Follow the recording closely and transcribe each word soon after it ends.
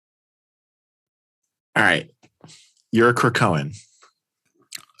All right. You're a Krakoan.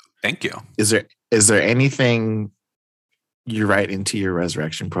 Thank you. Is there anything you write into your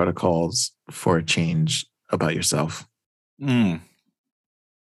resurrection protocols for a change about yourself?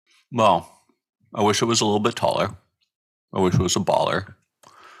 Well, I wish it was a little bit taller. I wish it was a baller.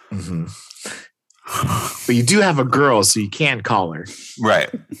 Mm-hmm. But you do have a girl, so you can call her. Right.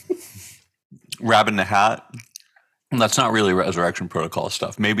 Rabbit in a hat. That's not really resurrection protocol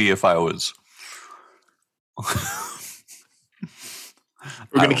stuff. Maybe if I was...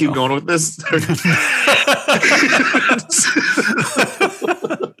 We're going to keep going with this?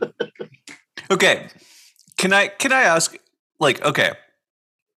 Okay. Can I ask, like, okay,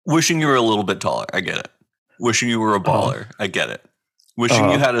 wishing you were a little bit taller. I get it. Wishing you were a baller. I get it. Wishing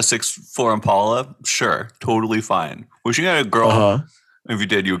you had a 6'4" Impala. Sure. Totally fine. Wishing you had a girl. If you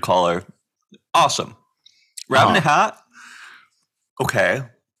did, you would call her. Awesome. Rabbit in a hat. Okay.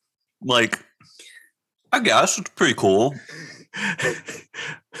 Like, I guess it's pretty cool.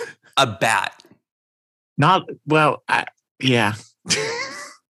 A bat. Not, well, yeah.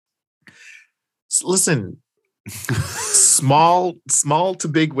 Listen, small to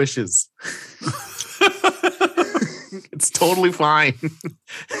big wishes. It's totally fine.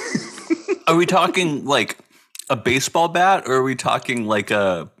 Are we talking like a baseball bat, or are we talking like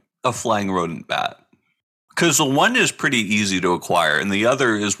a flying rodent bat? Because the one is pretty easy to acquire, and the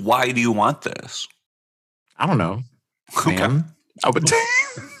other is, why do you want this? I don't know. Man. Okay.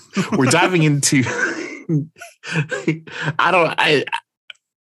 We're diving into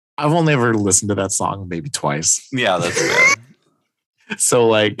I've only ever listened to that song maybe twice. Yeah, that's fair. So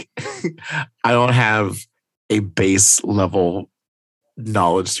like I don't have a base level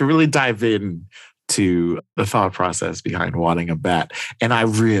knowledge to really dive in to the thought process behind wanting a bat. And I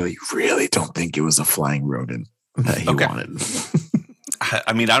really, really don't think it was a flying rodent that he wanted.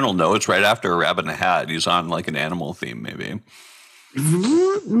 I mean, I don't know. It's right after a rabbit in a hat. He's on like an animal theme, maybe.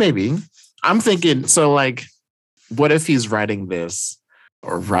 Maybe. I'm thinking, so like, what if he's writing this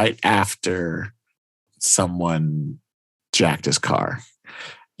or right after someone jacked his car?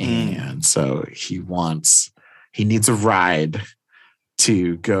 And so he needs a ride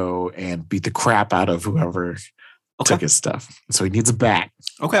to go and beat the crap out of whoever took his stuff. So he needs a bat.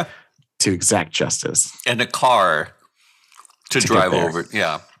 Okay. To exact justice. And a car to drive over.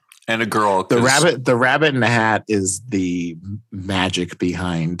 Yeah. And a girl. The rabbit in the hat is the magic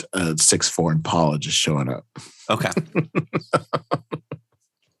behind a 6'4" Impala just showing up. Okay.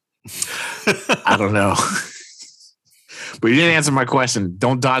 I don't know. But you didn't answer my question.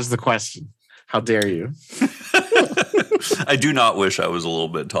 Don't dodge the question. How dare you? I do not wish I was a little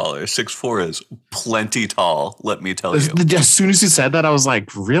bit taller. 6'4" is plenty tall, let me tell you. As soon as you said that, I was like,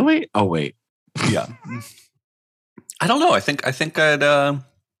 really? Oh, wait. Yeah. I don't know. I think I'd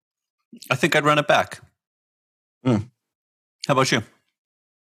run it back. How about you?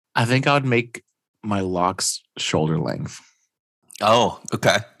 I think I would make my locks shoulder length. Oh,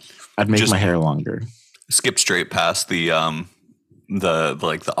 okay. I'd make my hair longer. Skip straight past the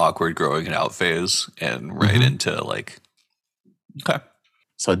awkward growing it out phase and right into like, okay.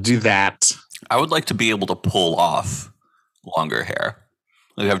 So do that. I would like to be able to pull off longer hair.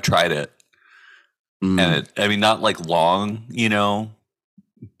 Like I've tried it. And not like long,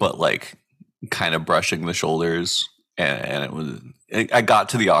 but like kind of brushing the shoulders. And I got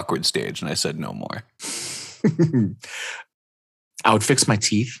to the awkward stage and I said, no more. I would fix my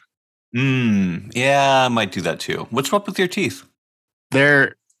teeth. Yeah, I might do that too. What's up with your teeth?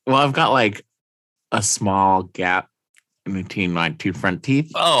 I've got like a small gap in between my two front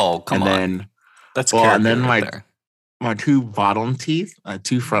teeth. Oh, come on. Then, that's and then my two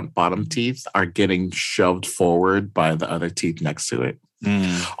front bottom teeth are getting shoved forward by the other teeth next to it.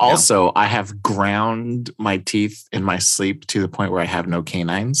 Also, I have ground my teeth in my sleep to the point where I have no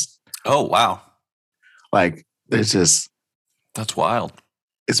canines. Oh, wow. Like, that's wild.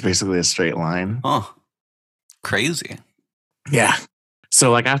 It's basically a straight line. Oh, crazy. Yeah.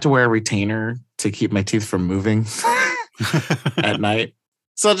 So like I have to wear a retainer to keep my teeth from moving at night.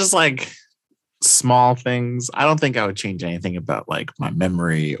 So just like small things. I don't think I would change anything about like my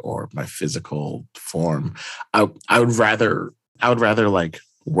memory or my physical form. I would rather like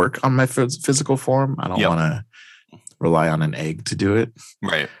work on my physical form. I don't want to rely on an egg to do it.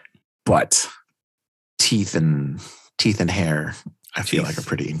 Right. But teeth and hair, I feel like are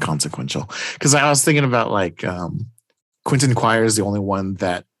pretty inconsequential. Because I was thinking about like Quentin Quire is the only one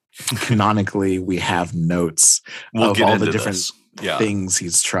that canonically we have notes of all the different things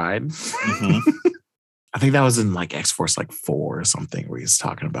he's tried. I think that was in like X-Force like 4 or something where he's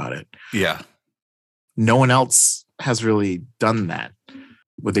talking about it. Yeah. No one else has really done that.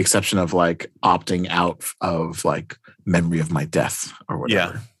 with the exception of like opting out of like memory of my death or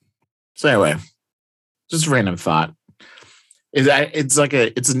whatever. Yeah. So anyway, just a random thought. It's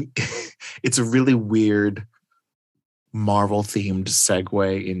a really weird Marvel themed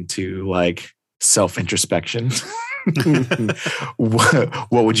segue into like self-introspection.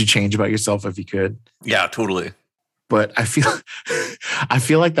 what would you change about yourself if you could? Yeah, totally. But I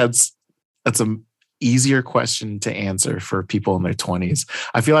feel like that's an easier question to answer for people in their 20s.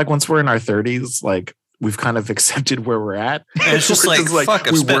 I feel like once we're in our 30s, like we've kind of accepted where we're at. And it's just like, fuck,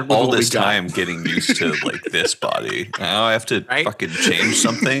 I've spent all this time getting used to like this body. Now I have to fucking change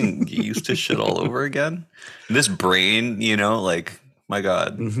something, get used to shit all over again. And this brain, you know, like, my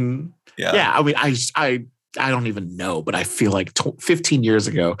God. Mm-hmm. Yeah. I mean, I don't even know, but I feel like 15 years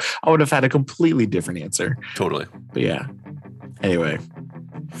ago, I would have had a completely different answer. Totally. But yeah. Anyway,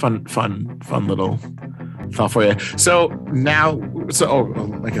 fun little thought for you. So now,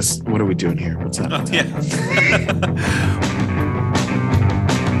 I guess, what are we doing here? What's that?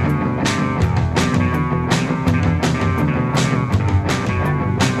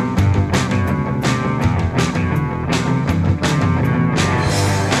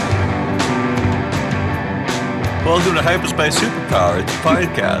 Welcome to Hyperspace Superpower. It's a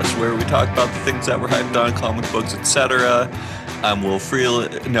podcast where we talk about the things that we're hyped on, comic books, etc. I'm Will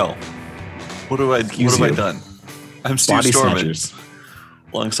Freeland. No. What have I done? I'm Steve Body Storman. snatchers.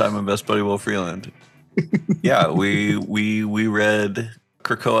 Alongside my best buddy Will Freeland. Yeah, we read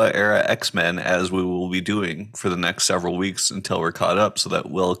Krakoa era X-Men, as we will be doing for the next several weeks until we're caught up, so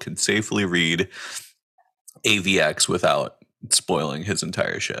that Will can safely read AVX without spoiling his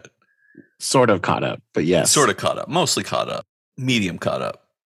entire shit. Sort of caught up, but yes. Sort of caught up. Mostly caught up. Medium caught up.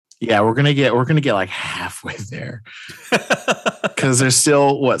 Yeah, we're gonna get like halfway there. Because there's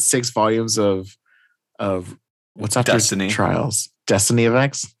still 6 volumes of what's after Destiny. Trials? Destiny of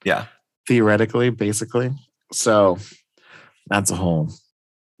X? Yeah. Theoretically, basically. So that's a whole.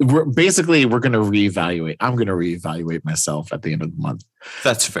 We're gonna reevaluate. I'm gonna reevaluate myself at the end of the month.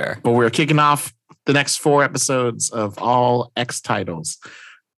 That's fair. But we're kicking off the next 4 episodes of all X titles.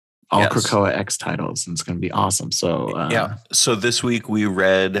 All Krakoa X titles, and it's going to be awesome. So yeah. So this week we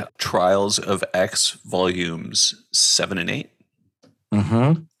read Trials of X volumes 7 and 8.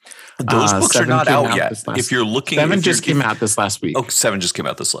 Mm-hmm. Those books are not out yet. If you're looking, 7 just came out this last week. Oh, 7 just came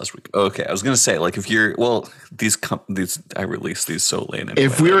out this last week. Okay, I was going to say, like, if you're these I released these so late. Anyway,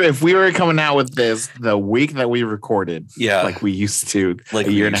 if we were coming out with this the week that we recorded, like we used to, like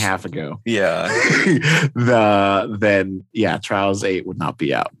a year and a half ago, then Trials 8 would not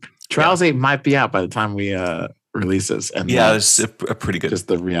be out. Trials 8 might be out by the time we release this. And it's a pretty good. Just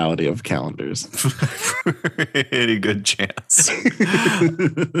the reality of calendars. Pretty good chance.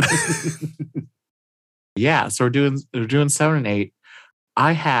 Yeah, so we're doing 7 and 8.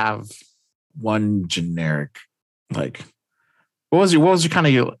 I have one generic, like, what was your kind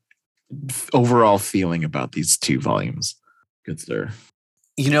of your overall feeling about these 2 volumes? Good sir.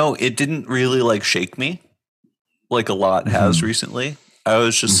 You know, it didn't really like shake me like a lot has recently. I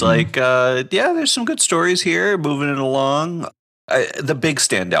was just like, there's some good stories here, moving it along. The big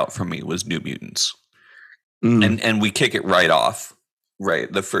standout for me was New Mutants. And we kick it right off.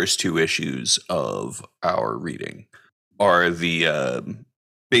 Right. The first 2 issues of our reading are the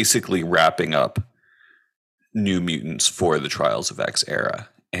basically wrapping up New Mutants for the Trials of X era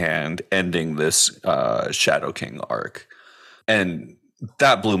and ending this Shadow King arc. And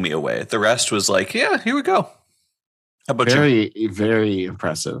that blew me away. The rest was like, yeah, here we go. How about you? Very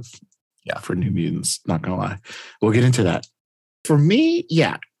impressive. Yeah. For New Mutants, not gonna lie. We'll get into that. For me,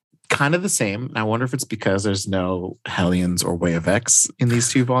 kind of the same. I wonder if it's because there's no Hellions or Way of X in these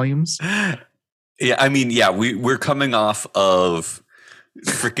 2 volumes. Yeah, I mean, we're coming off of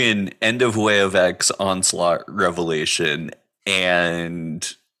freaking end of Way of X, Onslaught, Revelation,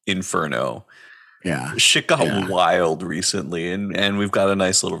 and Inferno. Yeah. Shit got wild recently, and we've got a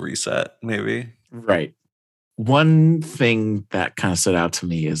nice little reset, maybe. Right. One thing that kind of stood out to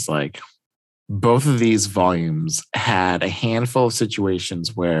me is like both of these volumes had a handful of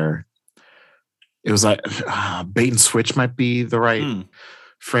situations where it was like bait and switch might be the right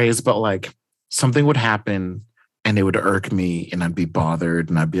phrase, but like something would happen and it would irk me and I'd be bothered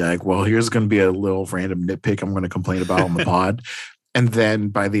and I'd be like, well, here's going to be a little random nitpick I'm going to complain about on the pod. And then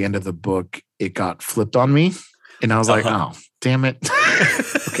by the end of the book, it got flipped on me and I was like, oh, damn it.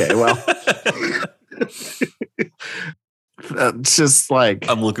 Okay, well. It's just like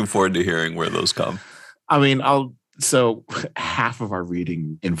I'm looking forward to hearing where those come. I mean, so half of our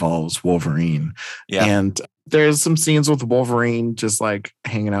reading involves Wolverine. Yeah. And there's some scenes with Wolverine just like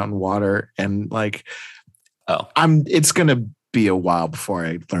hanging out in water and like it's gonna be a while before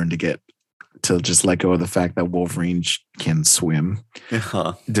I learn to just let go of the fact that Wolverine can swim,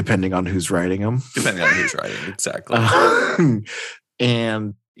 depending on who's writing him. Depending on who's writing, exactly.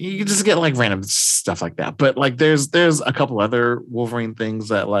 And you just get like random stuff like that. But like there's a couple other Wolverine things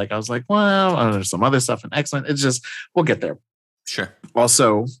that like I was like, well, there's some other stuff in X-Men. It's just we'll get there. Sure.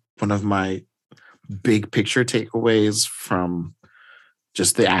 Also, one of my big picture takeaways from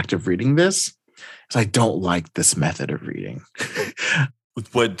just the act of reading this is I don't like this method of reading.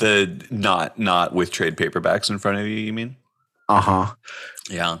 What the not with trade paperbacks in front of you, you mean? Uh-huh.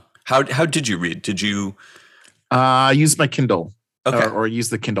 Yeah. How did you read? Did you use my Kindle? Okay. Or use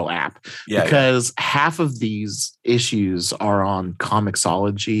the Kindle app. Yeah. Because half of these issues are on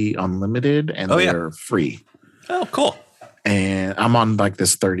Comixology Unlimited and they're free. Oh, cool. And I'm on like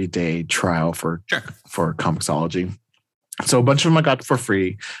this 30-day trial for Comixology. So a bunch of them I got for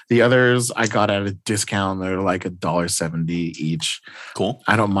free. The others I got at a discount. They're like $1.70 each. Cool.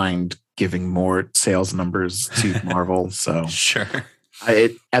 I don't mind giving more sales numbers to Marvel. So sure.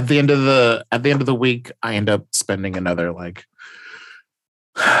 At the end of the week, I end up spending another like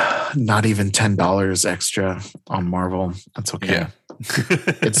not even $10 extra on Marvel. That's okay. Yeah.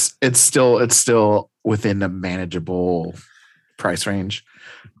 it's still within a manageable price range.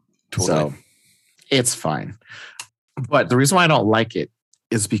 Totally. So it's fine. But the reason why I don't like it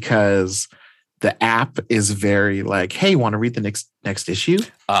is because the app is very like, hey, want to read the next issue?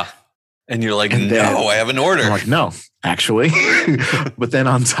 And you're like, no, I have an order. I'm like, no, actually. But then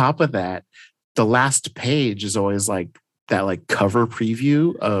on top of that, the last page is always like that like cover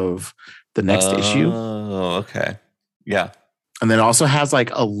preview of the next issue. Oh, okay. Yeah. And then it also has like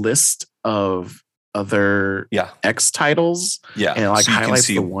a list of other X titles. Yeah. And it like highlights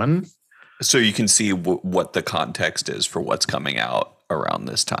the one. So you can see what the context is for what's coming out around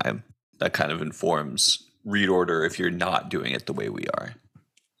this time. That kind of informs read order if you're not doing it the way we are.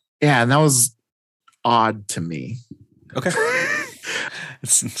 Yeah, and that was odd to me. Okay.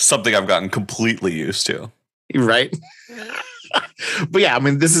 It's something I've gotten completely used to. Right? But yeah, I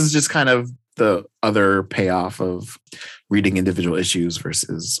mean, this is just kind of the other payoff of reading individual issues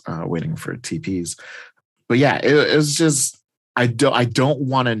versus waiting for TPs. But yeah, it was just... I don't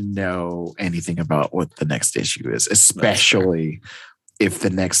want to know anything about what the next issue is, especially if the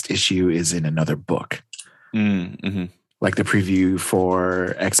next issue is in another book. Mm-hmm. Like the preview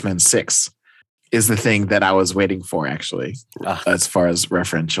for X-Men 6 is the thing that I was waiting for, actually, as far as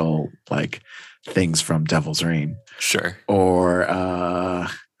referential like things from Devil's Reign. Sure. Or I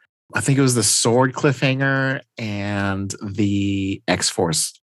think it was the Sword cliffhanger and the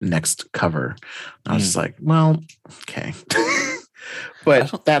X-Force next cover. I was just like, well, okay.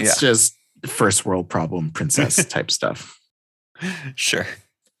 But that's just first world problem princess type stuff. Sure.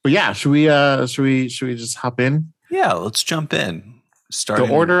 But yeah, should we just hop in? Yeah, let's jump in. The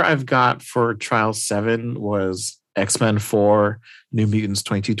order I've got for Trial 7 was X-Men 4, New Mutants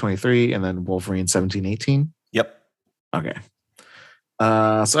 22-23, and then Wolverine 17-18. Yep. Okay.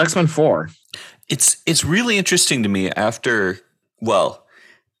 So X-Men 4. It's really interesting to me after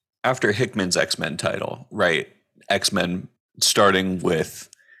Hickman's X-Men title, right? X-Men starting with,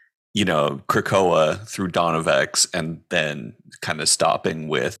 Krakoa through Dawn of X and then kind of stopping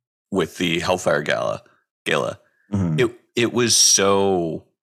with the Hellfire Gala. Mm-hmm. It was so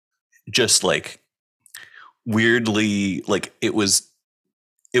just like weirdly, like it was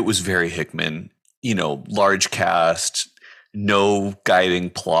very Hickman, large cast, no guiding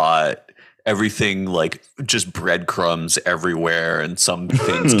plot, everything like just breadcrumbs everywhere, and some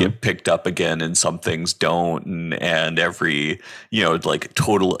things get picked up again and some things don't, and every like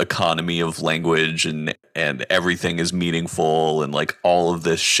total economy of language and everything is meaningful, and like all of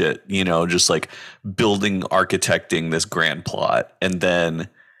this shit, just like architecting this grand plot. And then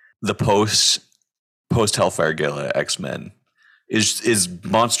the post Hellfire Gala X-Men is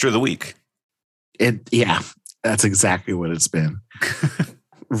Monster of the Week. That's exactly what it's been.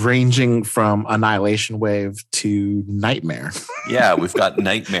 Ranging from Annihilation Wave to Nightmare. Yeah, we've got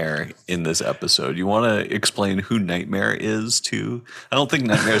Nightmare in this episode. You want to explain who Nightmare is too? I don't think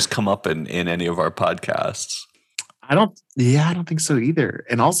Nightmare's come up in any of our podcasts. I don't think so either.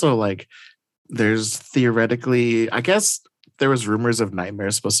 And also, like, there's theoretically, I guess there was rumors of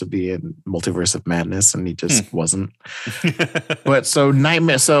Nightmare supposed to be in Multiverse of Madness, and he just wasn't. But so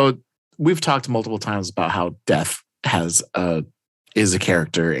Nightmare, so we've talked multiple times about how Death is a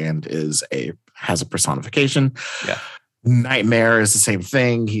character and has a personification. Yeah. Nightmare is the same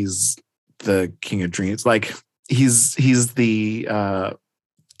thing. He's the King of Dreams. Like he's the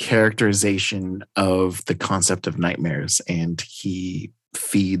characterization of the concept of nightmares, and he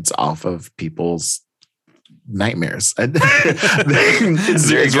feeds off of people's nightmares.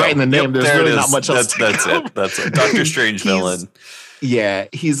 It's right in the name. There's really not much else. That's it. That's a Doctor Strange villain. Yeah,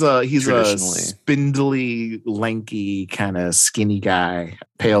 he's a spindly, lanky, kind of skinny guy,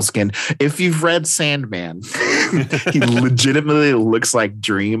 pale skin. If you've read Sandman, he legitimately looks like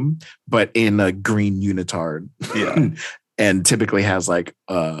Dream, but in a green unitard. Yeah. And typically has like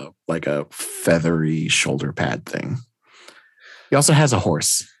a feathery shoulder pad thing. He also has a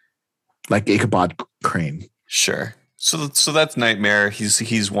horse, like Ichabod Crane. Sure. So that's Nightmare.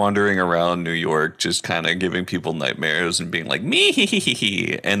 He's wandering around New York, just kind of giving people nightmares and being like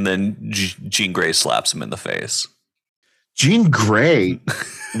me, and then Jean Grey slaps him in the face. Jean Grey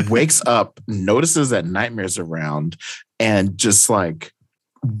wakes up, notices that Nightmare's around, and just like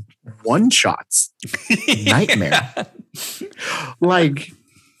one shots Nightmare. Like,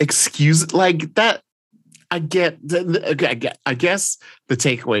 excuse, like that. I guess the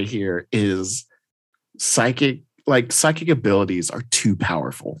takeaway here is psychic abilities are too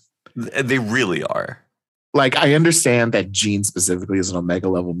powerful. They really are. Like, I understand that Jean specifically is an Omega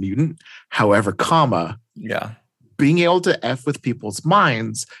level mutant. However, being able to F with people's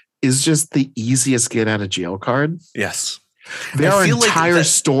minds is just the easiest get out of jail card. Yes. There are entire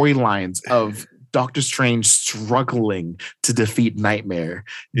storylines of Doctor Strange struggling to defeat Nightmare.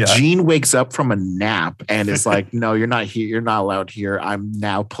 Yeah. Jean wakes up from a nap and is like, no, you're not here. You're not allowed here. I'm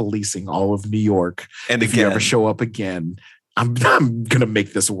now policing all of New York. And if you ever show up again, I'm going to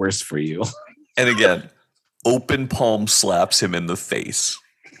make this worse for you. And again, open palm slaps him in the face.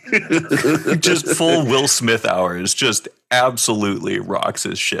 Just full Will Smith hours. Just absolutely rocks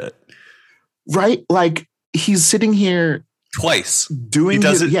his shit. Right? Like, he's sitting here twice. She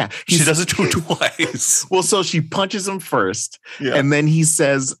does it twice. Well, so she punches him first, and then he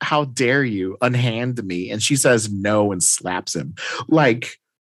says, "How dare you unhand me?" And she says no and slaps him. Like,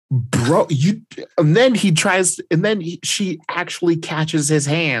 bro, and then he tries, and then she actually catches his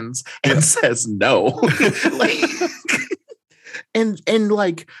hands and says no. Like, and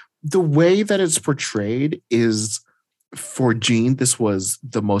like the way that it's portrayed is, for Jean, this was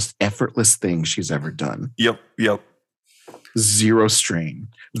the most effortless thing she's ever done. Yep. Zero strain.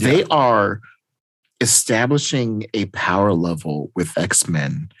 Yeah. They are establishing a power level with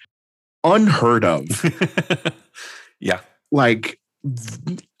X-Men unheard of. Yeah. Like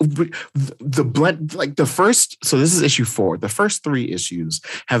the blend, like the first, so this is issue 4. The first 3 issues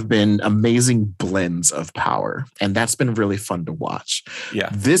have been amazing blends of power, and that's been really fun to watch. Yeah.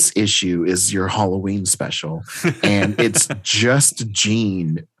 This issue is your Halloween special, and it's just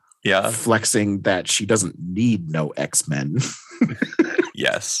Jean flexing that she doesn't need no X-Men.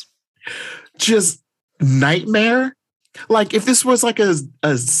 Yes. Just Nightmare. Like, if this was like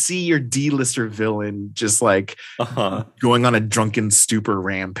a C or D lister villain, just like going on a drunken stupor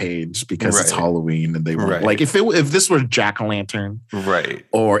rampage because it's Halloween and they want, like, if this were Jack-o'-lantern,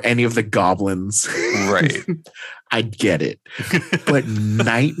 or any of the goblins, I'd get it. But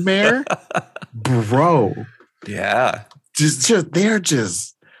Nightmare, bro,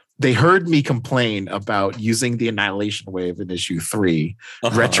 they heard me complain about using the Annihilation Wave in issue 3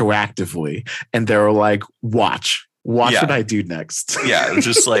 retroactively, and they were like, watch what I do next. Yeah,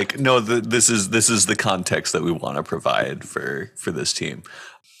 just like, no, this is the context that we want to provide for this team.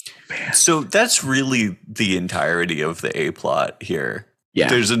 Man. So that's really the entirety of the A plot here. Yeah.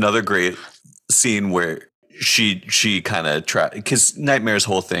 There's another great scene where she kind of because Nightmare's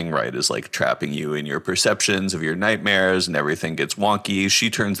whole thing, right, is like trapping you in your perceptions of your nightmares, and everything gets wonky.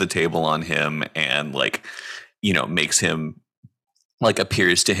 She turns the table on him and, like, you know, makes him, like,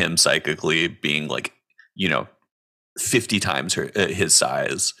 appears to him psychically being, like, you know, 50 times his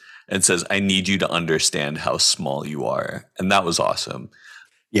size, and says, I need you to understand how small you are. And that was awesome.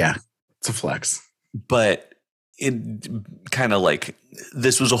 Yeah, it's a flex. But it kind of like,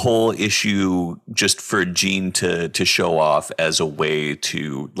 this was a whole issue just for Jean to show off as a way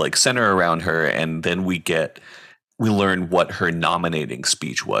to, like, center around her. And then we learn what her nominating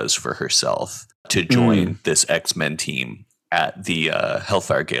speech was for herself to join this X-Men team at the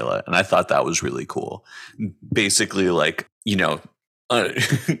Hellfire Gala. And I thought that was really cool. Basically, like, you know,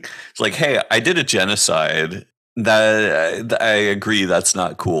 it's like, hey, I did a genocide. That I agree, that's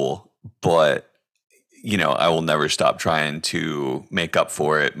not cool, but, you know, I will never stop trying to make up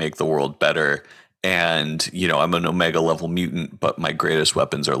for it, make the world better. And, you know, I'm an Omega level mutant, but my greatest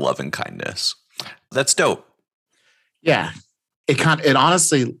weapons are love and kindness. That's dope. Yeah. It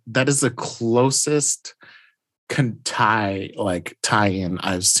honestly, that is the closest tie-in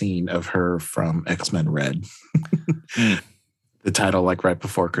I've seen of her from X-Men Red. The title, like, right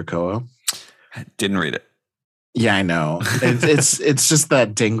before Krakoa. I didn't read it. Yeah, I know. It's just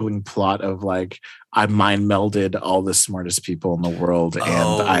that dangling plot of like I mind melded all the smartest people in the world, and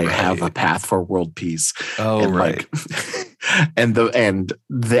I have a path for world peace. Oh, and right. and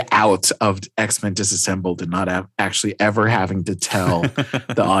the out of X-Men Disassembled and not actually ever having to tell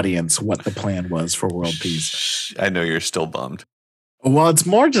the audience what the plan was for world peace. I know you're still bummed. Well, it's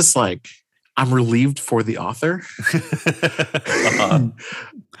more just like I'm relieved for the author.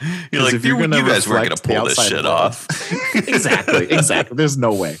 You're like, you guys weren't going to pull this shit off. Exactly. There's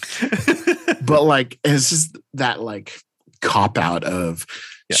no way. But like, it's just that like cop out of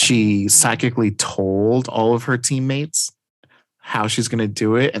she psychically told all of her teammates how she's going to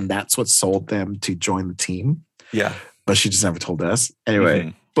do it. And that's what sold them to join the team. Yeah. But she just never told us.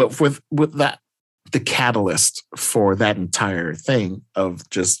 Anyway, but with that, the catalyst for that entire thing of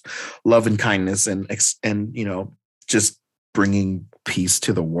just love and kindness and just bringing peace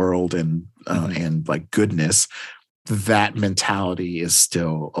to the world and like goodness, that mentality is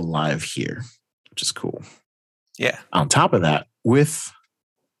still alive here, which is cool. Yeah. On top of that, with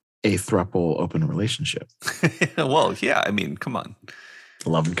a throuple open relationship. Well, yeah. I mean, come on.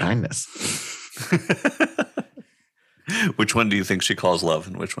 Love and kindness. Which one do you think she calls love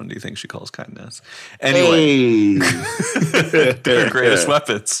and which one do you think she calls kindness? Anyway, they're greatest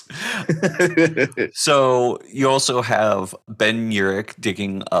weapons. So you also have Ben Urich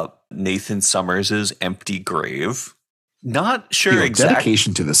digging up Nathan Summers' empty grave. Not sure exactly.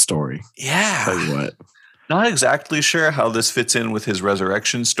 Dedication to the story. Yeah. Tell you what. Not exactly sure how this fits in with his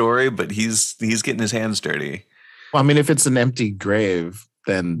resurrection story, but he's getting his hands dirty. Well, I mean, if it's an empty grave,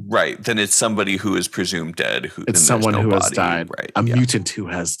 then then it's somebody who is presumed dead. It's someone who has died. Right. A mutant who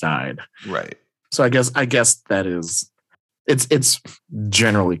has died. Right. So I guess that is it's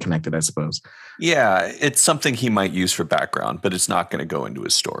generally connected, I suppose. Yeah, it's something he might use for background, but it's not going to go into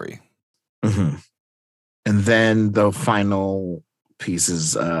his story. Mm-hmm. And then the final piece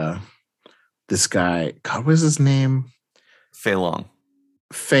is this guy. God, what is his name? Fei Long.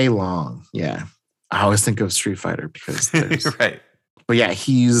 Fei Long. Yeah, I always think of Street Fighter because there's right. But yeah,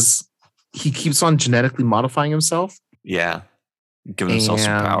 he keeps on genetically modifying himself. Yeah. Giving himself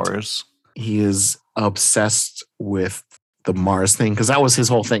some powers. He is obsessed with the Mars thing because that was his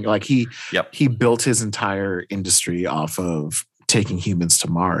whole thing. Like he built his entire industry off of taking humans to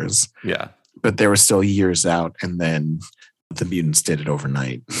Mars. Yeah. But they were still years out, and then the mutants did it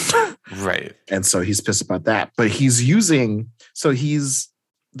overnight. Right. And so he's pissed about that. But he's running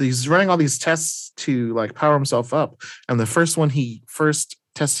all these tests to like power himself up. And the first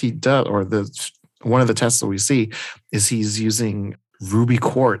test he does, or one of the tests that we see, is he's using ruby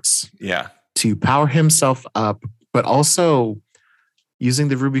quartz to power himself up, but also using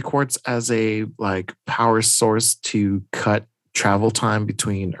the ruby quartz as a like power source to cut travel time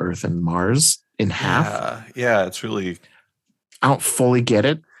between Earth and Mars in half. Yeah, it's really, I don't fully get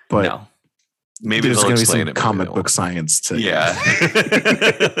it, but no. Maybe there's going to be some it, comic book science to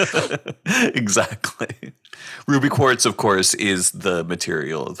exactly. Ruby quartz, of course, is the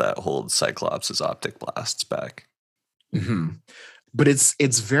material that holds Cyclops' optic blasts back. Mm-hmm. But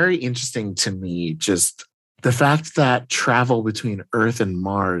it's very interesting to me, just the fact that travel between Earth and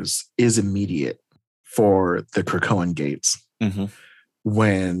Mars is immediate for the Krakoan gates. Mm-hmm.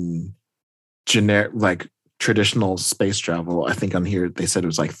 When traditional space travel, I think on here they said it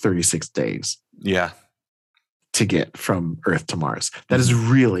was like 36 days. Yeah. To get from Earth to Mars. That is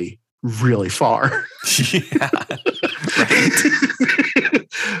really, really far. Yeah. Right.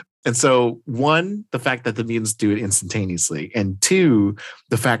 And so, one, the fact that the mutants do it instantaneously, and two,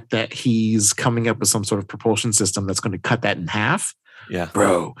 the fact that he's coming up with some sort of propulsion system that's going to cut that in half. Yeah.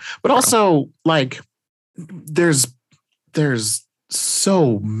 Bro. But also, like, there's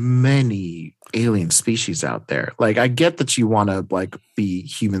so many alien species out there. Like, I get that you want to like be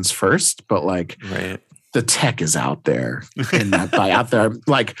humans first, but like the tech is out there and out there.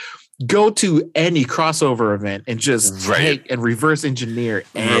 Like, go to any crossover event and just take and reverse engineer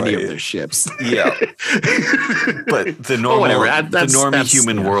any of their ships. Yeah. But the normal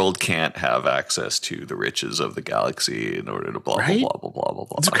human world can't have access to the riches of the galaxy in order to blah, blah, blah, blah, blah, blah,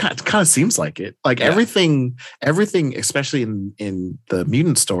 blah. It kind of seems like it. Like everything, especially in the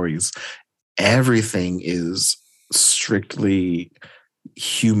mutant stories, everything is strictly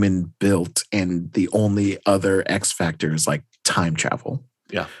human built. And the only other X factor is like time travel.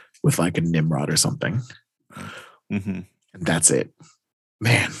 Yeah. With like a Nimrod or something. Mm-hmm. And that's it.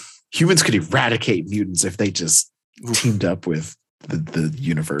 Man, humans could eradicate mutants if they just teamed up with the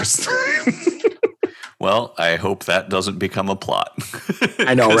universe. Well, I hope that doesn't become a plot.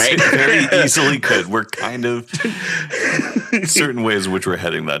 I know, right? It very easily could. We're kind of certain ways in which we're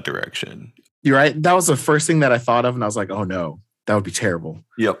heading that direction. You're right. That was the first thing that I thought of, and I was like, oh no, that would be terrible.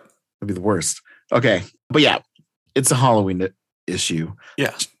 Yep. That'd be the worst. Okay. But yeah, it's a Halloween issue.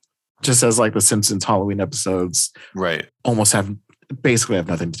 Yeah. Just as like the Simpsons Halloween episodes Right. almost basically have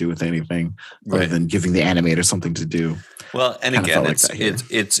nothing to do with anything other than giving the animator something to do. Well, and again, like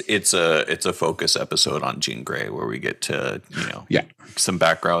it's a focus episode on Jean Grey where we get to, some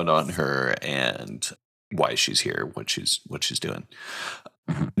background on her and why she's here, what she's doing.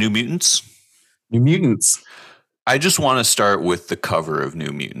 Mm-hmm. New Mutants. I just want to start with the cover of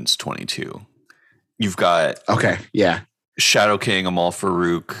New Mutants 22. You've got Shadow King, Amal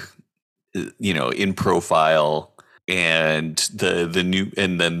Farouk, in profile, and the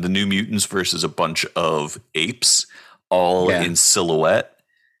New Mutants versus a bunch of apes, all in silhouette,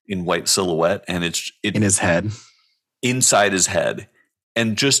 in white silhouette, and it's in his head, inside his head,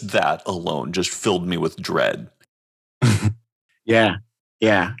 and just that alone just filled me with dread. Yeah.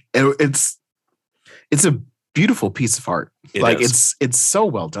 It's a beautiful piece of art. It's so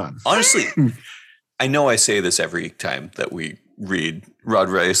well done. Honestly, I know I say this every time that we read Rod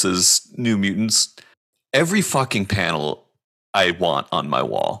Reis's New Mutants. Every fucking panel I want on my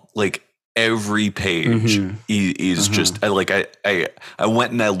wall. Like every page is just I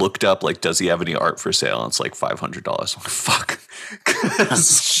went and I looked up like, does he have any art for sale? And it's like $500. I'm like, fuck.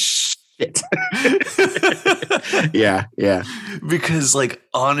 Shit. Yeah. Because like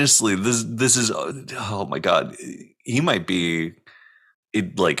honestly, this is oh my god. He might be a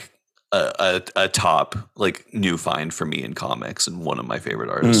top like new find for me in comics and one of my favorite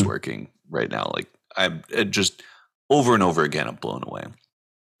artists working right now. Like I'm just over and over again, I'm blown away.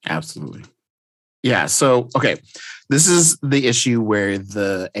 Absolutely. Yeah. So, okay. This is the issue where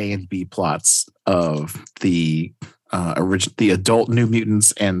the A and B plots of the adult New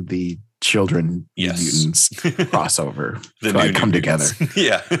Mutants and the children New Mutants crossover. Come together.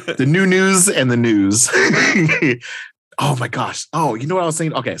 Yeah. The new news and the news. Oh my gosh. Oh, you know what I was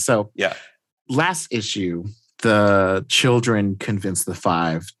saying? Okay. So last issue, the children convinced the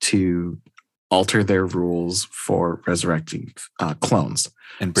Five to alter their rules for resurrecting clones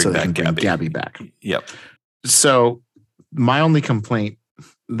and bring Gabby back. Yep. So my only complaint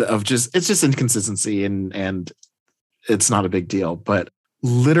it's just inconsistency and it's not a big deal, but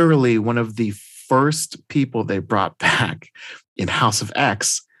literally one of the first people they brought back in House of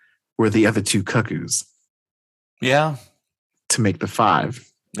X were the other two cuckoos. Yeah. To make the Five.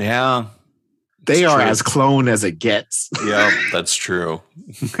 Yeah. They are as clone as it gets. Yeah, that's true.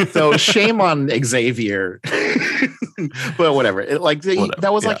 So shame on Xavier. But whatever. That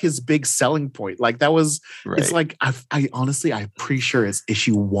was like his big selling point. Like that was, it's like, I honestly, I'm pretty sure it's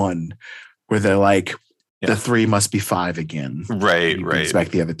issue 1 where they're like, the 3 must be 5 again. Right.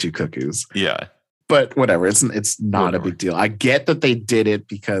 Expect the other two cuckoos. Yeah. But whatever. It's not a big deal. I get that they did it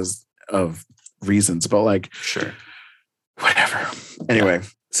because of reasons, but like, sure. Whatever. Anyway.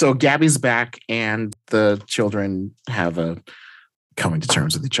 So Gabby's back and the children have a coming to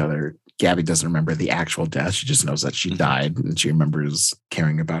terms with each other. Gabby doesn't remember the actual death. She just knows that she died and she remembers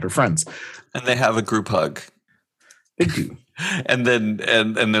caring about her friends. And they have a group hug. They do. And then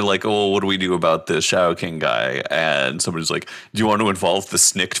and they're like, oh, what do we do about this Shadow King guy? And somebody's like, do you want to involve the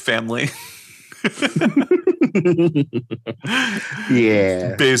Snicked family?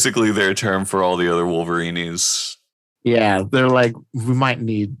 Yeah. Basically their term for all the other Wolverines. Yeah, they're like, we might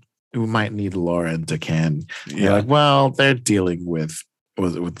need Laura and Dakan. Yeah, like, well, they're dealing with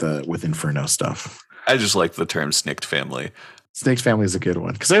Inferno stuff. I just like the term Snicked family. Snicked family is a good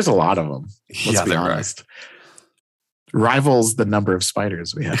one because there's a lot of them. Let's be honest. Rivals the number of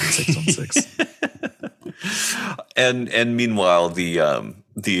spiders we have in 616. And meanwhile, the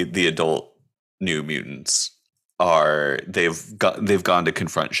adult New Mutants they've gone to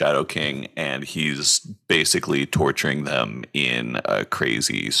confront Shadow King, and he's basically torturing them in a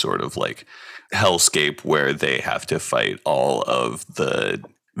crazy sort of like hellscape where they have to fight all of the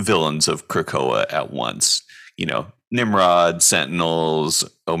villains of Krakoa at once. You know, Nimrod, Sentinels,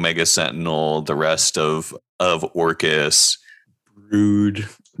 Omega Sentinel, the rest of Orcus, Brood,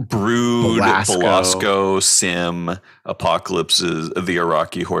 Belasco, Sim, Apocalypse's the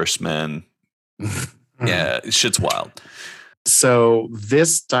Iraqi Horsemen. Yeah, shit's wild. So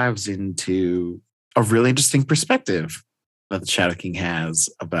this dives into a really interesting perspective that the Shadow King has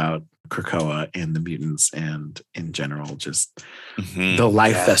about Krakoa and the mutants and in general, just the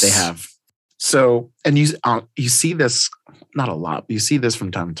life that they have. So, and you see this, not a lot, but you see this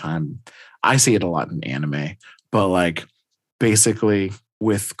from time to time. I see it a lot in anime, but like basically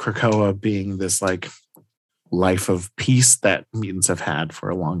with Krakoa being this like life of peace that mutants have had for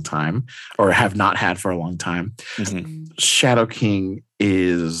a long time or have not had for a long time. Shadow King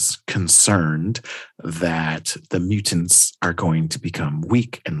is concerned that the mutants are going to become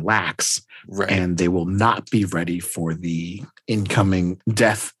weak and lax, and they will not be ready for the incoming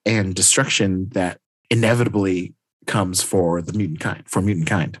death and destruction that inevitably comes for the mutant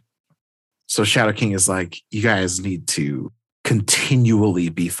kind. So Shadow King is like, you guys need to continually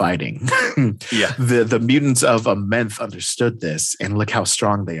be fighting. Yeah. The mutants of Amenth understood this, and look how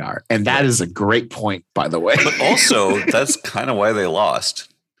strong they are. And that is a great point, by the way. But also, that's kind of why they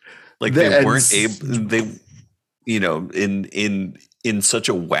lost. Like they weren't able. They, you know, in such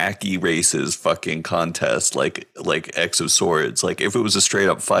a wacky races fucking contest, like X of Swords. Like if it was a straight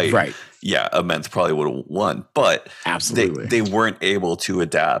up fight, right? Yeah, Amenth probably would have won. But absolutely, they weren't able to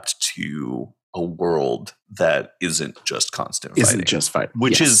adapt to a world that isn't just constant fighting. Isn't just fight,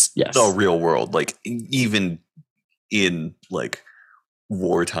 which is the real world. Like even in like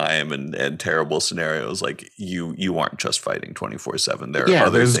wartime and terrible scenarios, like you aren't just fighting 24/7. There are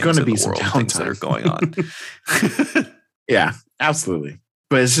other there's things going to in be the some world, downtime. things that are going on. Yeah, absolutely.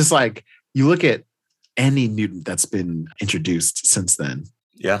 But it's just like you look at any mutant that's been introduced since then.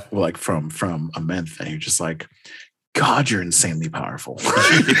 Yeah, well, like from Amenth, and you're just like, God, you're insanely powerful.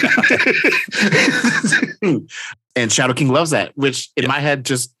 And Shadow King loves that, which in my head,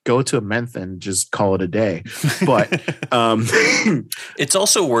 just go to Amenth and just call it a day. But it's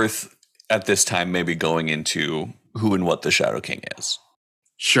also worth at this time maybe going into who and what the Shadow King is.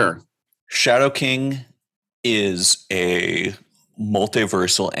 Sure. Shadow King is a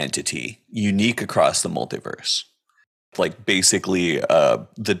multiversal entity, unique across the multiverse. Like basically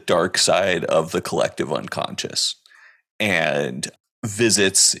the dark side of the collective unconscious, and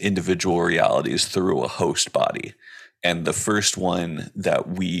visits individual realities through a host body. And the first one that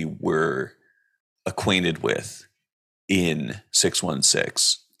we were acquainted with in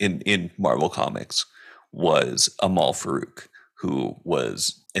 616 in Marvel Comics was Amal Farouk, who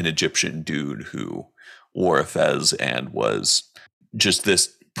was an Egyptian dude who wore a fez and was just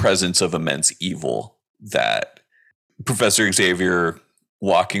this presence of immense evil that Professor Xavier,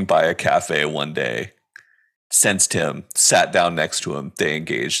 walking by a cafe one day, sensed him, sat down next to him. They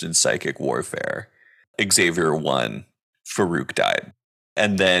engaged in psychic warfare. Xavier won. Farouk died.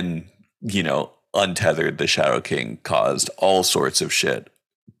 And then, you know, untethered, the Shadow King caused all sorts of shit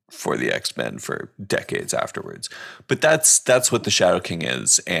for the X-Men for decades afterwards. But that's what the Shadow King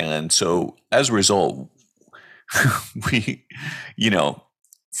is. And so as a result, we, you know,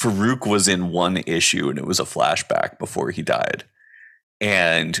 Farouk was in one issue and it was a flashback before he died.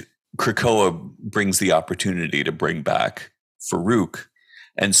 And Krakoa brings the opportunity to bring back Farouk.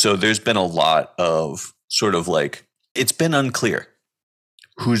 And so there's been a lot of sort of like, it's been unclear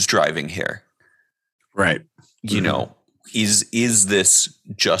who's driving here. Right. You know, is this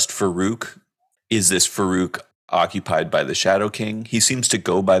just Farouk? Is this Farouk occupied by the Shadow King? He seems to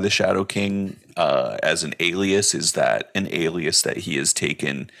go by the Shadow King as an alias. Is that an alias that he has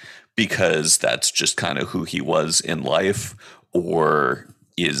taken because that's just kind of who he was in life? Or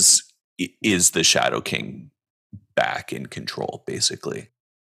is the Shadow King back in control, basically?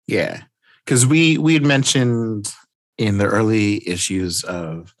 Yeah. Because we had mentioned in the early issues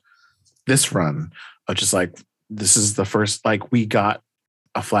of this run of just like, this is the first, like we got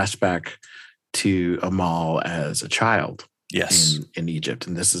a flashback to Amal as a child. Yes. In Egypt.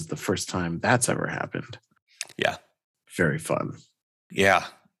 And this is the first time that's ever happened. Yeah. Very fun. Yeah.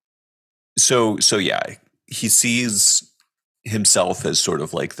 So yeah, he sees himself as sort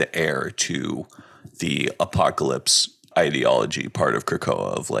of like the heir to the apocalypse ideology part of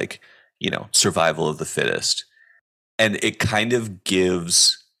Krakoa of like, you know, survival of the fittest. And it kind of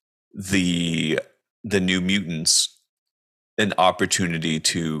gives the New Mutants an opportunity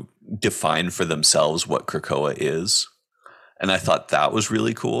to define for themselves what Krakoa is. And I thought that was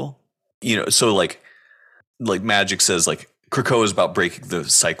really cool. You know, so like Magic says, like, Krakoa is about breaking the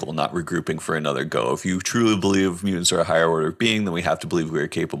cycle, not regrouping for another go. If you truly believe mutants are a higher order of being, then we have to believe we are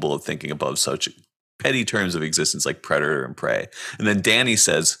capable of thinking above such petty terms of existence like predator and prey. And then Danny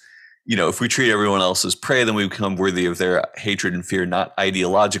says, you know, if we treat everyone else as prey, then we become worthy of their hatred and fear, not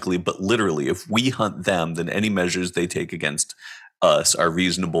ideologically, but literally. If we hunt them, then any measures they take against us are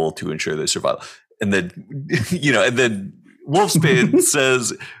reasonable to ensure their survival. And then, you know, and then Wolfsbane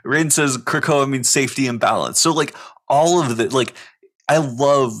says, Rain says, Krakoa means safety and balance. So like all of the, like, I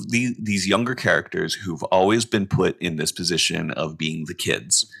love these younger characters who've always been put in this position of being the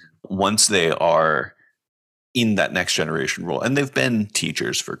kids. Once they are in that next generation role, and they've been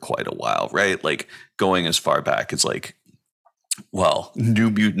teachers for quite a while, right? Like going as far back as like, well, New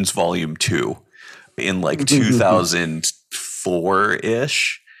Mutants Volume 2 in like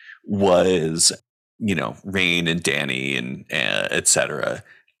 2004-ish was Rain and Danny and etc.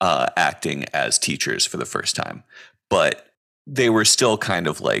 Acting as teachers for the first time, but they were still kind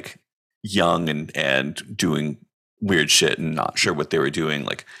of like young and doing weird shit and not sure what they were doing.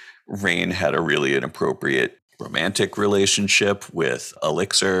 Like Rain had a really inappropriate romantic relationship with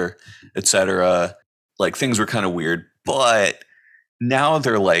Elixir, etc. Like things were kind of weird, but now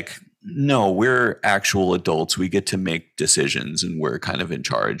they're like, no, we're actual adults. We get to make decisions and we're kind of in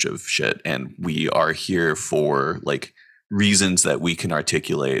charge of shit. And we are here for like reasons that we can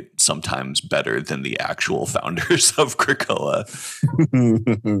articulate sometimes better than the actual founders of Krakoa.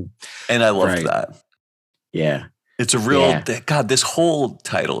 And I loved that. Yeah. It's a real, God, this whole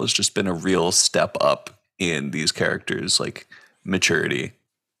title has just been a real step up in these characters, like maturity.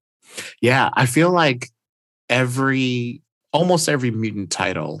 Yeah. I feel like almost every mutant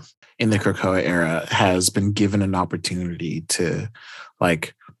title in the Krakoa era has been given an opportunity to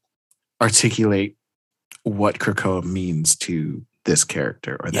like articulate what Krakoa means to this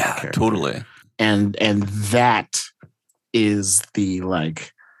character or that character. Totally. And that is the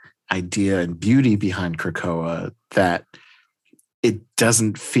like idea and beauty behind Krakoa, that it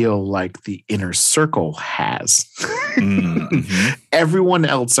doesn't feel like the inner circle has. Mm-hmm. Everyone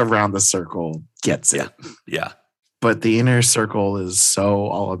else around the circle gets it. Yeah. But the inner circle is so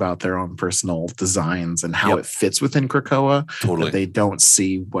all about their own personal designs and how it fits within Krakoa that they don't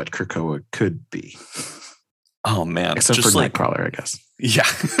see what Krakoa could be. Oh, man. Except just for Nightcrawler, I guess. Yeah.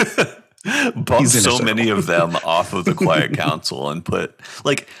 Bump so many of them off of the Quiet Council and put,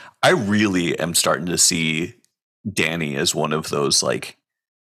 like, I really am starting to see Danny as one of those, like,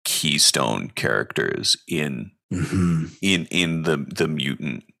 keystone characters in the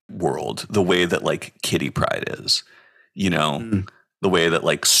mutant world, the way that like Kitty Pryde is, the way that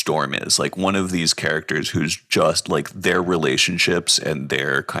like Storm is, like one of these characters who's just like their relationships and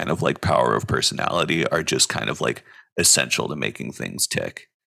their kind of like power of personality are just kind of like essential to making things tick.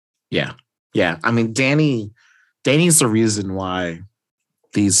 Yeah. I mean, Danny's the reason why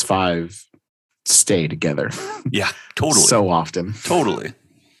these five stay together. Yeah, totally. So often. Totally.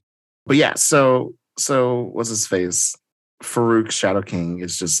 But yeah, so what's his face? Farouk Shadow King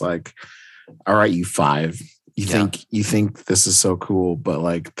is just like, all right, you five. You think this is so cool, but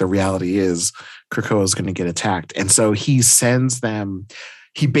like the reality is Krakoa is going to get attacked. And so he sends them,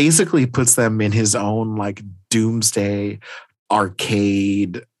 he basically puts them in his own like doomsday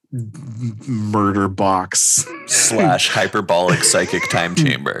arcade murder box / hyperbolic psychic time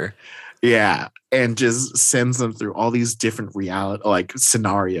chamber. Yeah. And just sends them through all these different reality like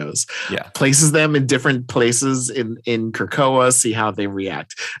scenarios. Yeah. Places them in different places in Krakoa, see how they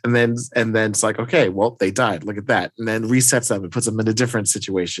react. And then it's like, okay, well, they died. Look at that. And then resets them and puts them in a different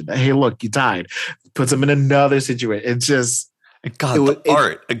situation. Hey, look, you died. Puts them in another situation. It's just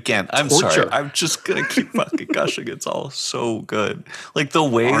art again. I'm torture. Sorry. I'm just gonna keep fucking gushing. It's all so good. Like the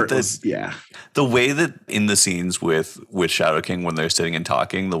way the way that in the scenes with Shadow King when they're sitting and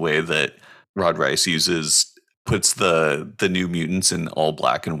talking, the way that Rod Reis puts the new mutants in all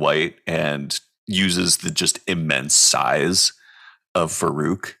black and white and uses the just immense size of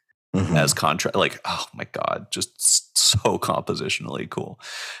Farouk as contrast. Like, oh my God, just so compositionally cool.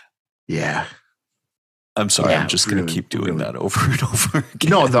 Yeah. I'm sorry. I'm just going to keep doing that over and over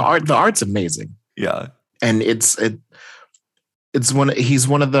again. No, the art's amazing. Yeah. And he's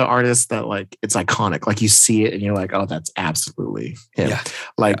one of the artists that like, it's iconic. Like you see it and you're like, oh, that's absolutely him. Yeah.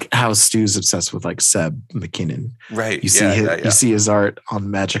 Like how Stu's obsessed with like Seb McKinnon. Right. You see his art on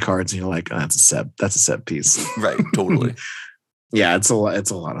Magic Cards and you're like, oh, that's a Seb piece. Right. Totally. Yeah. It's a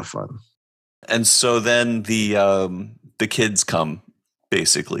lot of fun. And so then the kids come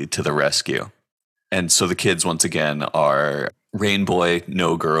basically to the rescue. And so the kids once again are Rainboy,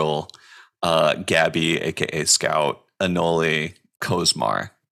 No Girl, Gabby, aka Scout, Anole,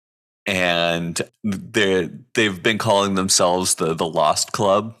 Kozmar, and they've been calling themselves the Lost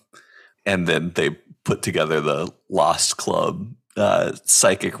Club, and then they put together the Lost Club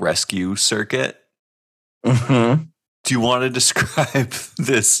psychic rescue circuit. Mm-hmm. Do you want to describe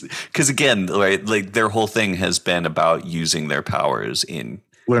this? Because again, right, like their whole thing has been about using their powers in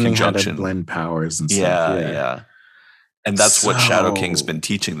learning conjunction. How to blend powers and stuff. Yeah. And that's what Shadow King's been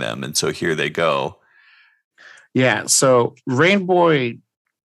teaching them, and so here they go. Yeah, so Rainboy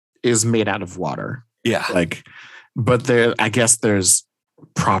is made out of water. Yeah. But I guess there's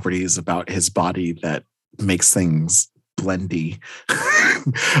properties about his body that makes things blendy.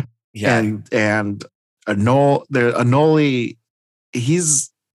 Yeah. And Anole,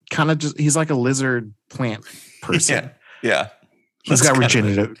 he's like a lizard plant person. Yeah. He's got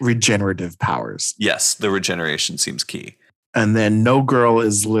regenerative powers. Yes, the regeneration seems key. And then No Girl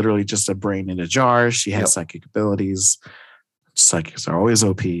is literally just a brain in a jar. She has Yep. psychic abilities. Psychics are always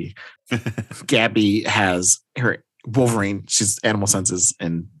OP. Gabby has her Wolverine. She's animal senses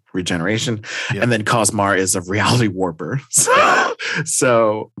and regeneration. Yep. And then Cosmar is a reality warper.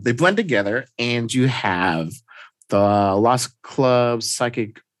 So they blend together, and you have the Lost Club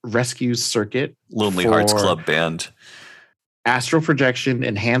Psychic Rescue Circuit. Lonely Hearts Club Band. Astral projection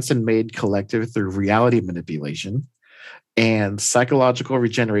enhanced and made collective through reality manipulation. And psychological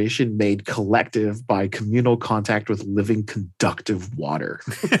regeneration made collective by communal contact with living conductive water.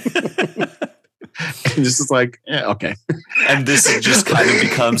 And this is like, yeah, okay. And this just kind of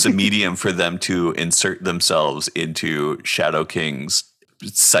becomes a medium for them to insert themselves into Shadow King's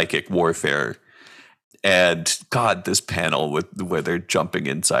psychic warfare. And God, this panel where they're jumping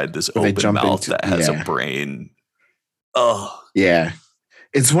inside this open mouth that has a brain. Oh, yeah.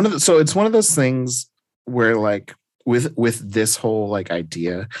 It's one of those things where, like, with this whole like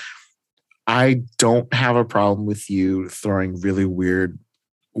idea, I don't have a problem with you throwing really weird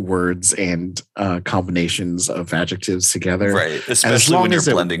words and combinations of adjectives together, right? Especially when you're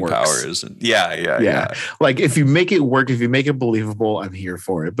blending powers. And yeah. Like, if you make it work, if you make it believable, I'm here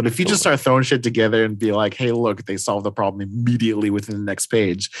for it. But if you just start throwing shit together and be like, "Hey, look, they solved the problem immediately within the next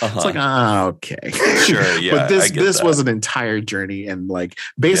page," it's like, okay, sure, yeah. But this was an entire journey, and like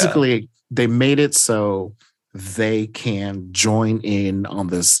basically they made it so they can join in on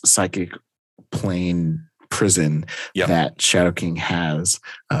this psychic plane prison that Shadow King has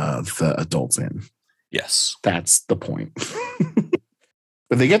the adults in. Yes, that's the point.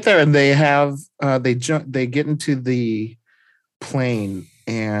 But they get there and they have they get into the plane,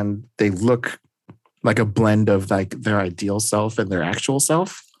 and they look like a blend of like their ideal self and their actual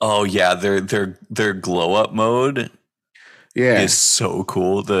self. Oh yeah, their glow up mode is so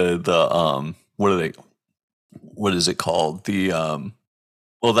cool. The what is it called?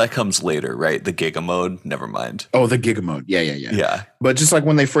 Well, that comes later, right? The Giga mode. Never mind. Oh, the Giga mode. Yeah. But just like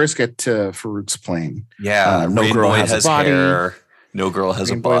when they first get to Farouk's plane, No Girl has a body. Hair. No Girl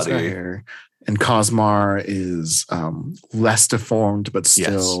has a body. Hair. And Cosmar is less deformed, but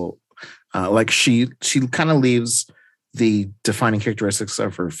still like she kind of leaves the defining characteristics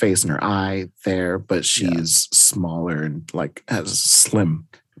of her face and her eye there, but she's smaller and like has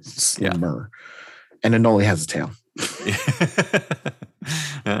slimmer. And Anoli has a tail.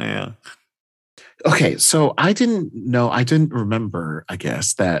 Yeah. Okay, so I didn't remember, I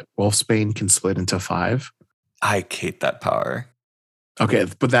guess, that Wolfsbane can split into 5. I hate that power. Okay,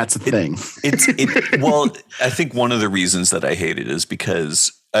 but that's a thing. Well, I think one of the reasons that I hate it is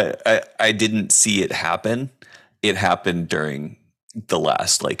because I didn't see it happen. It happened during the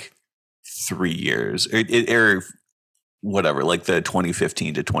last like 3 years or whatever, like the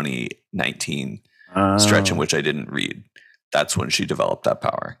 2015 to 2019 stretch in which I didn't read. That's when she developed that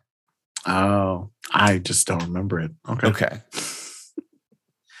power. Oh, I just don't remember it. Okay.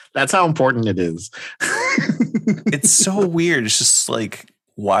 That's how important it is. It's so weird. It's just like,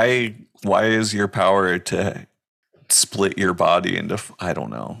 why is your power to split your body into, I don't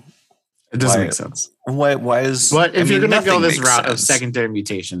know. It doesn't make sense. Why is... But if you're going to go this route of secondary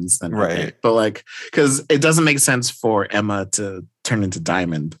mutations, then okay. But like, because it doesn't make sense for Emma to turn into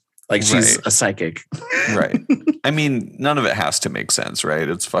Diamond. Like, she's a psychic. Right. I mean, none of it has to make sense, right?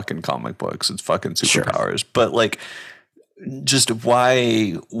 It's fucking comic books. It's fucking superpowers. Sure. But like, just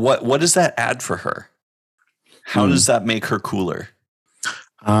why, what does that add for her? How does that make her cooler?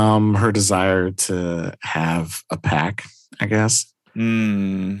 Her desire to have a pack, I guess.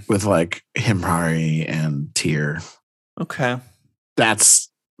 With like Himhari and Tyr. Okay. That's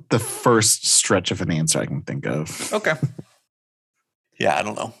the first stretch of an answer I can think of. Okay. Yeah, I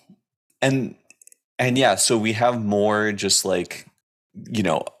don't know. And yeah, so we have more just like,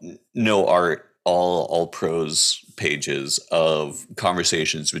 no art, all prose pages of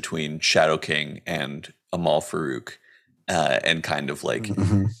conversations between Shadow King and Amal Farouk, and kind of like,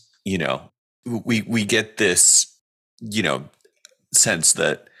 we get this, sense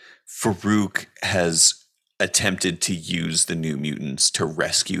that Farouk has attempted to use the New Mutants to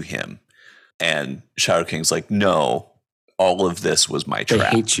rescue him, and Shadow King's like, no, all of this was my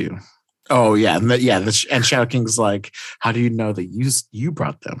trap. They hate you. Oh yeah, and Shadow King's like, how do you know that you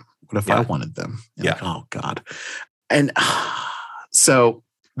brought them? What if I wanted them? And like, oh God. And so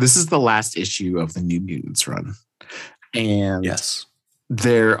this is the last issue of the New Mutants run, and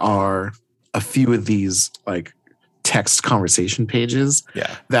there are a few of these like text conversation pages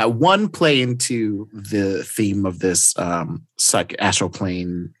that one play into the theme of this astral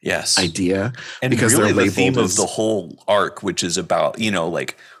plane idea. And because really they're the theme labeled of the whole arc, which is about,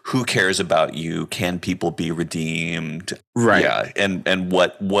 like, who cares about you? Can people be redeemed? Right. Yeah. And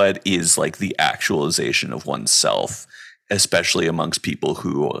what is like the actualization of oneself, especially amongst people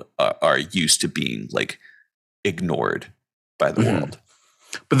who are used to being like ignored by the world.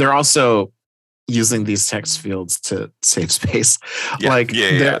 But they're also using these text fields to save space. Like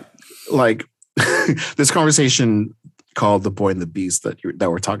this conversation called The Boy and the Beast that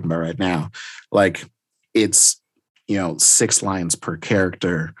we're talking about right now. Like it's, 6 lines per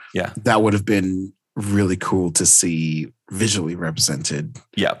character. Yeah. That would have been really cool to see visually represented.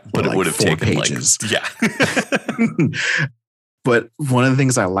 Yeah. But it would have taken pages. Like, But one of the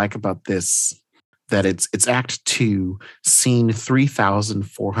things I like about this, that it's Act 2, scene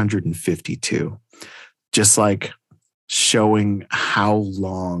 3452. Just like showing how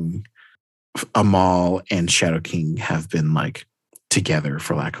long Amal and Shadow King have been like together,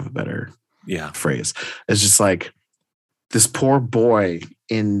 for lack of a better phrase. It's just like this poor boy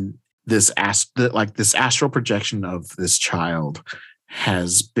in this astral projection of this child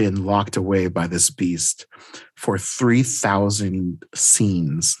has been locked away by this beast for 3,000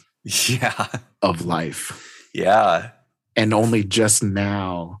 scenes of life. Yeah. And only just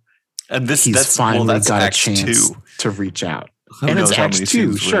now and he's finally got a chance to reach out. And it's Act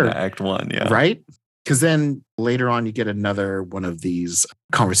 2, sure. Act 1, yeah. Right? Because then later on you get another one of these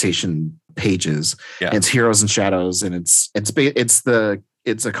conversation pages. Yeah. And it's Heroes and Shadows, and it's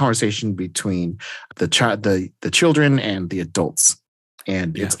a conversation between the children and the adults.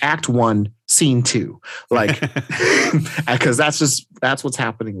 And it's Act 1, Scene 2. Like, because that's what's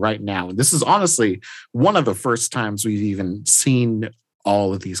happening right now. And this is honestly one of the first times we've even seen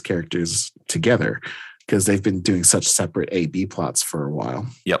all of these characters together, because they've been doing such separate A-B plots for a while.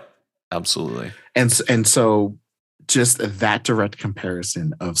 Yep, absolutely. And so just that direct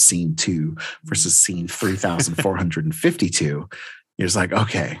comparison of Scene 2 versus Scene 3452, you're just like,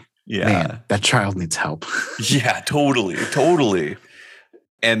 okay, man, that child needs help. Yeah, totally.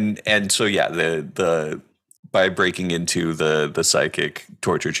 And so the by breaking into the psychic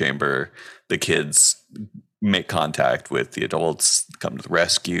torture chamber, the kids make contact with the adults, come to the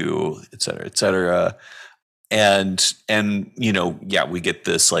rescue, et cetera, et cetera. And we get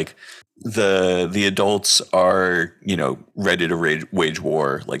this, like, the adults are, ready to wage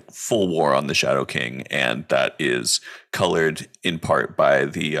war, like full war on the Shadow King. And that is colored in part by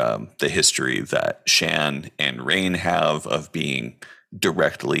the history that Shan and Rain have of being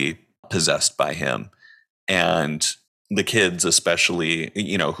directly possessed by him. And the kids, especially,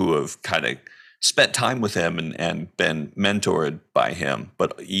 who have kind of spent time with him and been mentored by him,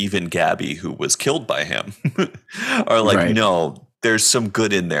 but even Gabby, who was killed by him, are like, no, there's some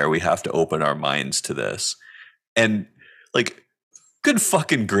good in there. We have to open our minds to this. And like, good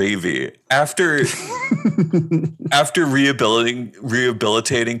fucking gravy. After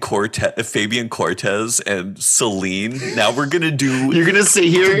rehabilitating Fabian Cortez and Celine, now we're gonna do. You're gonna sit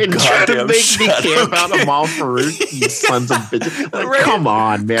here and try to make me care about Amal Farouk, you sons of bitches. Like, come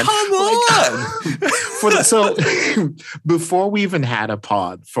on, man. Come on. So before we even had a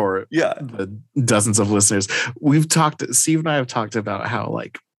pod for the dozens of listeners, Steve and I have talked about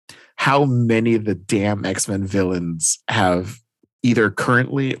how many of the damn X-Men villains have either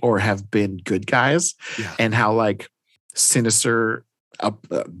currently or have been good guys, and how like Sinister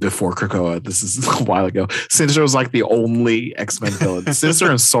before Krakoa, this is a while ago, Sinister was like the only X-Men villain. Sinister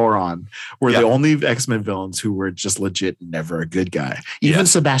and Sauron were the only X-Men villains who were just legit never a good guy. Even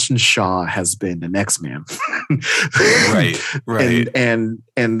Sebastian Shaw has been an X-Man. right. And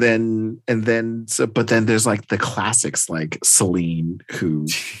then but then there's like the classics, like Celine, who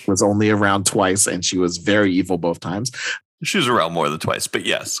was only around twice and she was very evil both times. She was around more than twice, but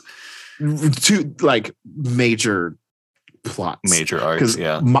yes. Two like major plots. Major arcs,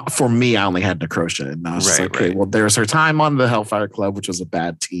 for me, I only had Necrosha. And I was just like, okay, well, there's her time on the Hellfire Club, which was a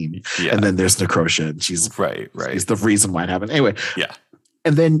bad team. Yeah. And then there's Necrosha, and she's she's the reason why it happened. Anyway. Yeah.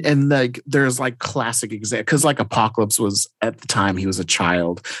 And like there's like classic example, because like Apocalypse was at the time, he was a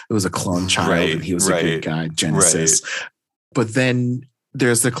child. It was a clone child, and he was a good guy, Genesis. But then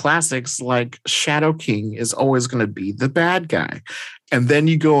there's the classics like Shadow King is always going to be the bad guy. And then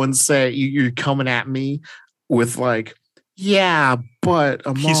you go and say, you're coming at me with like, yeah, but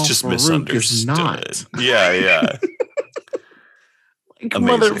Amal he's just Farouk misunderstood. Is not. Yeah. Like,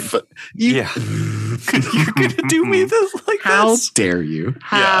 motherfucker. You're going to do me this like How this? Dare you?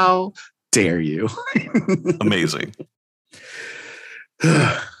 How dare you? Amazing.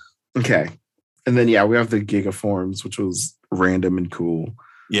 Okay. And then, yeah, we have the Gigaforms, which was random and cool.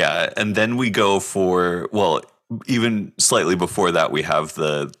 Yeah. And then we go for, well, even slightly before that, we have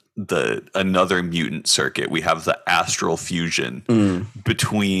the another mutant circuit. We have the astral fusion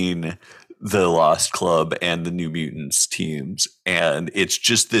between the Lost Club and the New Mutants teams. And it's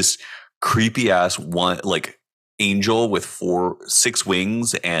just this creepy ass one, like angel with 6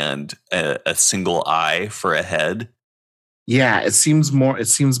 wings and a single eye for a head. Yeah, it seems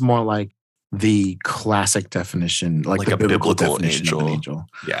more like the classic definition, like the biblical definition of an angel.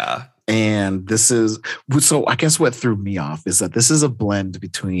 Yeah. And this is, so I guess what threw me off is that this is a blend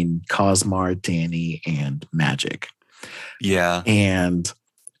between Cosmar, Danny, and Magic. Yeah. And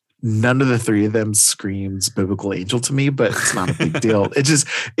none of the 3 of them screams biblical angel to me, but it's not a big deal.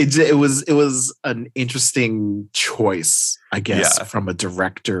 It was an interesting choice, I guess, from a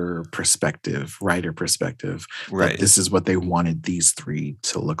director perspective, writer perspective. Right. This is what they wanted these 3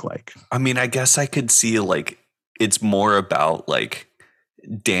 to look like. I mean, I guess I could see like it's more about like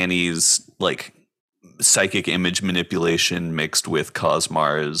Danny's like psychic image manipulation mixed with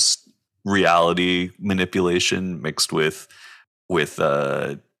Cosmar's reality manipulation mixed with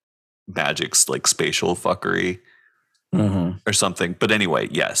Magic's like spatial fuckery or something. But anyway,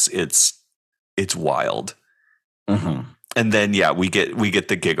 yes, it's wild. And then we get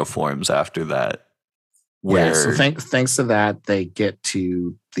the Gigaforms after that. Where so thanks to that, they get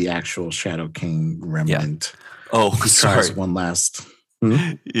to the actual Shadow King remnant. Yeah. Oh, sorry. One last.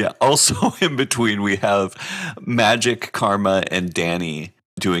 Yeah. Also in between, we have Magic, Karma, and Danny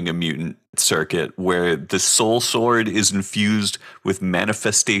doing a mutant circuit where the soul sword is infused with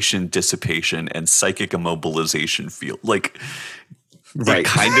manifestation, dissipation, and psychic immobilization field. Like, it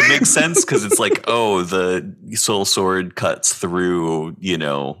kind of makes sense because it's like, oh, the soul sword cuts through,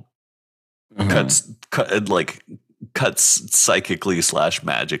 cuts psychically /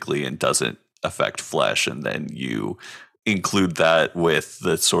 magically and doesn't affect flesh. And then you include that with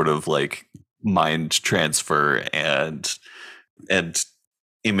the sort of like mind transfer and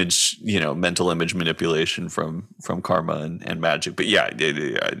image, mental image manipulation from Karma and Magic. But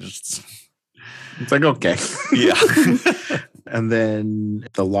it's like, okay. Yeah. And then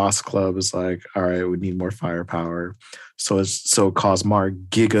the Lost Club is like, all right, we need more firepower. So Cosmar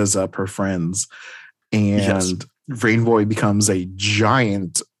gigas up her friends, and Rainboy becomes a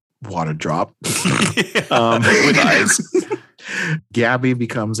giant water drop with eyes. Gabby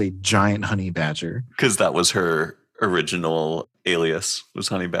becomes a giant honey badger because that was her original alias, was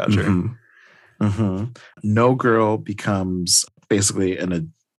Honey Badger. No Girl becomes basically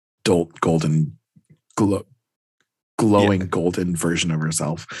an adult golden glowing golden version of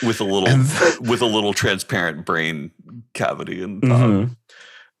herself with a little transparent brain cavity in the top.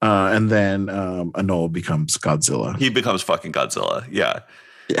 And then Anol becomes Godzilla. He becomes fucking Godzilla. Yeah.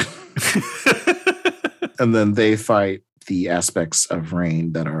 And then they fight the aspects of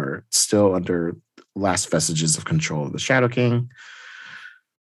Rain that are still under last vestiges of control of the Shadow King.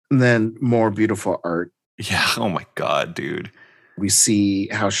 And then more beautiful art. Yeah. Oh my God, dude. We see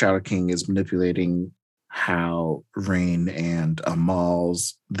how Shadow King is manipulating how Rain and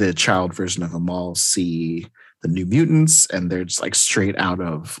the child version of Amal, see the New Mutants, and they're just like straight out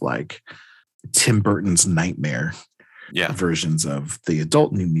of like Tim Burton's Nightmare versions of the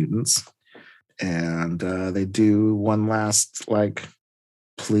adult New Mutants. And they do one last like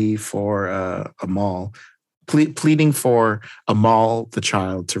plea for Amal, pleading for Amal, the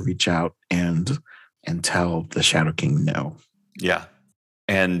child, to reach out and tell the Shadow King no. Yeah.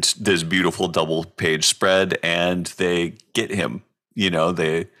 And there's beautiful double page spread, and they get him.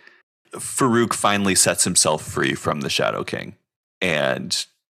 Farouk finally sets himself free from the Shadow King and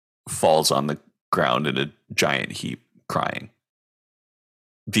falls on the ground in a giant heap, crying.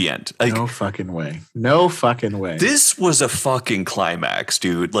 The end. Like, no fucking way. No fucking way. This was a fucking climax,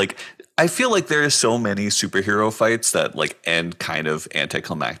 dude. Like, I feel like there are so many superhero fights that like end kind of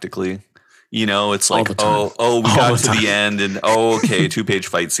anticlimactically. It's like, we got to the end and okay, 2-page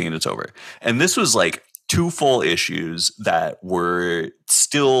fight scene, it's over. And this was like 2 full issues that were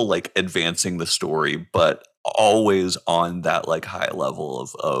still like advancing the story, but always on that like high level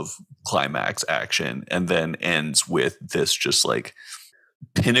of climax action, and then ends with this just like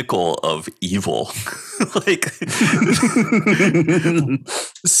pinnacle of evil, like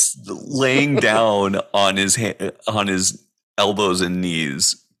laying down on his elbows and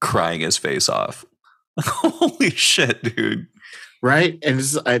knees, crying his face off. Holy shit, dude. Right. And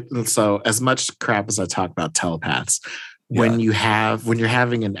so as much crap as I talk about telepaths, when you're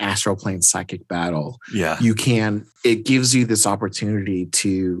having an astral plane psychic battle, it gives you this opportunity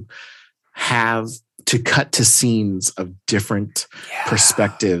to to cut to scenes of different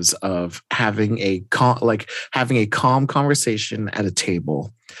perspectives of having a calm conversation at a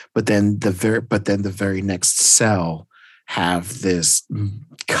table, but then the very next cell have this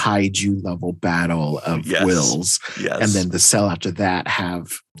kaiju level battle of wills, and then the cell after that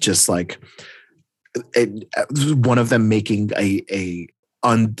have just like one of them making an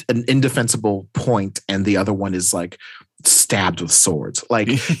indefensible point, and the other one is like stabbed with swords. Like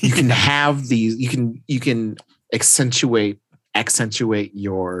you can have these, you can accentuate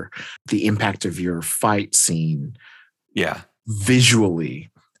the impact of your fight scene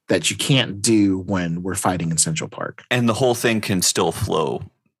visually that you can't do when we're fighting in Central Park. And the whole thing can still flow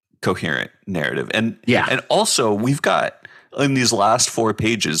coherent narrative. And also we've got in these last 4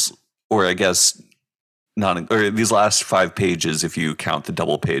 pages, or I guess these last 5 pages, if you count the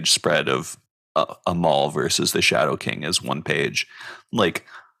double page spread of a Maul versus the Shadow King as 1 page, like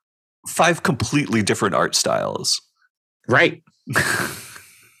 5 completely different art styles. Right.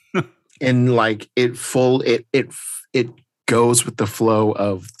 And like it goes with the flow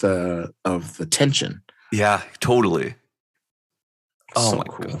of the tension. Yeah, totally. Oh, so my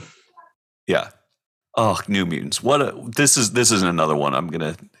cool. God. Yeah. Oh, New Mutants. This is another one I'm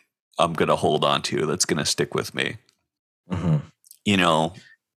gonna hold on to. That's gonna stick with me. Mm-hmm. You know,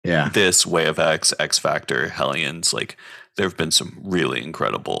 yeah. This Way of X Factor, Hellions. Like there have been some really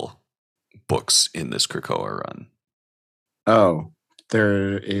incredible books in this Krakoa run. Oh,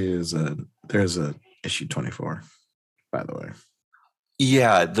 there's a issue 24, by the way.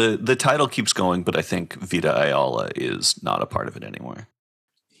 Yeah, the title keeps going, but I think Vita Ayala is not a part of it anymore.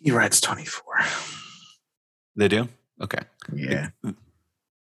 He writes 24. They do? Okay. Yeah. I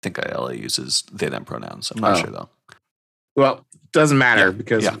think Ayala uses they them pronouns. I'm not sure though. Well, doesn't matter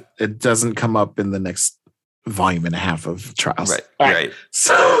because it doesn't come up in the next volume and a half of Trials. Right.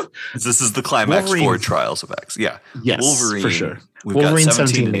 So this is the climax for Trials of X. Yeah. Yes, Wolverine. For sure. We've Wolverine got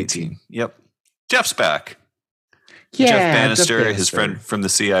 17 and 18. 18. Yep. Jeff's back. Yeah. Jeff Bannister, his friend from the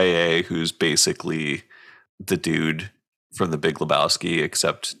CIA, who's basically the dude from the Big Lebowski,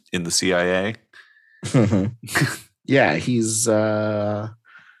 except in the CIA. Yeah, he's been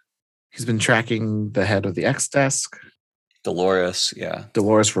tracking the head of the X desk. Dolores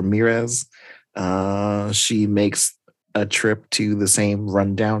Ramirez. She makes a trip to the same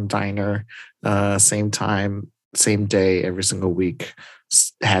rundown diner, same time, same day, every single week,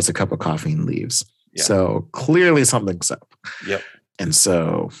 has a cup of coffee and leaves. Yeah. So clearly something's up. Yep. And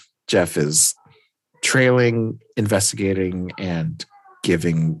so Jeff is trailing, investigating, and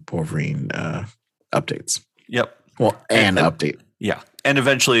giving Wolverine updates. Yep. Well, an update. Yeah. And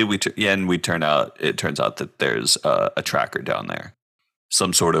eventually it turns out that there's a tracker down there.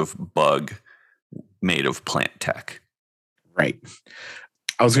 Some sort of bug made of plant tech. Right.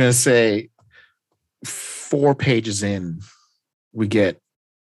 I was going to say 4 pages in, we get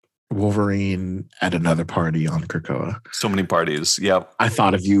Wolverine at another party on Krakoa. So many parties. Yep. I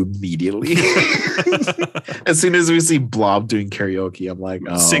thought of you immediately. As soon as we see Blob doing karaoke, I'm like,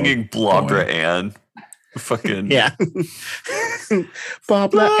 oh, singing Blobra Ann. Fucking yeah.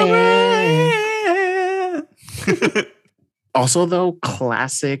 Blobra Ann. Also, though,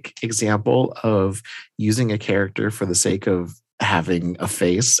 classic example of using a character for the sake of having a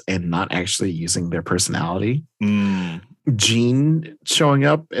face and not actually using their personality. Jean showing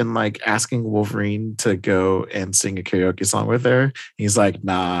up and like asking Wolverine to go and sing a karaoke song with her. He's like,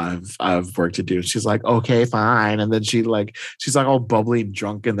 nah, I've work to do. She's like, okay, fine. And then she's like all bubbly and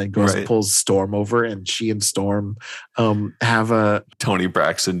drunk, and then goes and pulls Storm over, and she and Storm have a Tony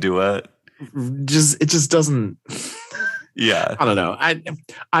Braxton duet. It just doesn't. Yeah, I don't know.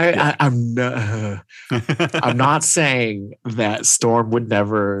 I'm not saying that Storm would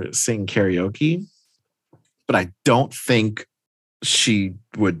never sing karaoke, but I don't think she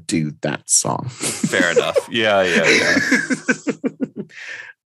would do that song. Fair enough. Yeah.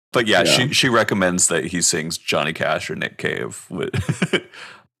 But she recommends that he sings Johnny Cash or Nick Cave.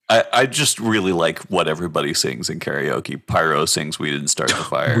 I just really like what everybody sings in karaoke. Pyro sings "We Didn't Start the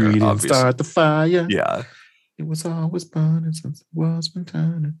Fire." We didn't start the fire. Yeah. It was always burning since it was been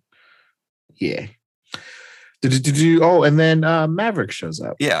turning. Yeah. Oh, and then Maverick shows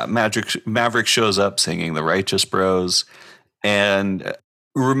up. Yeah, Maverick shows up singing the Righteous Bros. And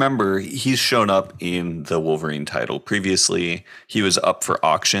remember, he's shown up in the Wolverine title. Previously, he was up for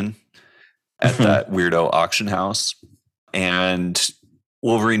auction at that weirdo auction house. And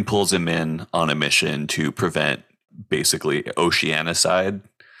Wolverine pulls him in on a mission to prevent basically oceanicide.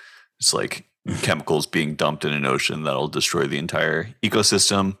 It's like chemicals being dumped in an ocean that'll destroy the entire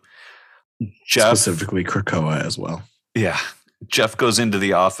ecosystem. Specifically Krakoa as well. Yeah. Jeff goes into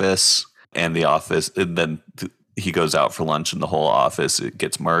the office and the office, and then he goes out for lunch and the whole office, it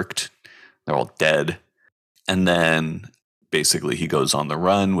gets murked. They're all dead. And then basically he goes on the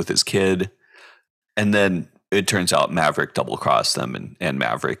run with his kid. And then it turns out Maverick double-crossed them, and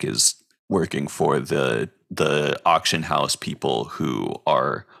Maverick is working for the auction house people who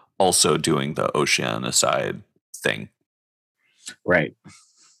are also doing the Oceanicide thing. Right.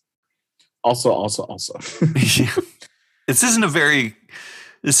 Also. Yeah. This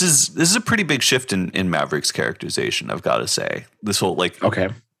is a pretty big shift in Maverick's characterization, I've got to say. This whole okay.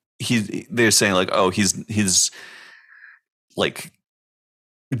 They're saying he's like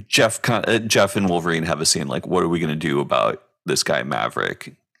Jeff and Wolverine have a scene like, what are we going to do about this guy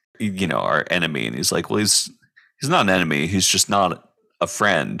Maverick, our enemy? And he's like, well, he's not an enemy, he's just not a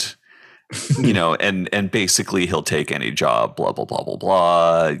friend. And basically he'll take any job, blah, blah, blah, blah,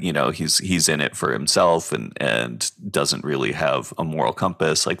 blah. He's in it for himself and doesn't really have a moral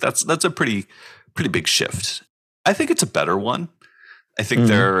compass. Like that's a pretty big shift. I think it's a better one. I think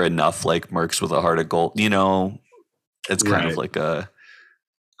there are enough like mercs with a heart of gold, it's kind of like a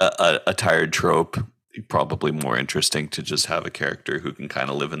tired trope, probably more interesting to just have a character who can kind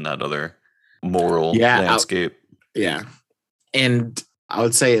of live in that other moral landscape. Yeah. And I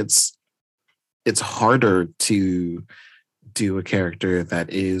would say it's harder to do a character that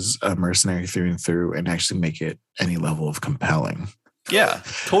is a mercenary through and through and actually make it any level of compelling. Yeah,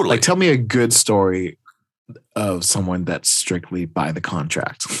 totally. Like, tell me a good story of someone that's strictly by the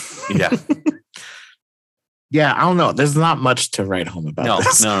contract. Yeah. Yeah, I don't know. There's not much to write home about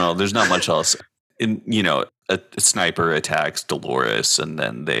this. No. There's not much else. A sniper attacks Dolores and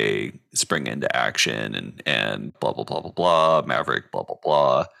then they spring into action and blah, blah, blah, blah, blah. Maverick, blah, blah,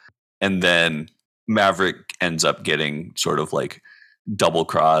 blah. And then Maverick ends up getting sort of like double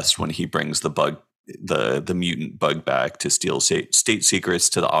crossed when he brings the mutant bug back to steal state secrets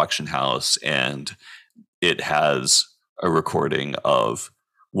to the auction house. And it has a recording of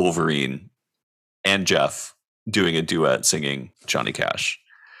Wolverine and Jeff doing a duet singing Johnny Cash.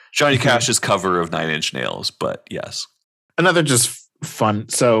 Johnny Cash's cover of Nine Inch Nails, but yes. Another just fun.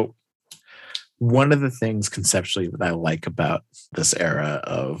 So one of the things conceptually that I like about this era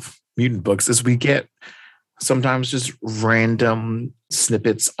of mutant books is we get sometimes just random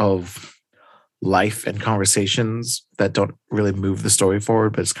snippets of life and conversations that don't really move the story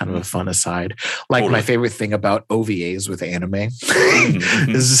forward, but it's kind of a fun aside. Like my favorite thing about OVAs with anime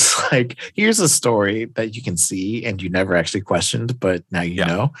is just like, here's a story that you can see and you never actually questioned, but now you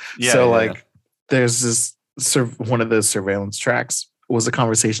know. Yeah, so there's this one of the surveillance tracks was a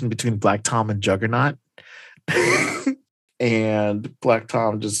conversation between Black Tom and Juggernaut. And Black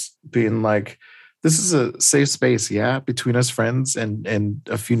Tom just being like, this is a safe space, yeah, between us friends and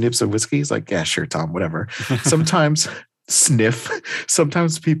a few nips of whiskey. He's like, yeah, sure, Tom, whatever. Sometimes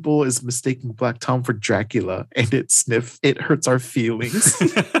sometimes people is mistaking Black Tom for Dracula, and it hurts our feelings.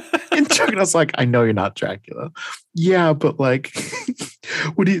 And Juggernaut's like, I know you're not Dracula. Yeah, but like,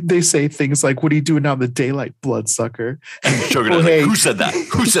 they say things like, what are you doing out in the daylight, bloodsucker? And Juggernaut's like, who said that?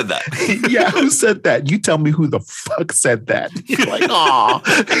 Who said that? Yeah, who said that? You tell me who the fuck said that. You're like, aw.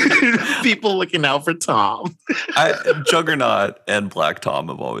 People looking out for Tom. Juggernaut and Black Tom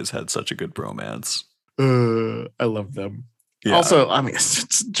have always had such a good bromance. I love them. Yeah. Also, I mean,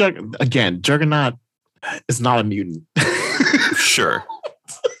 Juggernaut is not a mutant. Sure.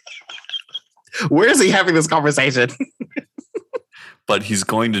 Where is he having this conversation? But he's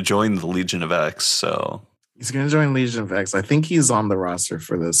going to join the Legion of X, so he's going to join Legion of X. I think he's on the roster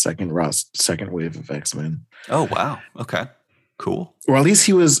for the second wave of X-Men. Oh wow! Okay, cool. Or at least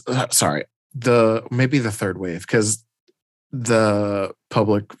he was. Maybe the third wave, because the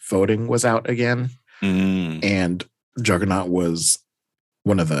public voting was out again, and Juggernaut was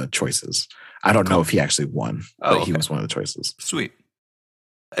one of the choices. I don't know if he actually won, but he was one of the choices. Sweet.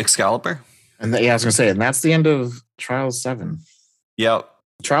 Excalibur. And I was going to say, and that's the end of Trials 7. Yeah.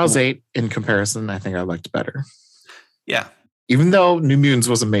 Trials 8, in comparison, I think I liked better. Yeah. Even though New Mutants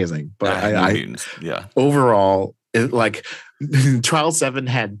was amazing. But overall, Trials 7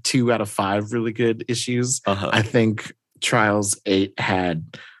 had 2 out of 5 really good issues. I think Trials 8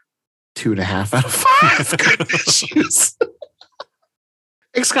 had 2.5 out of 5 good issues.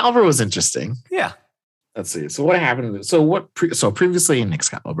 Excalibur was interesting. Yeah. Let's see. So what happened? So previously in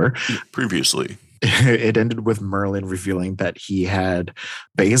Excalibur, it ended with Merlin revealing that he had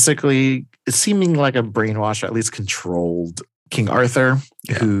basically seeming like a brainwash, or at least controlled King Arthur,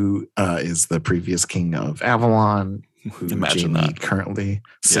 who is the previous king of Avalon. Who Jamie currently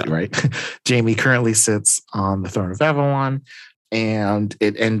Jamie currently sits on the throne of Avalon. And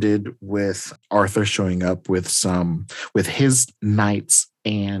it ended with Arthur showing up with his knights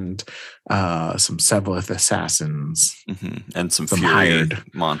and some Sevolith assassins and some Fury hired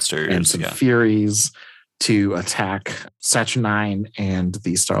monsters and some Furies to attack Saturnine and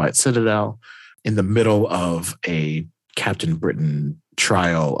the Starlight Citadel in the middle of a Captain Britain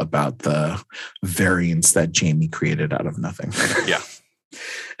trial about the variants that Jamie created out of nothing. Yeah.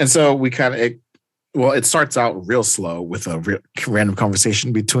 And so we kind of, it starts out real slow with a random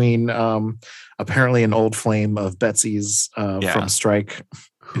conversation between apparently an old flame of Betsy's from Strike,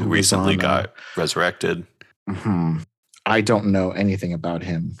 who recently got resurrected. I don't know anything about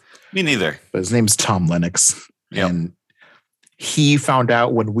him. Me neither. But his name's Tom Lennox. Yep. And he found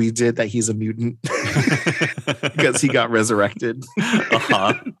out when we did that he's a mutant because he got resurrected.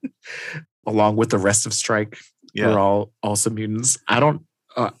 Along with the rest of Strike. Yeah. We're all also mutants. I don't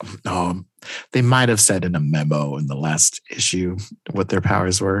they might have said in a memo in the last issue what their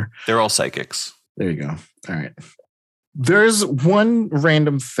powers were. They're all psychics. There you go. All right. There's one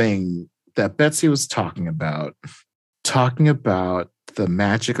random thing that Betsy was talking about the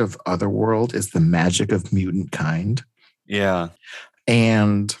magic of Otherworld is the magic of mutant kind. Yeah.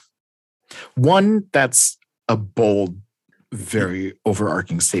 And one, that's a bold, very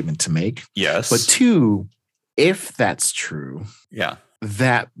overarching statement to make. Yes. But two, if that's true,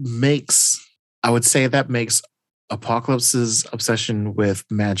 that makes Apocalypse's obsession with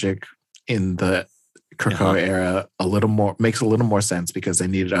magic in the Krakoa era makes a little more sense because they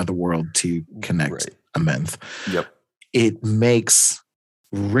needed Otherworld to connect Amenth. Yep. It makes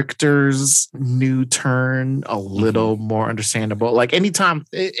Richter's new turn a little more understandable. Like anytime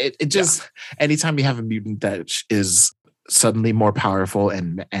anytime you have a mutant that is suddenly more powerful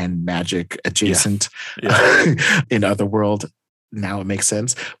and magic adjacent in Otherworld, now it makes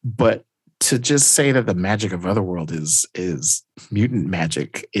sense. But to just say that the magic of Otherworld is mutant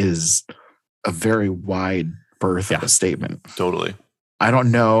magic is a very wide berth of a statement. Totally. I don't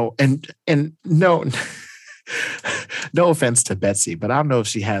know. And no no offense to Betsy, but I don't know if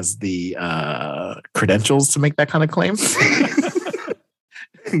she has the credentials to make that kind of claim.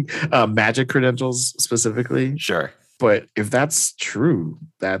 Magic credentials specifically. Sure. But if that's true,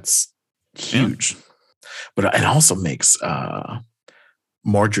 that's huge. But it also makes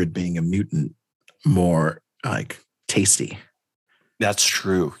Mordred being a mutant more like tasty. That's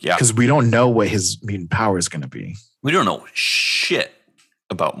true. Yeah. Because we don't know what his mutant power is going to be. We don't know shit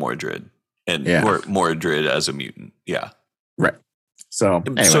about Mordred and Mordred as a mutant. Yeah. Right. So,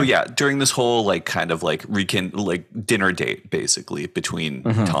 anyway. So during this whole dinner date basically between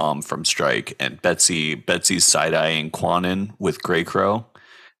Tom from Strike and Betsy's side-eyeing Quanon with Grey Crow.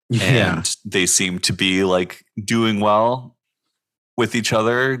 Yeah. And they seem to be like doing well with each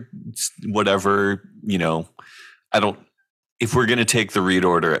other. Whatever, if we're going to take the read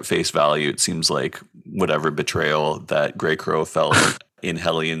order at face value, it seems like whatever betrayal that Grey Crow felt in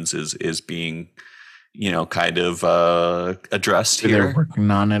Hellions is being, kind of addressed here. They're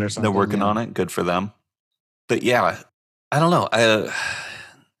working on it or something. They're working on it. Good for them. But I don't know.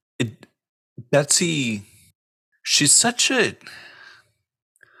 Betsy, she's a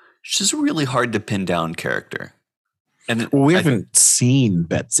really hard to pin down character. And we haven't seen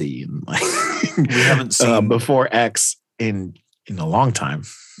Betsy we haven't seen before X in a long time.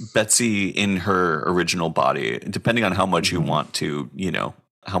 Betsy in her original body, depending on how much you want to,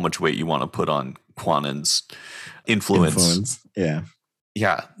 how much weight you want to put on Quanon's influence. Yeah.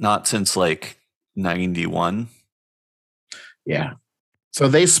 Yeah. Not since 91. Yeah. So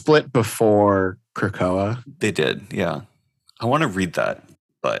they split before Krakoa. They did. Yeah. I want to read that,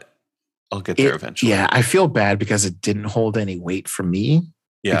 but I'll get there eventually. Yeah. I feel bad because it didn't hold any weight for me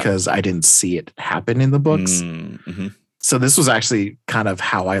because I didn't see it happen in the books. Mm-hmm. So this was actually kind of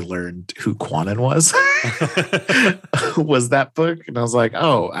how I learned who Quanon was, was that book. And I was like,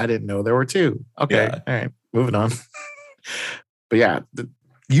 oh, I didn't know there were two. Okay. Yeah. All right. Moving on. But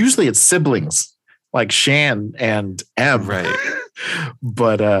usually it's siblings like Shan and M. Right.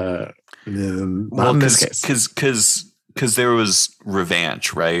 But not in this case. Because there was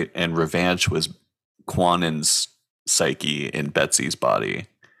Revanche, right? And Revanche was Quanon's psyche in Betsy's body.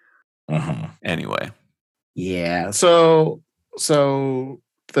 Anyway. Yeah. So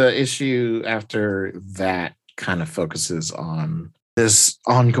the issue after that kind of focuses on this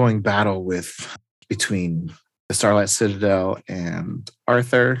ongoing battle between the Starlight Citadel and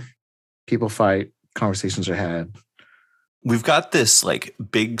Arthur. People fight, conversations are had. We've got this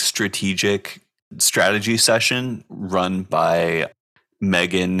big strategy session run by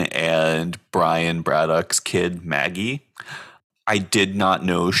Megan and Brian Braddock's kid, Maggie. I did not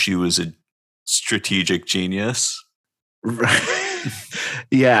know she was a strategic genius.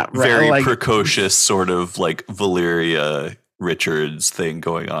 Yeah, right. Very like, precocious sort of like Valeria Richards thing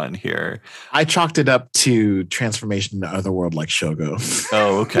going on here. I chalked it up to transformation into Otherworld like Shogo.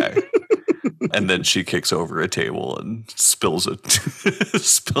 Oh, okay. And then she kicks over a table and spills a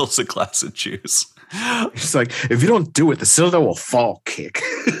spills a glass of juice. She's like, if you don't do it, the Citadel will fall. Kick.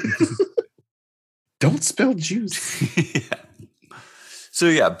 Don't spill juice. Yeah. So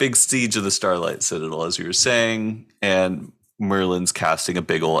yeah, big siege of the Starlight Citadel, as you were saying, and Merlin's casting a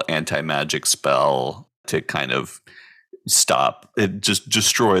big ol' anti-magic spell to kind of stop it, just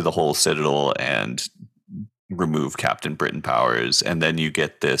destroy the whole Citadel and remove Captain Britain powers. And then you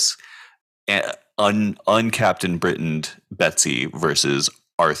get this uncaptain Britain Betsy versus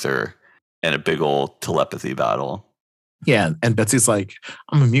Arthur in a big old telepathy battle. Yeah, and Betsy's like,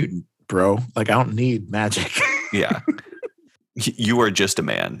 I'm a mutant, bro. Like, I don't need magic. Yeah. You are just a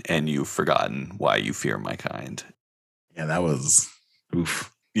man, and you've forgotten why you fear my kind. Yeah, that was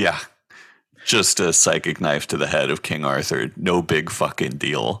oof. Yeah. Just a psychic knife to the head of King Arthur. No big fucking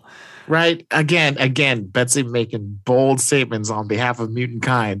deal. Right. Again, Betsy making bold statements on behalf of mutant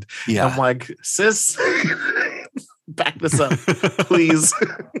kind. Yeah. I'm like, sis, back this up, please.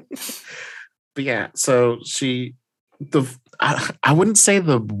 But yeah, so I wouldn't say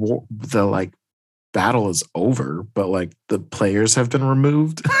the like battle is over, but like the players have been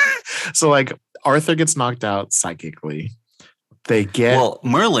removed. So like Arthur gets knocked out psychically.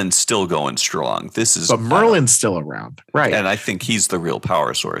 Merlin's still going strong. But Merlin's still around, right? And I think he's the real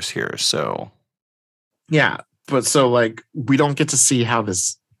power source here. So yeah, but so like we don't get to see how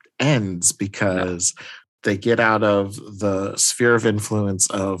this ends because they get out of the sphere of influence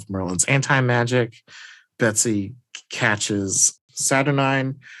of Merlin's anti-magic. Betsy catches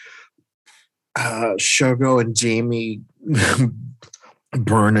Saturnine. Shogo and Jamie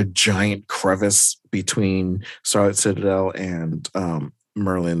burn a giant crevice between Starlight Citadel and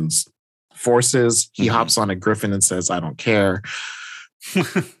Merlin's forces. He hops on a griffin and says, I don't care.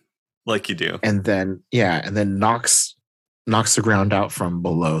 Like you do. And then knocks the ground out from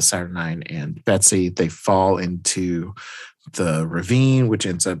below Saturnine and Betsy. They fall into the ravine, which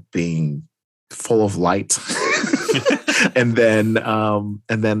ends up being full of light. and then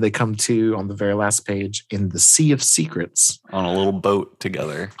they come to, on the very last page, in the Sea of Secrets. On a little boat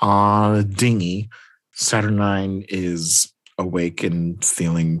together. On a dinghy. Saturnine is awake and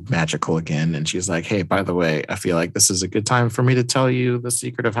feeling magical again. And she's like, hey, by the way, I feel like this is a good time for me to tell you the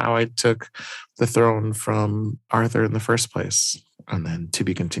secret of how I took the throne from Arthur in the first place. And then to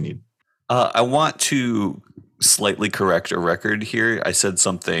be continued. I want to slightly correct a record here. I said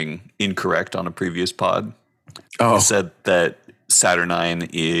something incorrect on a previous pod. I said that Saturnine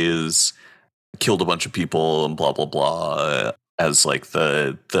is killed a bunch of people and blah, blah, blah as like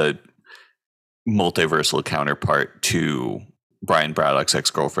the multiversal counterpart to Brian Braddock's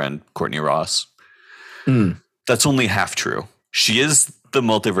ex-girlfriend, Courtney Ross. That's only half true. She is the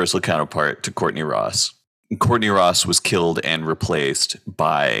multiversal counterpart to Courtney Ross. Courtney Ross was killed and replaced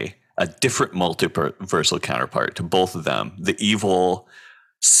by a different multiversal counterpart to both of them, the evil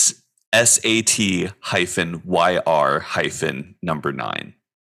SAT-YR-9.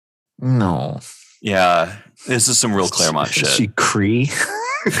 No. Yeah, this is some real Claremont shit. Is she Cree?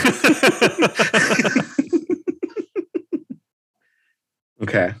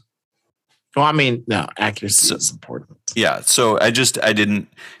 Okay. Well, I mean, no, accuracy is important. Yeah, so I didn't,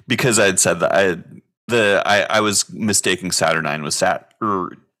 because I had said that I was mistaking Saturnine with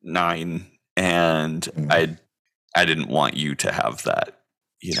Sat9, and I didn't want you to have that,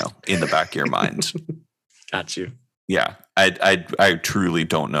 in the back of your mind. Got you. Yeah, I truly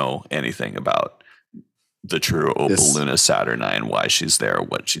don't know anything about the true Opal Luna Saturnine, why she's there,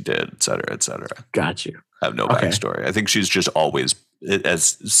 what she did, et cetera, et cetera. Got you. I have no backstory. I think she's just always,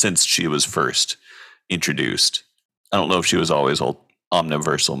 since she was first introduced. I don't know if she was always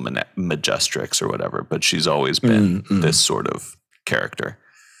omniversal Majestrix or whatever, but she's always been this sort of character.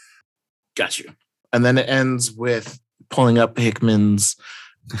 Got you. And then it ends with pulling up Hickman's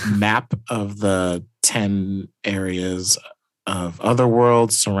map of the 10 areas of other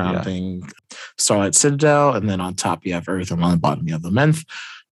worlds surrounding Starlight Citadel. And then on top you have Earth, and on the bottom you have the Menth.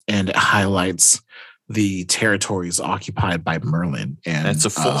 And it highlights the territories occupied by Merlin. And it's a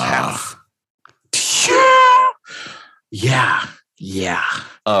full half. Yeah.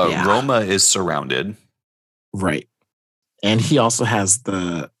 Roma is surrounded. Right. And he also has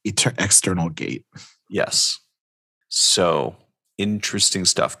the external gate. Yes. So interesting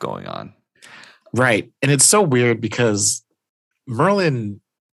stuff going on. Right. And it's so weird because Merlin,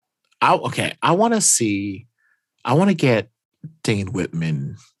 I want to get Dane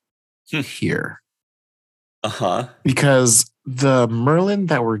Whitman here. Uh-huh. Because the Merlin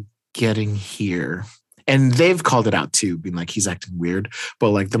that we're getting here, and they've called it out too, being like he's acting weird, but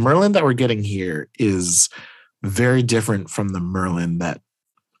like the Merlin that we're getting here is very different from the Merlin that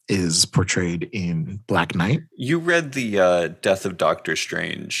is portrayed in Black Knight. You read the Death of Doctor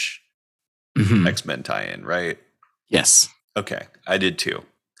Strange X-Men tie-in, right? Yes. Okay, I did too.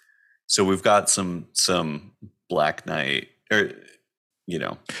 So we've got some Black Knight, or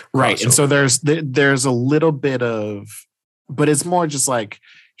right. crossover. And so there's a little bit of, but it's more just like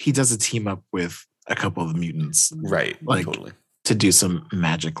he does a team up with a couple of the mutants, right? Like totally. To do some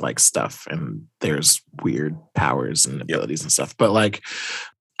magic like stuff, and there's weird powers and abilities and stuff. But like,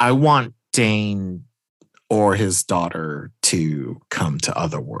 I want Dane or his daughter to come to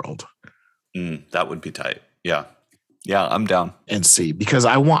Otherworld. That would be tight. Yeah, I'm down and see, because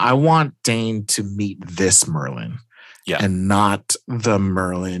I want Dane to meet this Merlin, and not the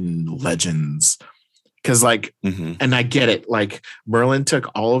Merlin legends. Because like, and I get it, like Merlin took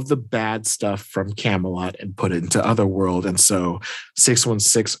all of the bad stuff from Camelot and put it into Otherworld, and so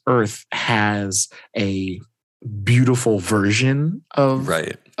 616 Earth has a beautiful version of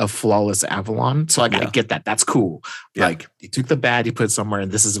a flawless Avalon. So like, I get that. That's cool. Yeah. Like he took the bad, he put it somewhere,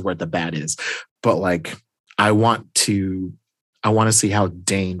 and this is where the bad is. But like, I want to see how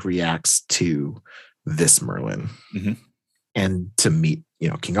Dane reacts to this Merlin, and to meet,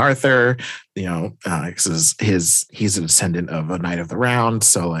 King Arthur, because he's a descendant of a Knight of the Round.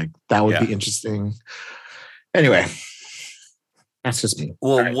 So like, that would be interesting. Anyway, that's just me.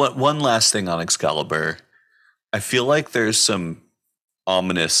 Well, right. One last thing on Excalibur. I feel like there's some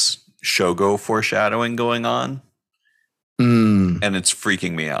ominous Shogo foreshadowing going on, and it's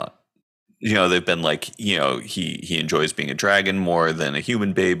freaking me out. They've been like, he enjoys being a dragon more than a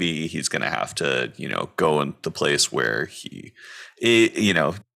human baby. He's going to have to, go in the place where he,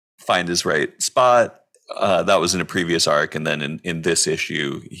 find his right spot. That was in a previous arc. And then in this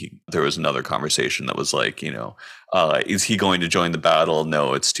issue, there was another conversation that was like, is he going to join the battle?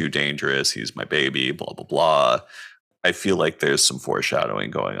 No, it's too dangerous. He's my baby, blah, blah, blah. I feel like there's some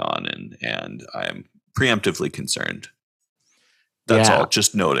foreshadowing going on, and I'm preemptively concerned. That's all,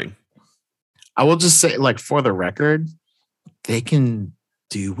 just noting. I will just say, like, for the record, they can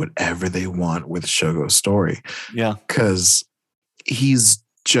do whatever they want with Shogo's story. Yeah. Because he's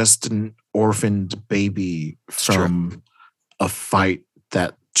just an orphaned baby from a fight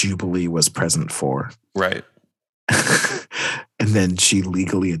that Jubilee was present for. Right. And then she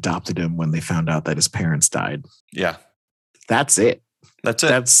legally adopted him when they found out that his parents died. Yeah. That's it. That's it.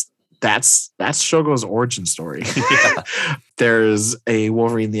 That's Shogo's origin story. There's a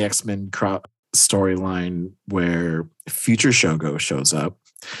Wolverine the X-Men storyline where future Shogo shows up,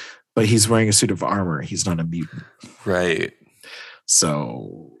 but he's wearing a suit of armor. He's not a mutant. Right.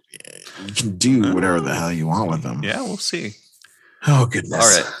 So you can do whatever the hell you want with them. Yeah, we'll see. Oh, goodness.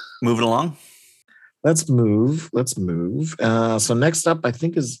 All right. Moving along. Let's move. So next up, I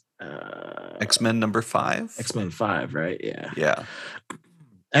think, is X-Men number 5. X-Men 5, right? Yeah. Yeah.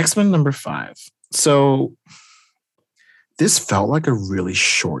 X-Men number 5. So this felt like a really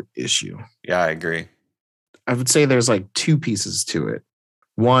short issue. Yeah, I agree. I would say there's like two pieces to it.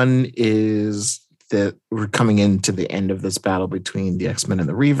 One is that we're coming into the end of this battle between the X-Men and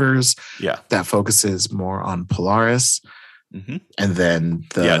the Reavers. Yeah. That focuses more on Polaris. Mm-hmm. And then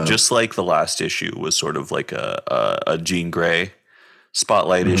just like the last issue was sort of like a Jean Grey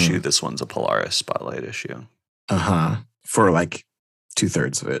spotlight issue. This one's a Polaris spotlight issue. For like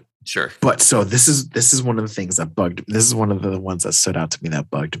 2/3 of it. Sure. But so this is one of the things that bugged. This is one of the ones that stood out to me that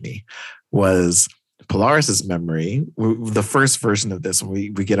bugged me was Polaris's memory. The first version of this, we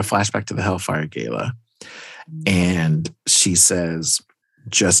get a flashback to the Hellfire Gala, and she says,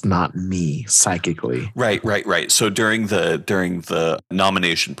 "Just not me," psychically. Right. So during the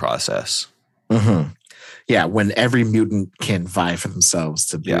nomination process. Yeah, when every mutant can vie for themselves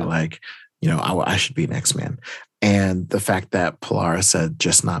to be like, I should be an X-Man. And the fact that Polaris said,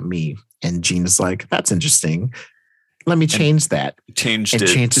 "Just not me," and Jean is like, "That's interesting. Let me change that." Changed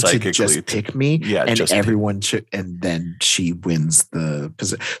it psychically to just pick me. Yeah, and everyone should, and then she wins the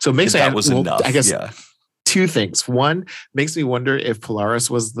position. So it makes enough. I guess two things. One, makes me wonder if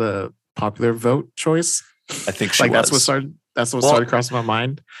Polaris was the popular vote choice. I think she was. That's what started crossing my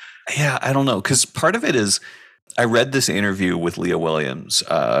mind. Yeah, I don't know, because part of it is I read this interview with Leah Williams,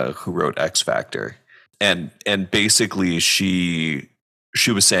 who wrote X Factor. And basically she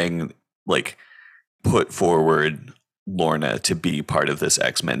was saying, like, put forward Lorna to be part of this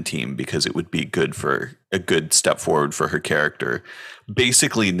X-Men team because it would be a good step forward for her character.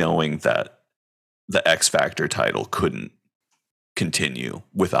 Basically knowing that the X Factor title couldn't continue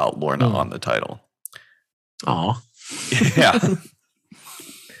without Lorna on the title. Oh, Yeah.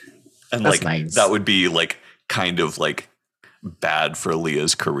 And That's like nice. that would be like kind of like bad for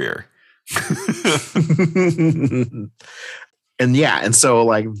Leah's career. And yeah, and so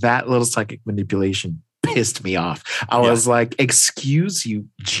like that little psychic manipulation pissed me off. I was like, excuse you,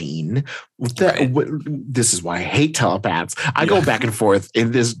 Jean. This is why I hate telepaths. I go back and forth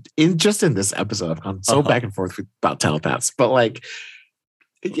in this episode. I've gone so back and forth about telepaths. But like,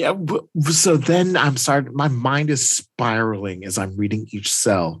 yeah, so then my mind is spiraling as I'm reading each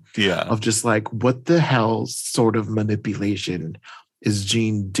cell of just like, what the hell sort of manipulation is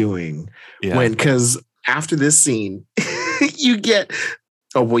Jean doing? Because after this scene, you get,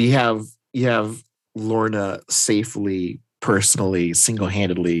 you have Lorna safely, personally,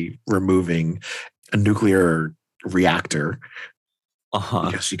 single-handedly removing a nuclear reactor.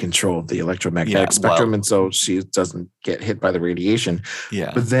 Because she controlled the electromagnetic spectrum, and so she doesn't get hit by the radiation.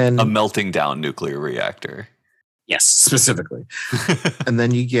 Yeah. But then a melting down nuclear reactor. Yes, specifically. And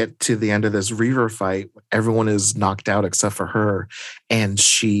then you get to the end of this Reaver fight. Everyone is knocked out except for her. And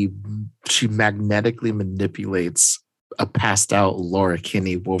she magnetically manipulates a passed out Laura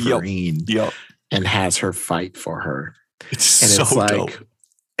Kinney Wolverine and has her fight for her. It's and so it's like, dope.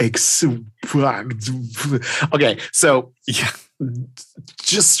 Okay, so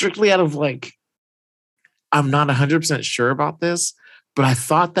just strictly out of like, I'm not 100% sure about this, but I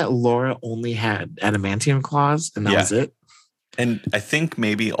thought that Laura only had adamantium claws and that was it. And I think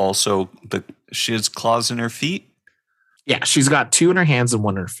maybe also she has claws in her feet. Yeah, she's got 2 in her hands and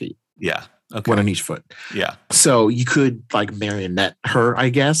 1 in her feet. Yeah. Okay. 1 on each foot. Yeah. So you could like marionette her, I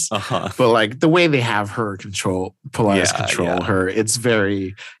guess. But like the way they have her Polaris control her, it's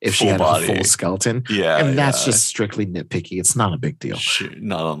very, if she had a full skeleton. Yeah. And that's just strictly nitpicky. It's not a big deal.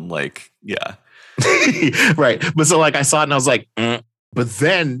 Not unlike, right. But so like I saw it and I was like, But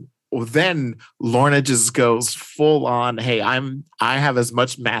then Lorna just goes full on, hey, I have as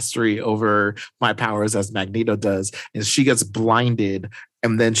much mastery over my powers as Magneto does. And she gets blinded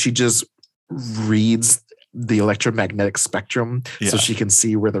and then she just reads the electromagnetic spectrum so she can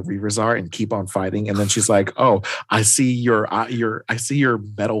see where the Reavers are and keep on fighting. And then she's like, oh, I see your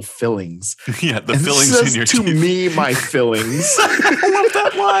metal fillings. Yeah, the fillings in your teeth. To me, my fillings. I love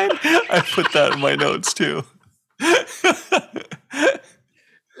that line. I put that in my notes too. It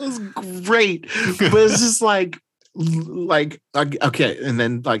was great, but it's just like okay, and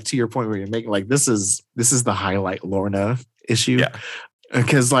then like to your point where you're making like this is the highlight Lorna issue,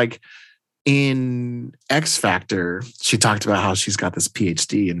 because like in X Factor she talked about how she's got this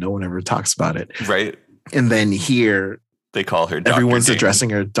PhD and no one ever talks about it, right? And then here they call her Dr. everyone's Dane. addressing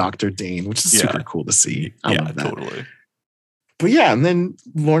her Dr. Dane, which is super cool to see. I love that. Totally. But yeah, and then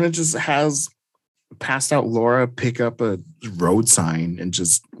Lorna just has passed out Laura pick up a road sign and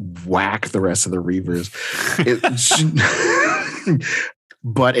just whack the rest of the Reavers.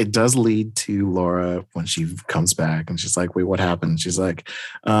 But it does lead to Laura when she comes back and she's like, wait, what happened? She's like,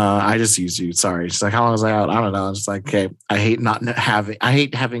 I just used you. Sorry. She's like, how long was I out? I don't know. I'm just like, okay, I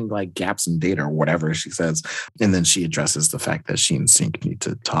hate having like gaps in data or whatever she says. And then she addresses the fact that she and Sync need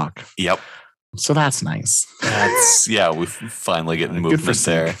to talk. Yep. So that's nice. We finally get movement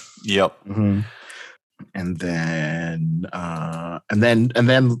there. Yep. Mm-hmm. And then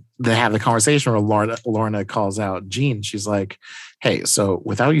they have the conversation where Lorna calls out Jean. She's like, hey, so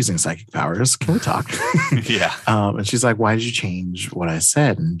without using psychic powers, can we talk? And she's like, why did you change what I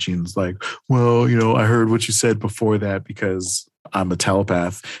said? And Jean's like, well, I heard what you said before that because I'm a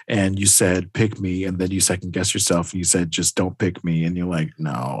telepath and you said pick me, and then you second guess yourself and you said just don't pick me, and you're like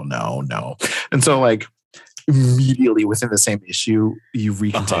no. And so like immediately within the same issue you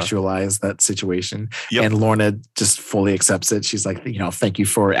recontextualize that situation, and Lorna just fully accepts it. She's like, thank you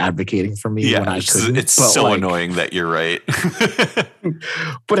for advocating for me when I couldn't. It's so like, annoying that you're right.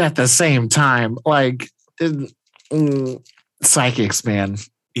 But at the same time, like psychics, man.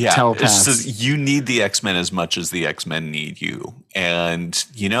 Yeah, telepaths. You need the X-Men as much as the X-Men need you. And,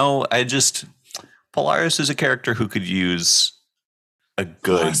 Polaris is a character who could use a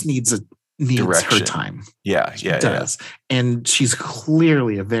good Polaris needs direction. Her time. Yeah, she does. Yeah. And she's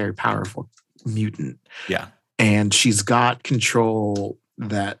clearly a very powerful mutant. Yeah. And she's got control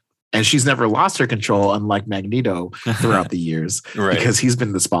and she's never lost her control, unlike Magneto throughout the years, right? Because he's been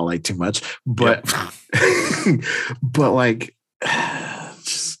in the spotlight too much. But, but like,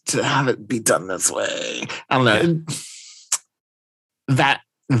 just to have it be done this way, I don't know. Yeah.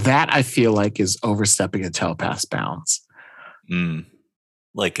 That I feel like is overstepping a telepath's bounds.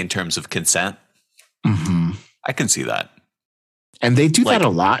 Like in terms of consent, mm-hmm. I can see that. And they do that a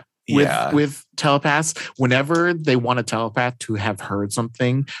lot with telepaths. Whenever they want a telepath to have heard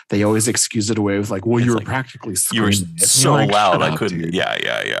something, they always excuse it away with like, well, you were practically screaming. You were so loud, I couldn't. Dude.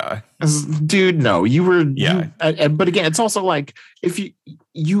 Yeah. Dude, no, you were. Yeah. But again, it's also like if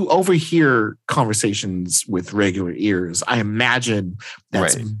you overhear conversations with regular ears, I imagine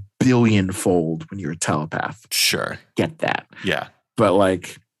that's billionfold when you're a telepath. Sure. Get that. Yeah. But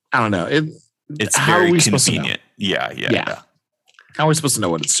like, I don't know. It's very convenient. Yeah. How are we supposed to know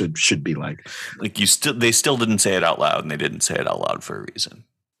what it should be like? Like they still didn't say it out loud, and they didn't say it out loud for a reason.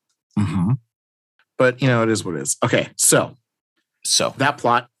 Mm-hmm. But it is what it is. Okay, so that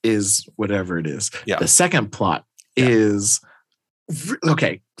plot is whatever it is. Yeah. The second plot is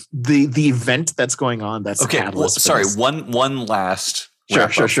okay. The event that's going on. That's okay. Well, sorry. One last. Sure.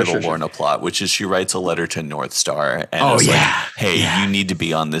 Lorna plot, which is she writes a letter to North Star, and hey, you need to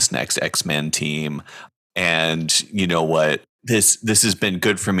be on this next X-Men team, and you know what? This has been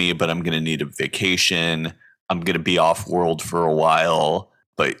good for me, but I'm going to need a vacation. I'm going to be off world for a while,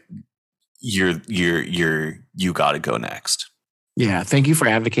 but you got to go next. Yeah. Thank you for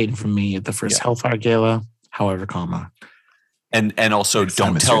advocating for me at the first Hellfire Gala. However, and also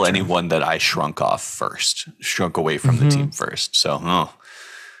don't tell anyone that I shrunk away from the team first. So,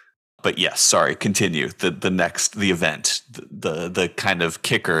 but yes, sorry. Continue the event, the kind of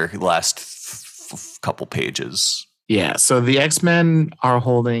kicker last couple pages. Yeah, so the X-Men are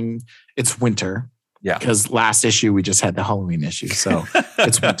holding, it's winter. Yeah. Because last issue, we just had the Halloween issue. So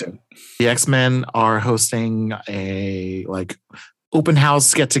it's winter. The X-Men are hosting a open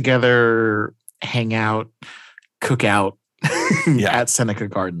house, get together, hang out, cook out at Seneca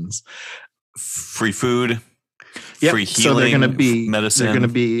Gardens. Free food, free healing, so they're gonna be, medicine. They're going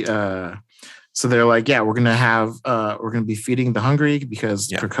to be... So they're like, we're gonna be feeding the hungry because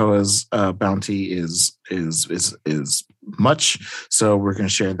Krakoa's bounty is much. So we're gonna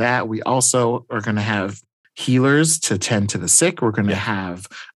share that. We also are gonna have healers to tend to the sick. We're gonna have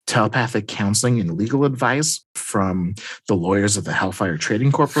telepathic counseling and legal advice from the lawyers of the Hellfire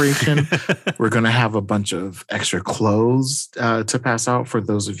Trading Corporation. We're gonna have a bunch of extra clothes to pass out for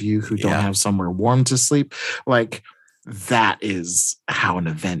those of you who don't have somewhere warm to sleep. Like that is how an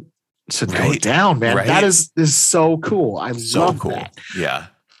event should go down, man. That is so cool. I love that. Yeah.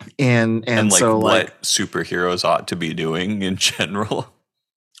 And like so what superheroes ought to be doing in general.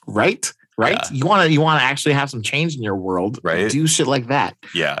 Right? Yeah. You want to actually have some change in your world. Right. Do shit like that.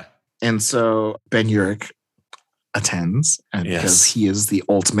 Yeah. And so Ben Urich attends, and because he is the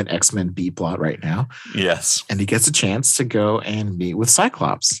ultimate X-Men B plot right now. Yes. And he gets a chance to go and meet with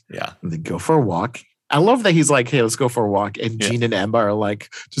Cyclops. Yeah. And they go for a walk. I love that he's like, hey, let's go for a walk. And Jean and Emma are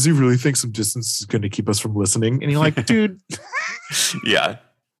like, does he really think some distance is going to keep us from listening? And you're like, dude. Yeah.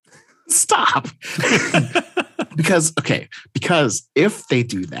 Stop. Because if they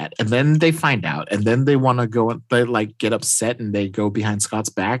do that and then they find out and then they want to go and they get upset and they go behind Scott's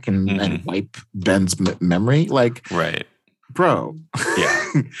back and wipe Ben's memory, bro. Yeah,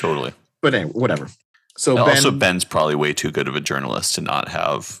 totally. But anyway, whatever. So also Ben's probably way too good of a journalist to not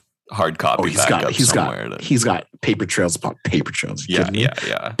have hard copy backup somewhere. He's got paper trails upon paper trails. Yeah.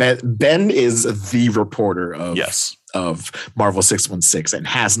 Ben is the reporter of Marvel 616 and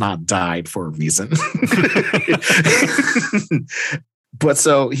has not died for a reason. But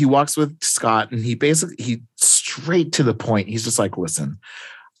so he walks with Scott and he straight to the point. He's just like, listen,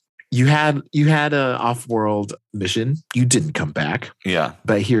 you had a off-world mission. You didn't come back. Yeah.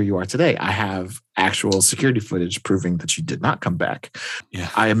 But here you are today. I have actual security footage proving that you did not come back. Yeah.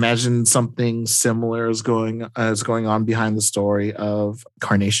 I imagine something similar is going on behind the story of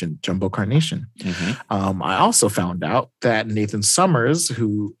Jumbo Carnation. Mm-hmm. I also found out that Nathan Summers,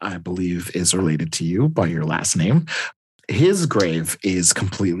 who I believe is related to you by your last name, his grave is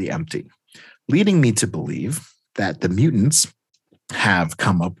completely empty, leading me to believe that the mutants have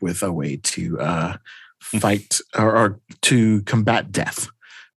come up with a way to fight or to combat death.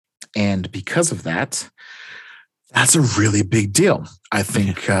 And because of that, that's a really big deal. I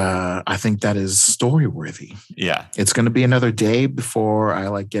think that is story worthy. Yeah. It's going to be another day before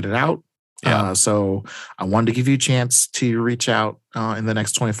I get it out. Yeah. So I wanted to give you a chance to reach out in the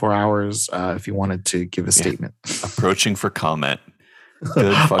next 24 hours if you wanted to give a statement. Approaching for comment.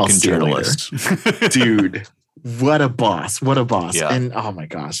 Good fucking journalist. Dude. What a boss. Yeah. And oh my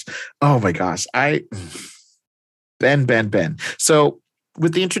gosh. Ben. So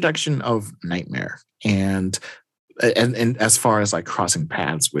with the introduction of Nightmare and as far as crossing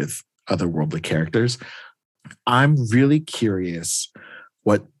paths with otherworldly characters, I'm really curious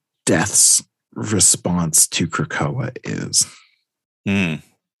what Death's response to Krakoa is.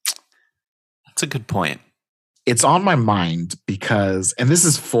 That's a good point. it's on my mind because, and this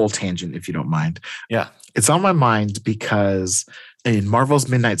is full tangent if you don't mind. Yeah. It's on my mind because in Marvel's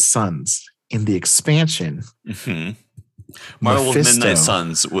Midnight Suns, in the expansion, Marvel's Mephisto, Midnight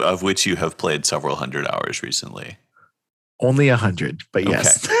Suns, of which you have played several hundred hours recently. Only 100, but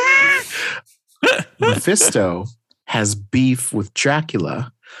yes. Okay. Mephisto has beef with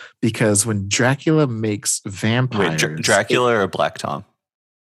Dracula because when Dracula makes vampires... Wait, Dracula or Black Tom?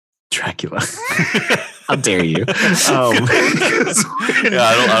 Dracula. How dare you? I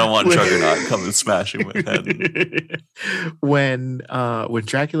don't want Juggernaut coming smashing my head. When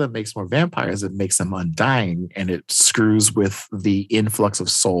Dracula makes more vampires, it makes them undying, and it screws with the influx of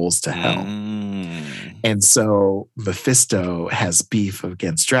souls to hell. And so Mephisto has beef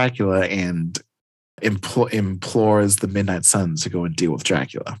against Dracula and implores the Midnight Suns to go and deal with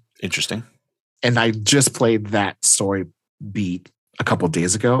Dracula. Interesting. And I just played that story beat a couple of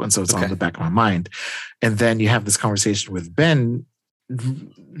days ago, and so it's on the back of my mind. And then you have this conversation with Ben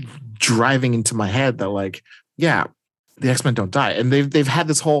driving into my head that, like, yeah, the X-Men don't die, and they've had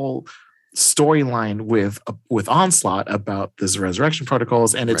this whole storyline with Onslaught about this resurrection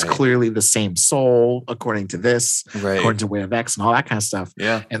protocols, and it's clearly the same soul according to this, according to Way of X, and all that kind of stuff.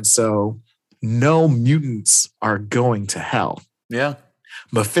 Yeah, and so no mutants are going to hell. Yeah.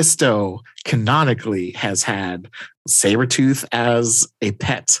 Mephisto canonically has had Sabretooth as a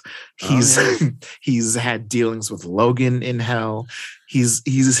pet. He's had dealings with Logan in hell.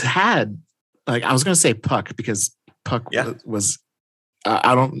 He's had, like, I was going to say Puck because Puck was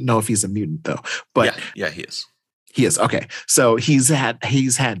I don't know if he's a mutant though, but yeah, he is. He is. Okay. So he's had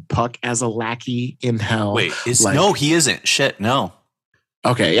Puck as a lackey in hell. Wait, no, he isn't. Shit, no.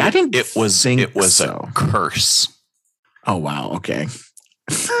 Okay, I didn't. It was a curse. Oh wow. Okay.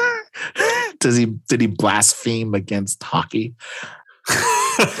 Did he blaspheme against hockey?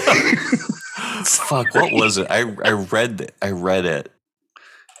 Fuck, what was it? I read it.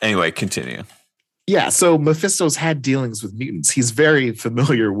 Anyway, continue. Yeah, so Mephisto's had dealings with mutants. He's very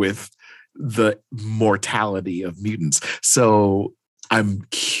familiar with the mortality of mutants. So I'm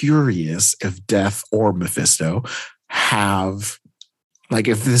curious if Death or Mephisto have, like,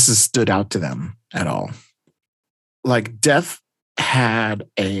 if this has stood out to them at all. Like, Death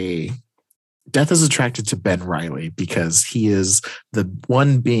is attracted to Ben Reilly because he is the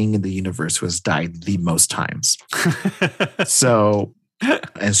one being in the universe who has died the most times. So,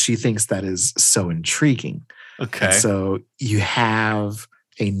 and she thinks that is so intriguing. Okay. And so you have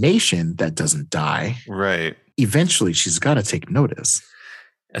a nation that doesn't die. Right. Eventually she's got to take notice.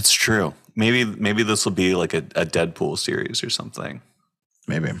 That's true. Maybe this will be like a Deadpool series or something.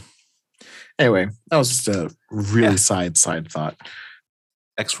 Maybe. Anyway, that was just a really side thought.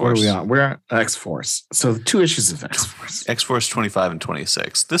 X-Force. Where are we on? We're on X-Force. So the 2 issues of X-Force. X-Force 25 and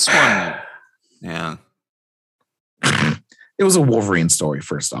 26. This one, yeah. It was a Wolverine story,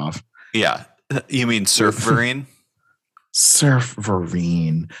 first off. Yeah. You mean Surf-Verine?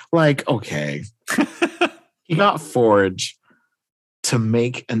 Surf-Verine. Like, okay. He got Forge to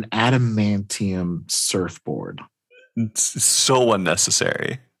make an adamantium surfboard. It's so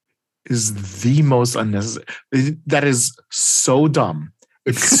unnecessary. Is the most unnecessary. That is so dumb.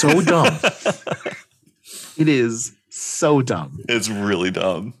 It's so dumb. It is so dumb. It's really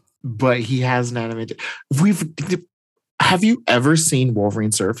dumb. But he has an adamantium. Have you ever seen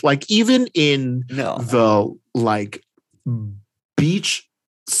Wolverine surf? Like, even in the, like, beach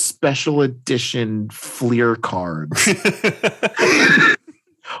special edition Fleer cards,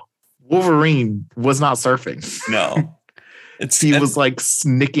 Wolverine was not surfing. No. He was like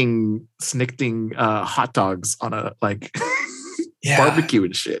snicking hot dogs on a, like, barbecue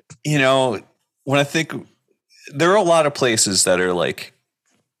and shit. You know, when I think there are a lot of places that are, like,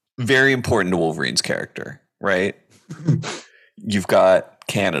 very important to Wolverine's character, right? You've got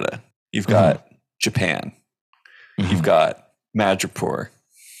Canada, you've got Japan, you've got Madripoor.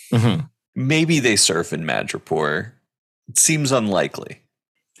 Maybe they surf in Madripoor. It seems unlikely.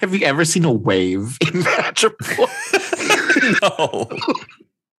 Have you ever seen a wave in Madripoor? No,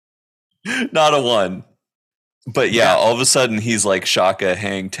 not a one. But yeah, all of a sudden he's like Shaka,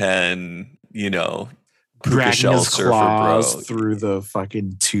 Hang Ten, you know, dragging his claws through the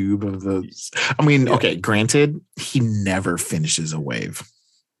fucking tube of the. I mean, okay, granted, he never finishes a wave.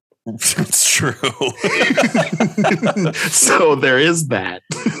 That's true. So there is that.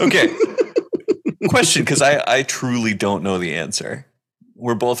 Okay. Question, because I truly don't know the answer.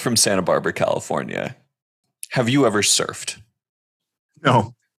 We're both from Santa Barbara, California. Have you ever surfed?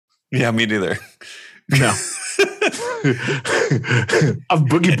 No. Yeah, me neither. No. I've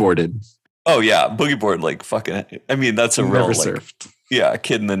boogie boarded. Oh yeah, boogie board, like fucking. I mean, that's a real surfed. Yeah, a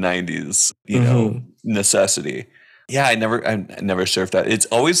kid in the 90s, necessity. Yeah, I never surfed that. It's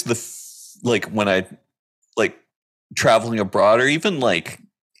always like when I like traveling abroad or even like,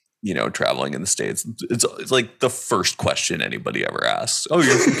 traveling in the States. It's like the first question anybody ever asks. Oh,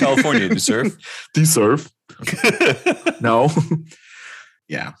 you're from California. Do you surf? Do you surf? No.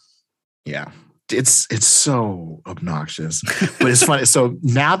 Yeah. Yeah. It's so obnoxious, but it's funny. So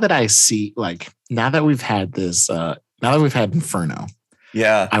now that we've had this, now that we've had Inferno,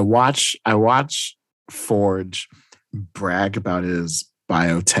 yeah, I watch Forge brag about his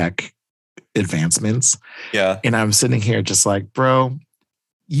biotech advancements. Yeah. And I'm sitting here just like, bro,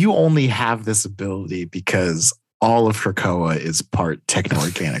 you only have this ability because all of Krakoa is part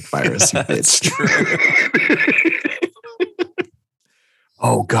techno-organic virus. You bitch.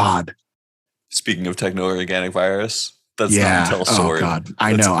 Oh God. Speaking of techno-organic virus, that's not until Sword. Oh God.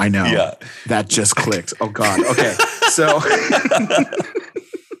 I know. Yeah. That just clicked. Oh God. Okay. So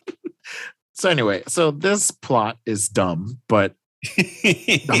so anyway, so this plot is dumb, but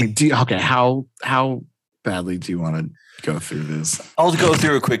I mean, how badly do you want to go through this? I'll go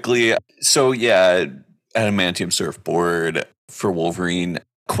through it quickly. So yeah, adamantium surfboard for Wolverine.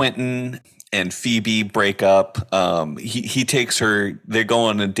 Quentin and Phoebe break up. He takes her. They go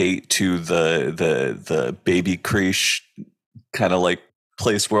on a date to the baby creche, kind of like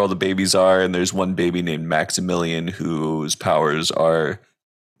place where all the babies are. And there's one baby named Maximilian whose powers are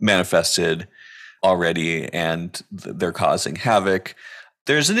manifested already, and they're causing havoc.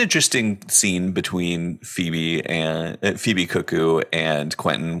 There's an interesting scene between Phoebe Cuckoo and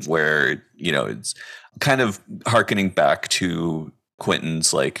Quentin where, it's kind of hearkening back to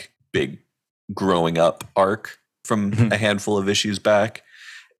Quentin's like big growing up arc from a handful of issues back.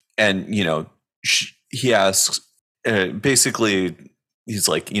 And, he asks, basically he's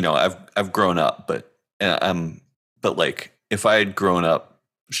like, I've grown up, but like if I had grown up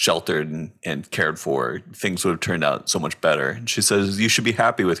sheltered and cared for, things would have turned out so much better. And she says, you should be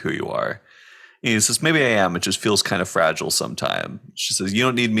happy with who you are. And he says, maybe I am. It just feels kind of fragile sometimes. She says, you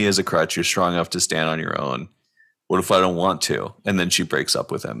don't need me as a crutch. You're strong enough to stand on your own. What if I don't want to? And then she breaks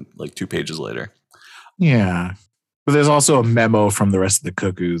up with him like 2 pages later. Yeah. But there's also a memo from the rest of the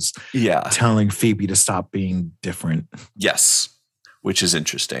Cuckoos. Yeah. Telling Phoebe to stop being different. Yes. Which is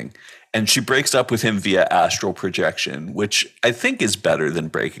interesting. And she breaks up with him via astral projection, which I think is better than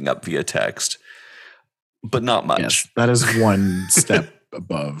breaking up via text, but not much. Yes, that is one step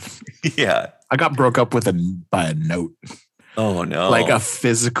above. Yeah. I got broke up with by a note. Oh, no. Like a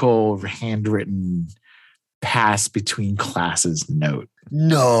physical, handwritten pass between classes note.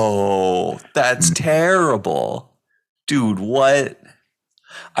 No, that's terrible. Dude, what?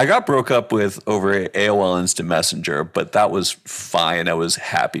 I got broke up with over AOL Instant Messenger, but that was fine. I was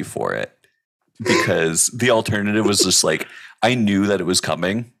happy for it because the alternative was just like, I knew that it was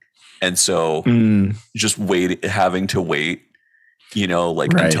coming. And so just having to wait,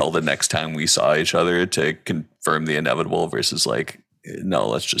 until the next time we saw each other to confirm the inevitable versus like, no,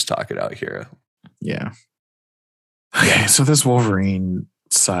 let's just talk it out here. Yeah. Okay. So this Wolverine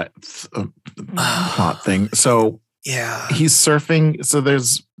plot thing. So yeah, he's surfing. So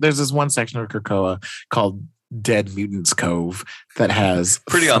there's this one section of Krakoa called Dead Mutants Cove that has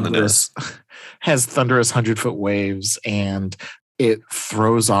pretty on the nose, has thunderous 100-foot waves, and it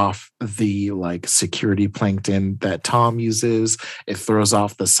throws off the like security plankton that Tom uses. It throws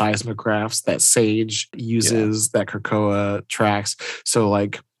off the seismographs that Sage uses, that Krakoa tracks. So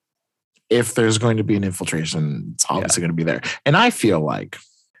like, if there's going to be an infiltration, it's obviously going to be there. And I feel like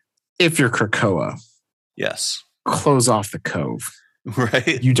if you're Krakoa, yes, close off the cove.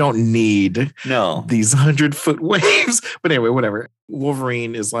 Right. You don't need these 100-foot waves. But anyway, whatever.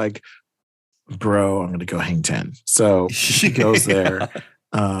 Wolverine is like, bro, I'm going to go hang 10. So he goes there,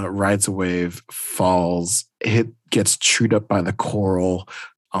 rides a wave, falls, gets chewed up by the coral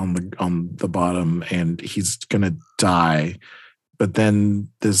on the bottom, and he's going to die. But then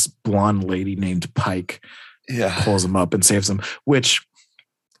this blonde lady named Pike pulls him up and saves him, which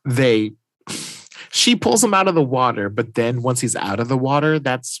she pulls him out of the water, but then once he's out of the water,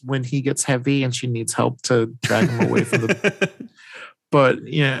 that's when he gets heavy and she needs help to drag him away from the... But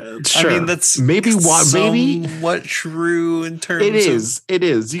yeah, sure. I mean, that's maybe what true in terms it is. It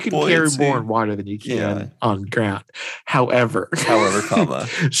is. You can buoyancy. carry more in water than you can on ground. However, comma,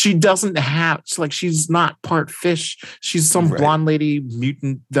 she doesn't have. She's not part fish. She's some blonde lady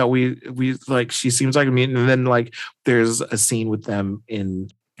mutant that we like. She seems like a mutant, and then like there's a scene with them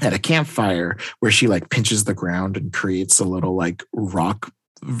at a campfire where she like pinches the ground and creates a little like rock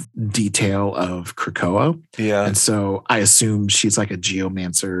detail of Krakoa. Yeah. And so I assume she's like a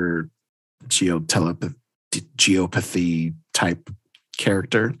geomancer, geopathy type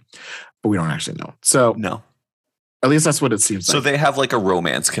character, but we don't actually know. So No. At least that's what it seems like. So they have like a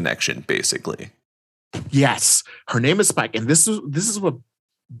romance connection, basically. Yes. Her name is Spike. And this is what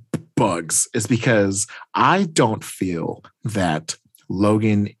bugs, is because I don't feel that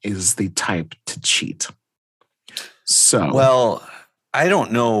Logan is the type to cheat. So well, I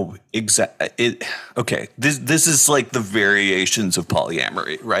don't know exactly. Okay, this is like the variations of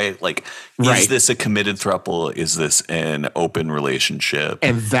polyamory, right? Like, is this a committed throuple? Is this an open relationship?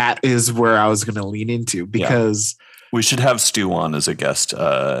 And that is where I was going to lean into, because we should have Stu on as a guest,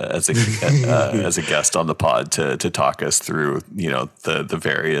 as a guest on the pod to talk us through, the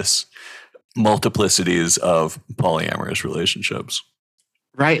various multiplicities of polyamorous relationships.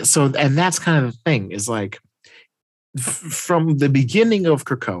 Right. So, and that's kind of the thing, is like, from the beginning of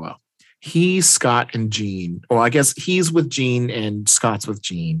Krakoa, Scott and Jean, or I guess he's with Jean and Scott's with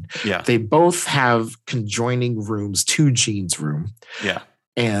Jean. Yeah. They both have conjoining rooms to Jean's room. Yeah.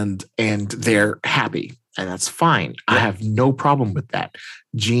 And they're happy, and that's fine. Yeah. I have no problem with that.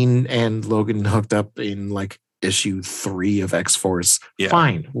 Jean and Logan hooked up in like issue 3 of X-Force. Yeah.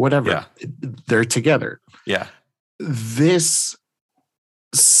 Fine, whatever. Yeah. They're together. Yeah. This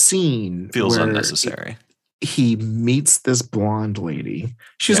scene feels unnecessary. He meets this blonde lady.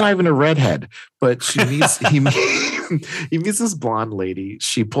 She's not even a redhead, but he meets this blonde lady.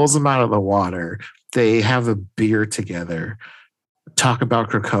 She pulls him out of the water. They have a beer together, talk about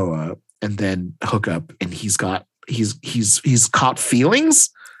Krakoa, and then hook up. And he's caught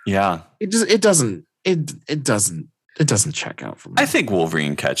feelings. Yeah, it doesn't check out for me. I think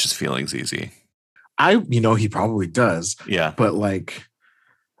Wolverine catches feelings easy. He probably does. Yeah, but like.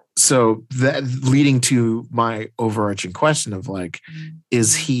 So that leading to my overarching question of like,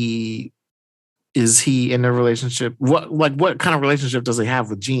 is he in a relationship? What kind of relationship does he have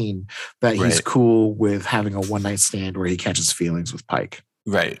with Jean that he's cool with having a one night stand where he catches feelings with Pike?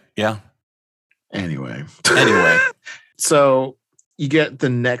 Right. Yeah. Anyway. So you get the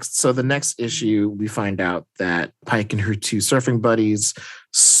next issue, we find out that Pike and her 2 surfing buddies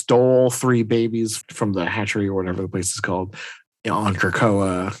stole 3 babies from the hatchery or whatever the place is called on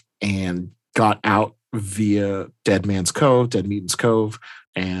Krakoa, and got out via Dead Mutants Cove,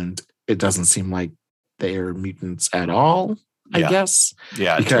 and it doesn't seem like they are mutants at all, I guess.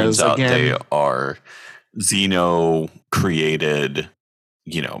 Yeah, because it turns out they are Xeno created,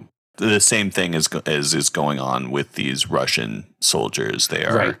 the same thing as is going on with these Russian soldiers. They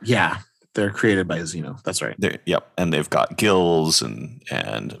are right. Yeah. They're created by Xeno. That's right. Yep. And they've got gills and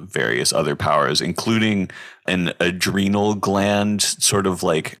various other powers, including an adrenal gland sort of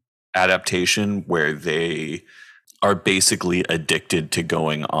like adaptation where they are basically addicted to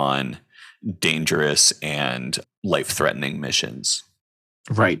going on dangerous and life-threatening missions.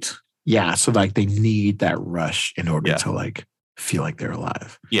 Right. Yeah. So like they need that rush in order to like feel like they're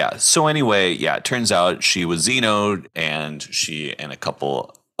alive. Yeah. So anyway, it turns out she was Xeno'd, and she and a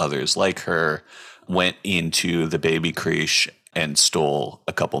couple others like her went into the baby creche and stole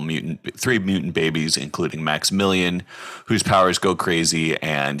a couple 3 mutant babies, including Maximilian, whose powers go crazy,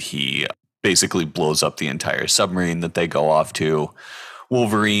 and he basically blows up the entire submarine that they go off to.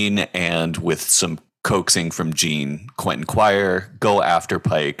 Wolverine, and with some coaxing from Jean, Quentin Quire go after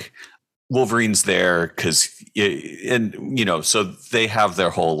Pike. Wolverine's there because, so they have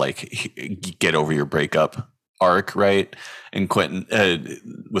their whole like get over your breakup arc, right? And Quentin,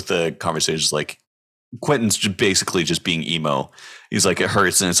 with the conversations, like Quentin's basically just being emo. He's like, it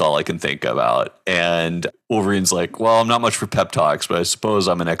hurts and it's all I can think about. And Wolverine's like, well, I'm not much for pep talks, but I suppose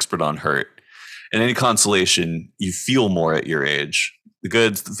I'm an expert on hurt. And any consolation, you feel more at your age. The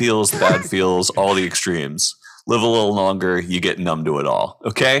good feels, the bad feels, all the extremes. Live a little longer, you get numb to it all.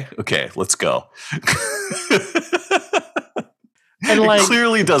 Okay, let's go. And like, it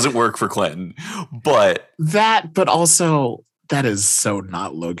clearly doesn't work for Clinton, but also that is so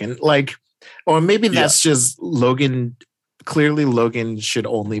not Logan. Like, or maybe that's just Logan. Clearly, Logan should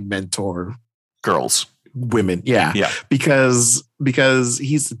only mentor girls, women. Yeah. Because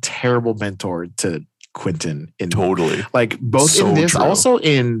he's a terrible mentor to Quentin. Totally. Like both so in this, true. Also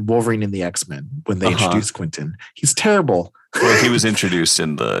in Wolverine and the X-Men when they introduced Quentin, he's terrible. Well, he was introduced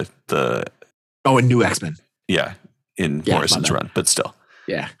in the in New X-Men. Yeah. In Morrison's run, but still.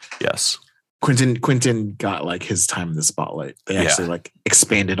 Yeah. Yes. Quentin got like his time in the spotlight. They actually like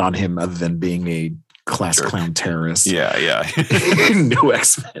expanded on him other than being a class clown terrorist. Yeah. New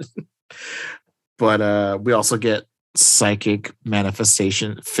X-Men. But we also get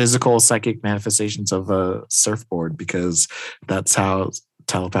physical psychic manifestations of a surfboard, because that's how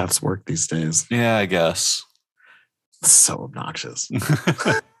telepaths work these days. Yeah, I guess. So obnoxious.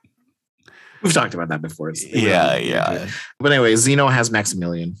 We've talked about that before. Yeah. But anyway, Zeno has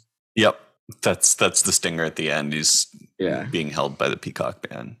Maximilian. Yep. That's the stinger at the end. He's being held by the Peacock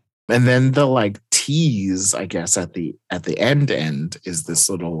Band. And then the like tease, I guess, at the end is this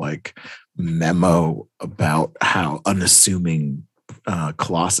little like memo about how unassuming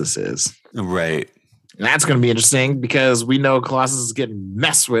Colossus is. Right. And that's going to be interesting because we know Colossus is getting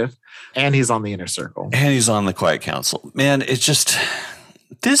messed with, and he's on the inner circle. And he's on the Quiet Council. Man, it's just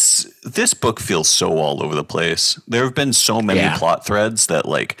this book feels so all over the place. There have been so many plot threads that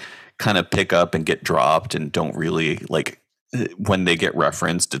like kind of pick up and get dropped and don't really like when they get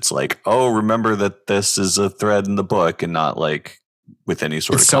referenced, it's like, oh, remember that this is a thread in the book and not like with any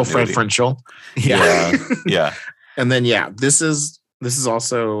sort of self-referential. Yeah. And then this is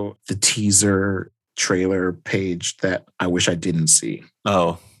also the teaser trailer page that I wish I didn't see.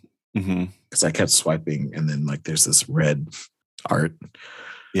 Oh. Because I kept swiping and then like there's this red art.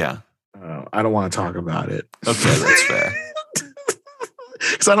 Yeah. I don't want to talk about it. Okay, that's fair.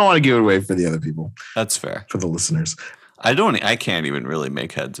 Because I don't want to give it away for the other people. That's fair. For the listeners. I can't even really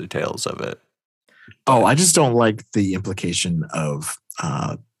make heads or tails of it. Oh, I just don't like the implication of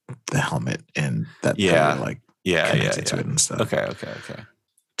the helmet and that connected to it and stuff. Okay.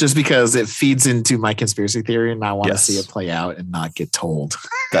 Just because it feeds into my conspiracy theory and I want to see it play out and not get told.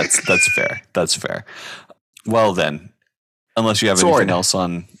 That's fair. That's fair. Well then, unless you have anything else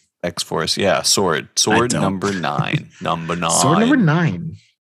on X-Force. Yeah, Sword number 9.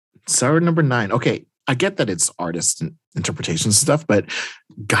 Sword number 9. Okay, I get that it's artist interpretation stuff, but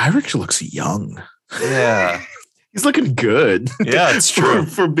Gyrick looks young. Yeah. He's looking good. Yeah, it's true.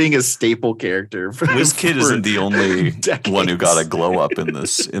 For being a staple character. WizKid isn't the only one who got a glow up in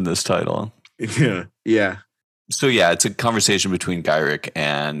this title. Yeah. So it's a conversation between Gyrick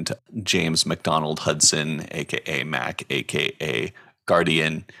and James McDonald Hudson, aka Mac, aka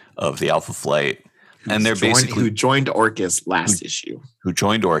Guardian of the Alpha Flight. And they're basically who joined Orcus last issue. Who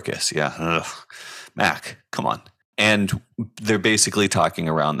joined Orcus, yeah. Ugh. Mac, come on. And they're basically talking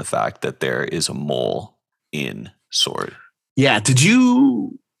around the fact that there is a mole in Sword. Yeah.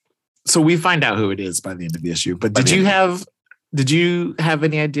 So we find out who it is by the end of the issue, but did you have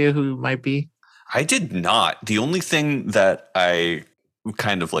any idea who it might be? I did not. The only thing that I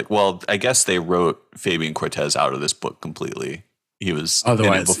kind of like, well, I guess they wrote Fabian Cortez out of this book completely. He was in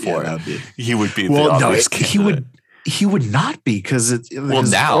it before. He would be the obvious candidate. He would not be because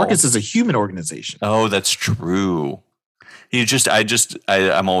now Orcus is a human organization. Oh, that's true.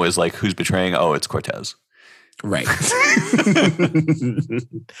 I'm always like, who's betraying? Oh, it's Cortez. Right.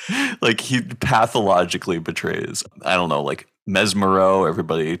 Like he pathologically betrays. I don't know, like Mesmero,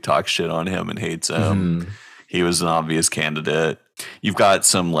 everybody talks shit on him and hates him. He was an obvious candidate. You've got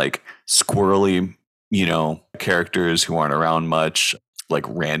some like squirrely, characters who aren't around much, like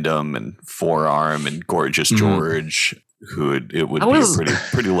Random and Forearm and Gorgeous George, who it would be a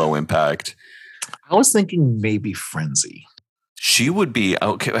pretty low impact. I was thinking maybe Frenzy. She would be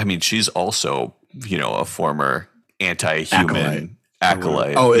okay. I mean, she's also, a former anti-human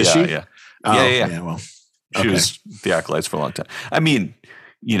acolyte. Oh, is she? Yeah. Yeah. Well, she was the acolytes for a long time. I mean,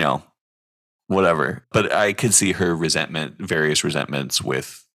 whatever. But I could see her various resentments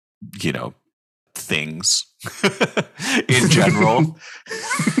with, things in general,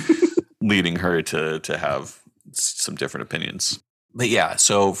 leading her to have some different opinions. But yeah,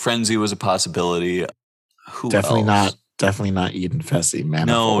 so Frenzy was a possibility. Who definitely else? Definitely not Eden Fessy, man.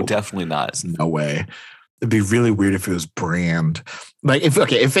 No, definitely not. There's no way. It'd be really weird if it was Brand. Like if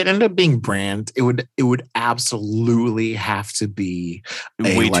it ended up being Brand, it would absolutely have to be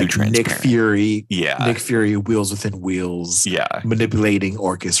way too transparent. Nick Fury. Yeah. Nick Fury wheels within wheels. Yeah. Manipulating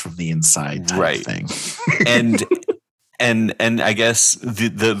Orcus from the inside type of thing. And I guess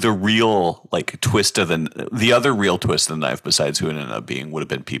the real like twist of the other real twist of the knife besides who it ended up being would have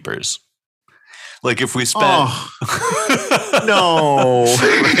been Peepers. Like if we spent no.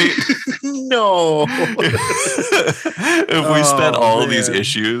 If we spent all these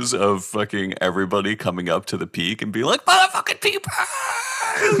issues of fucking everybody coming up to the peak and be like, motherfucking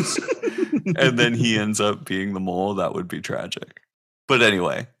Peepers, and then he ends up being the mole, that would be tragic. But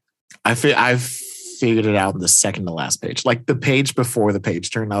anyway, I've figured it out in the second to last page. Like the page before the page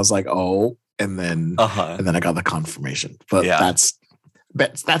turn, I was like, oh, and then I got the confirmation. But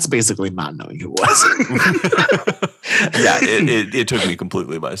that's basically not knowing who it was. Yeah, it took me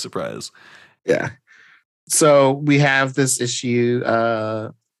completely by surprise. Yeah. So we have this issue,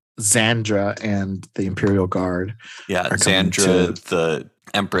 Xandra and the Imperial Guard. Yeah, Xandra, the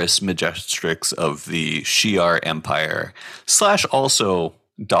Empress Majestrix of the Shi'ar Empire, / also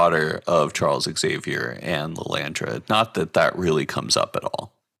daughter of Charles Xavier and Lilandra. Not that really comes up at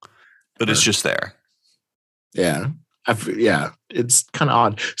all. But it's just there. Yeah. Yeah. It's kind of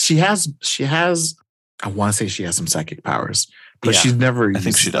odd. She has, I want to say she has some psychic powers, but she's never. I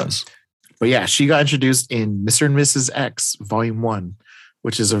think she does. But yeah, she got introduced in Mr. and Mrs. X Volume 1,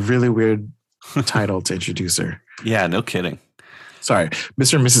 which is a really weird title to introduce her. Yeah, no kidding. Sorry.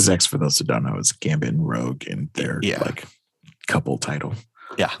 Mr. and Mrs. X, for those who don't know, is Gambit and Rogue and their like couple title.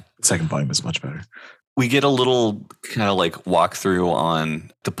 Yeah. The second volume is much better. We get a little kind of like walkthrough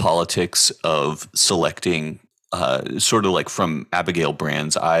on the politics of selecting, sort of like from Abigail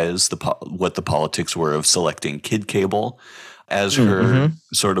Brand's eyes, what the politics were of selecting Kid Cable as her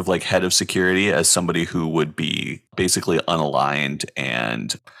sort of like head of security, as somebody who would be basically unaligned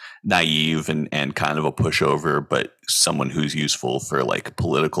and naive and kind of a pushover, but someone who's useful for like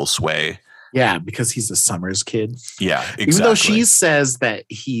political sway. Yeah, because he's a Summers kid. Yeah, exactly. Even though she says that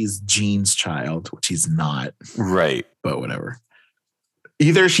he's Jean's child, which he's not. Right. But whatever.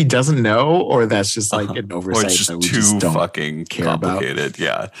 Either she doesn't know, or that's just like an oversight. Or it's just that we too just don't fucking care complicated. about.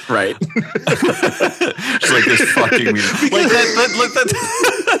 Yeah. Right. It's like this fucking like that.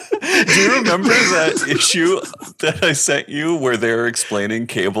 Do you remember that issue that I sent you where they're explaining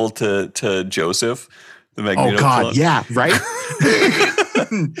Cable to Joseph? The Magneto clone? Yeah, right.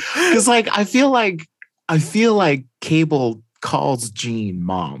 Because like I feel like Cable calls Jean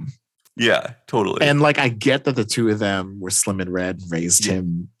mom. Yeah, totally. And like I get that the two of them were Slim and Red and raised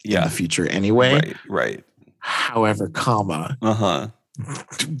him in the future anyway. Right. However,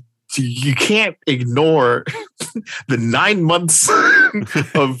 you can't ignore the 9 months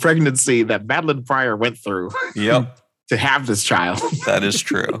of pregnancy that Madeline Pryor went through. Yep. To have this child. That is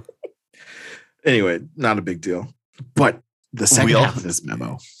true. Anyway, not a big deal. But the second half of this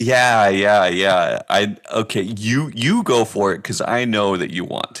memo. Yeah. You go for it because I know that you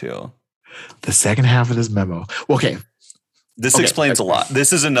want to. The second half of this memo. Okay. This explains a lot.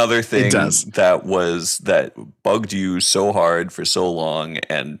 This is another thing that bugged you so hard for so long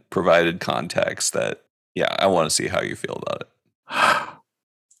and provided context that, I want to see how you feel about it.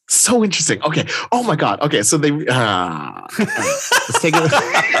 So interesting. Okay. Oh my God. Okay. So they, let's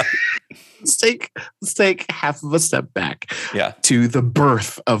take half of a step back. Yeah. To the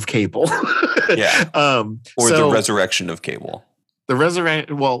birth of Cable. Yeah. Or the resurrection of Cable. The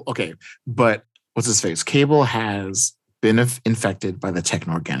resurrection. Well, okay. But what's his face? Cable has been infected by the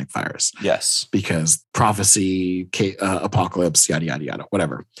techno-organic virus. Yes. Because prophecy, apocalypse, yada, yada, yada,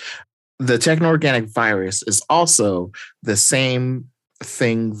 whatever. The techno-organic virus is also the same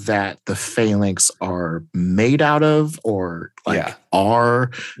thing that the phalanx are made out of, or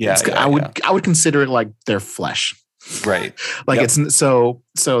are. Yeah, I would consider it like their flesh. Right. Like it's so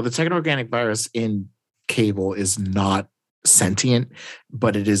the techno-organic virus in Cable is not sentient,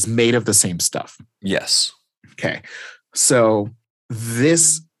 but it is made of the same stuff. Yes. Okay. So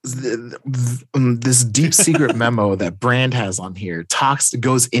this deep secret memo that Brand has on here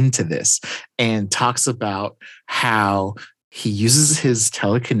goes into this and talks about how he uses his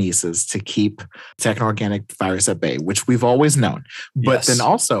telekinesis to keep techno-organic virus at bay, which we've always known. But then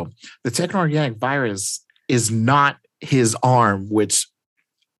also the techno-organic virus is not his arm, which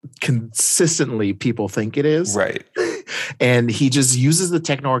consistently people think it is. Right. And he just uses the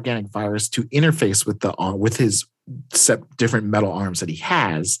techno-organic virus to interface with his different metal arms that he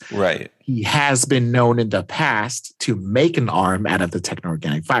has. Right. He has been known in the past to make an arm out of the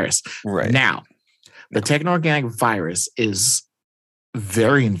techno-organic virus. Right. Now, the techno-organic virus is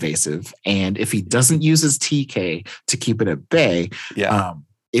very invasive, and if he doesn't use his TK to keep it at bay,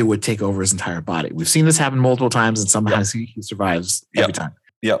 it would take over his entire body. We've seen this happen multiple times, and sometimes he survives every time.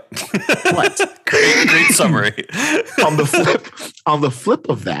 Yep. But great summary. on the flip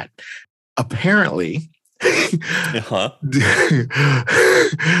of that, apparently,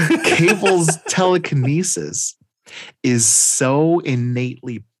 Cable's telekinesis is so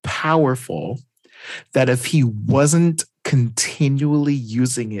innately powerful that if he wasn't continually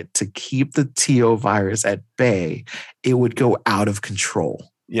using it to keep the TO virus at bay, it would go out of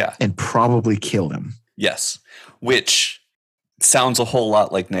control. Yeah. And probably kill him. Yes. Which sounds a whole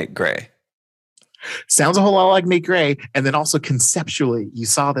lot like Nate Gray. Sounds a whole lot like Nate Gray. And then also conceptually, you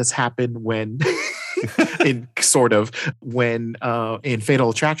saw this happen when in Fatal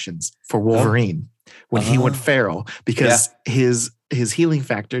Attractions for Wolverine, when he went feral, because his healing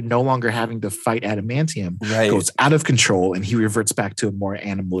factor, no longer having to fight adamantium, goes out of control, and he reverts back to a more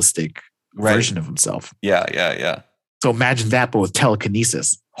animalistic version of himself. Yeah. So imagine that, but with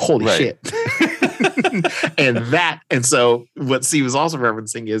telekinesis. Holy shit. And so what Steve was also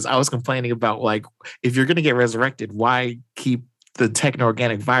referencing is I was complaining about, like, if you're going to get resurrected, why keep the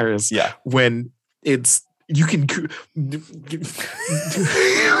techno-organic virus when you can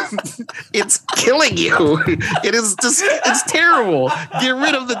It's killing you. It is just, it's terrible. Get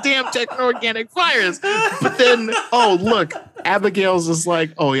rid of the damn techno-organic virus. But then, oh, look, Abigail's just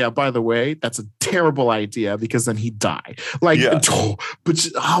like, oh, yeah, by the way, that's a terrible idea because then he'd die. Like, oh,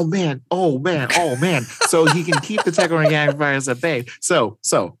 man. So he can keep the techno-organic virus at bay. So.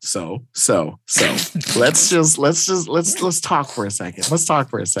 Let's talk for a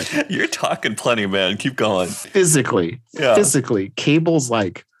second. You're talking plenty, man. Keep going. Physically, Cable's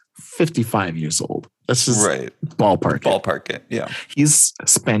like 55 years old. Let's just ballpark it. Yeah. He's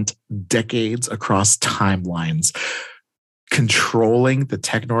spent decades across timelines controlling the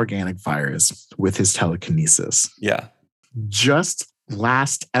techno-organic virus with his telekinesis. Yeah. Just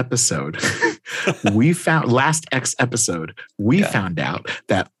last episode, we found out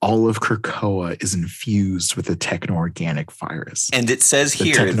that all of Krakoa is infused with the techno-organic virus. And it says the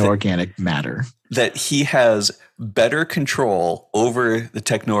here techno-organic matter. That he has better control over the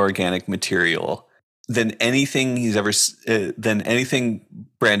techno-organic material than anything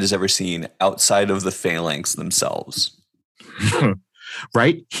Brand has ever seen outside of the phalanx themselves.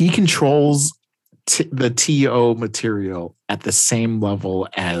 Right? He controls the TO material at the same level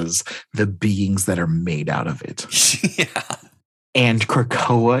as the beings that are made out of it. Yeah. And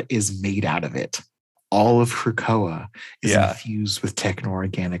Krakoa is made out of it. All of Krakoa is infused with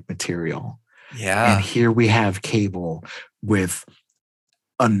techno-organic material. Yeah. And here we have Cable with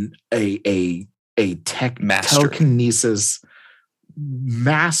a telekinesis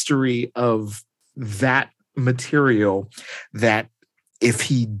mastery of that material that if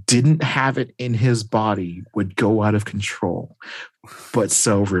he didn't have it in his body would go out of control. But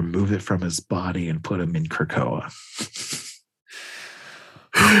so remove it from his body and put him in Krakoa.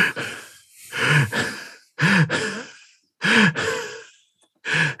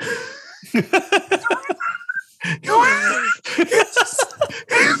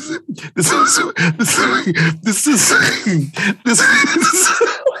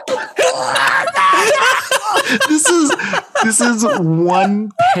 This is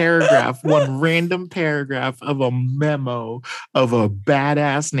one random paragraph of a memo of a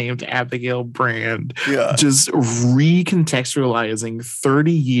badass named Abigail Brand, just recontextualizing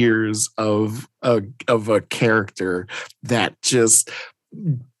 30 years of a character that just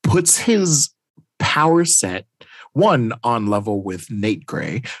puts his power set, one, on level with Nate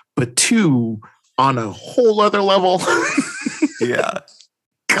Gray, but two, on a whole other level. Yeah.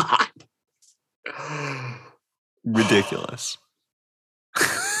 God. Ridiculous.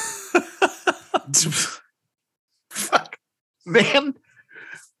 Fuck. Man.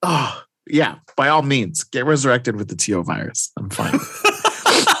 Oh, yeah. By all means, get resurrected with the TO virus. I'm fine.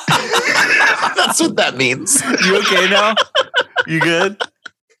 That's what that means. You okay now? You good?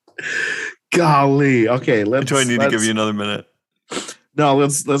 Golly. Okay, do I need to give you another minute? No,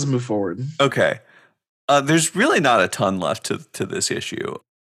 let's move forward. Okay. There's really not a ton left to this issue.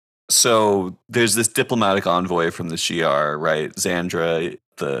 So there's this diplomatic envoy from the Shi'ar, right? Xandra,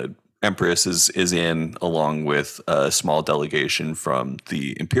 the Empress, is in along with a small delegation from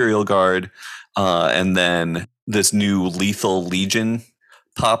the Imperial Guard. And then this new lethal legion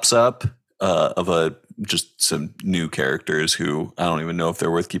pops up of just some new characters who I don't even know if they're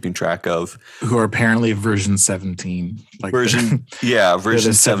worth keeping track of. Who are apparently version 17. Version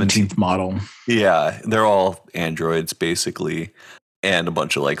 17th model. Yeah, they're all androids basically. And a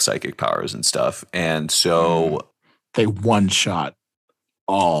bunch of like psychic powers and stuff. And so they one-shot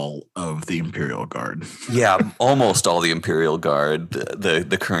all of the Imperial Guard. Yeah, almost all the Imperial Guard.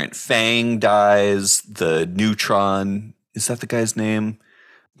 The current Fang dies. The Neutron, is that the guy's name?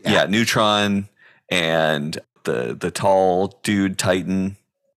 Yeah, Neutron and the tall dude Titan.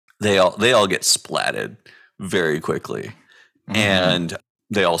 They all get splatted very quickly. Mm-hmm. And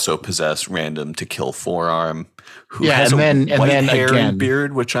they also possess random to kill forearm, who has white hair and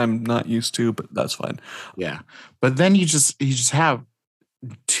beard, which I'm not used to, but that's fine. Yeah, but then you just have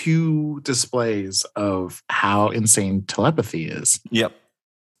two displays of how insane telepathy is. Yep.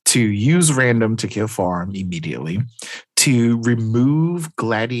 To use random to kill forearm immediately, to remove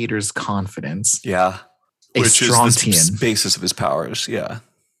Gladiator's confidence. Yeah, which is the basis of his powers. Yeah,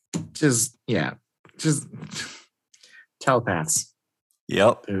 just telepaths.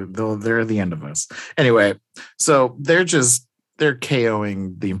 Yep. They're the end of us. Anyway, so they're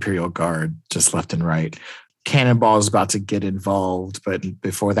KOing the Imperial Guard just left and right. Cannonball is about to get involved, but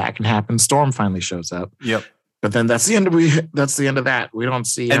before that can happen, Storm finally shows up. Yep. But then that's the end of that. We don't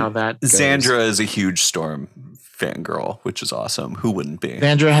see how that goes. Xandra is a huge Storm fangirl, which is awesome. Who wouldn't be?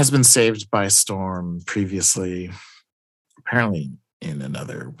 Xandra has been saved by Storm previously, apparently in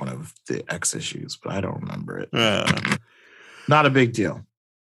another one of the X issues, but I don't remember it. Yeah. Not a big deal.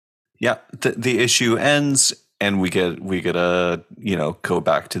 Yeah, the issue ends, and we get a go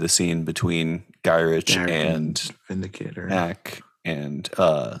back to the scene between Gyrich and Vindicator, Mac, and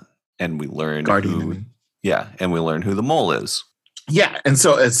we learn Guardian. and we learn who the mole is. Yeah, and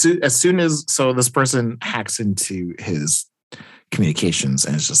so as soon as this person hacks into his communications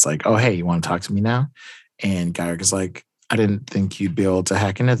and it's just like, oh hey, you want to talk to me now? And Gyrich is like, I didn't think you'd be able to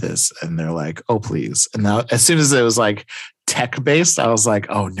hack into this. And they're like, oh please. And now as soon as it was like tech based, I was like,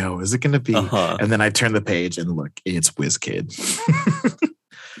 oh no, is it going to be? And then I turned the page and look, it's WizKid.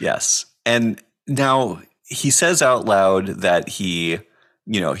 Yes. And now he says out loud that he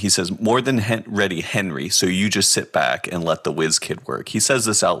says, more than ready, Henry. So you just sit back and let the WizKid work. He says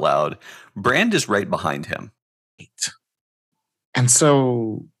this out loud. Brand is right behind him. And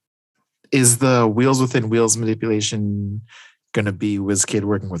so is the wheels within wheels manipulation going to be WizKid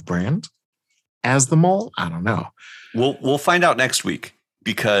working with Brand as the mole? I don't know. We'll find out next week,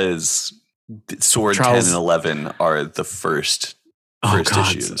 because Sword 10 and 11 are the first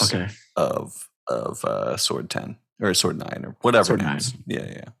issues of Sword 10 or Sword 9 or whatever. Sword 9.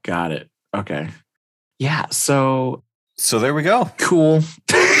 Yeah. Got it. Okay. Yeah. So there we go. Cool.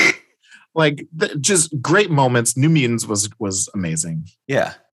 Like just great moments. New Mutants was amazing.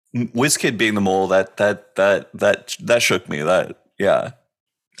 Yeah. WizKid being the mole, that shook me. Yeah.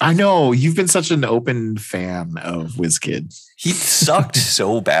 I know you've been such an open fan of WizKid. He sucked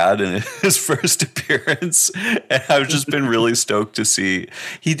so bad in his first appearance, and I've just been really stoked to see.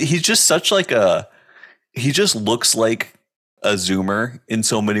 He's just such like he just looks like a Zoomer in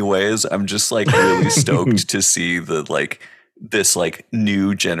so many ways. I'm just like really stoked to see this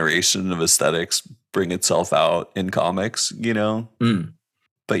new generation of aesthetics bring itself out in comics,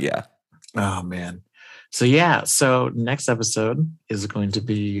 But yeah. Oh man. So next episode is going to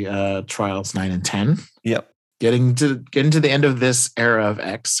be Trials 9 and 10. Yep. Getting to the end of this era of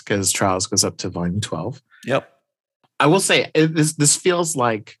X, because Trials goes up to volume 12. Yep. I will say this feels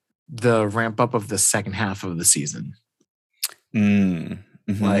like the ramp up of the second half of the season.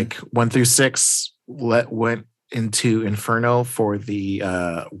 Mm-hmm. Like 1 through 6 went into Inferno for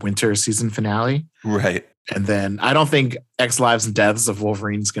the winter season finale. Right. And then I don't think X Lives and Deaths of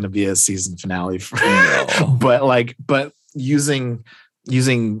Wolverine is going to be a season finale. But using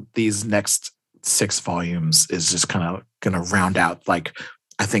these next 6 volumes is just kind of going to round out, like,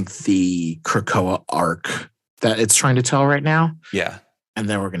 I think the Krakoa arc that it's trying to tell right now. Yeah. And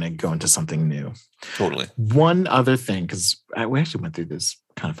then we're going to go into something new. Totally. One other thing, because we actually went through this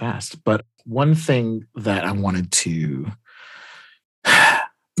kind of fast, but one thing that I wanted to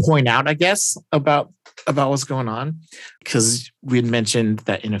point out, I guess, about what's going on, because we had mentioned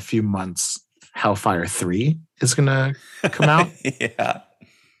that in a few months Hellfire 3 is gonna come out. Yeah.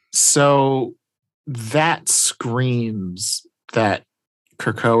 So that screams that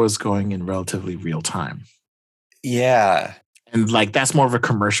Krakoa is going in relatively real time. Yeah. And like that's more of a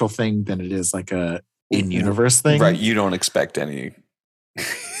commercial thing than it is like a in-universe thing. Right. You don't expect any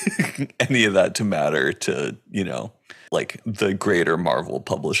of that to matter to, like the greater Marvel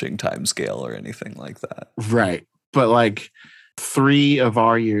publishing timescale or anything like that. Right. But like 3 of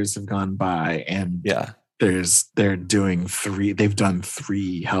our years have gone by, and yeah, they've done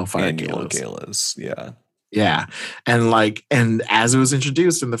 3 Hellfire annual galas. Yeah. Yeah. And as it was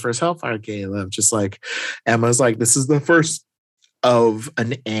introduced in the first Hellfire Gala, just like Emma's like, this is the first of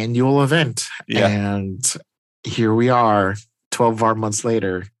an annual event. Yeah. And here we are 12 months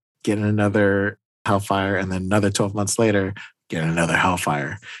later, getting another Hellfire, and then another 12 months later, getting another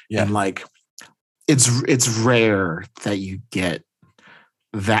Hellfire. Yeah. And like it's rare that you get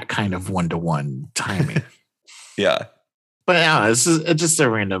that kind of 1-to-1 timing. Yeah. But yeah, it's just a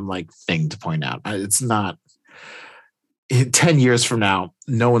random like thing to point out. It's not 10 years from now,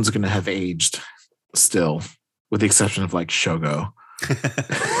 no one's going to have aged still, with the exception of like Shogo.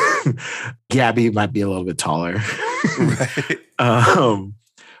 Gabby might be a little bit taller. Right.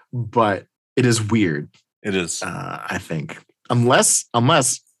 But it is weird. It is. I think unless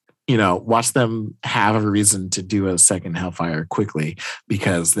watch them have a reason to do a second Hellfire quickly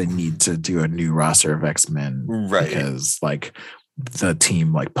because they need to do a new roster of X-Men. Right. Because like the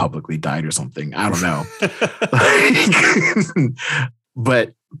team like publicly died or something. I don't know.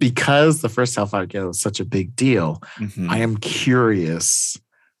 But because the first Hellfire Gala is such a big deal, I am curious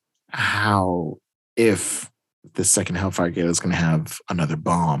if the second Hellfire Gala is going to have another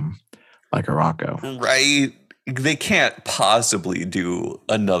bomb like Araco. Right. They can't possibly do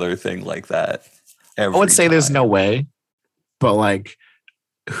another thing like that. I would say there's no way, but like,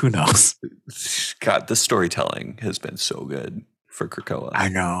 who knows? God, the storytelling has been so good for Krakoa. I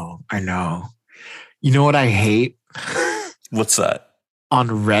know. You know what I hate? What's that? on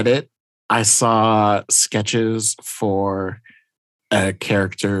Reddit, I saw sketches for a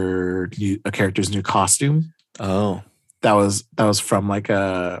character's new costume. Oh, That was from like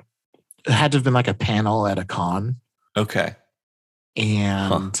it had to have been like a panel at a con. okay.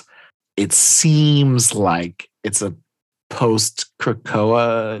 And it seems like it's a post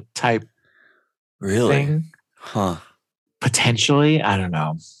Krakoa type thing. Huh. Potentially. I don't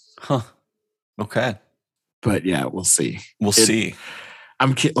know. Huh. Okay. But yeah, we'll see. We'll see. I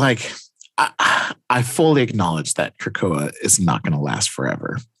fully acknowledge that Krakoa is not going to last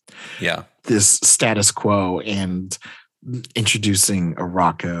forever. Yeah. This status quo and introducing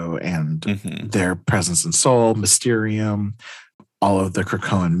Arakko and their presence in Soul, Mysterium, all of the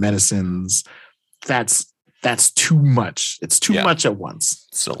Krakoan medicines. That's too much. It's too much at once.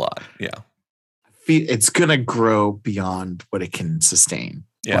 It's a lot. Yeah. It's going to grow beyond what it can sustain.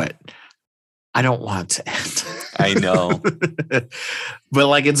 Yeah. But I don't want it to end. I know. But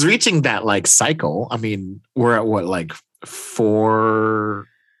like it's reaching that like cycle. I mean, we're at what, like 5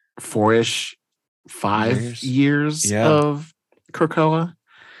 years of Krakoa.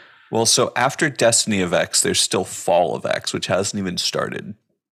 Well, so after Destiny of X, there's still Fall of X, which hasn't even started.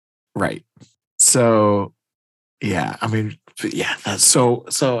 Right. So yeah, I mean, yeah, that's so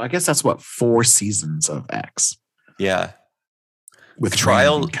I guess that's what 4 seasons of X. Yeah. With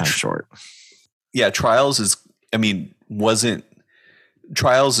Trials kind of short. Yeah, Trials is kind of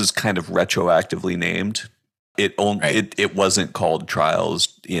retroactively named. It wasn't called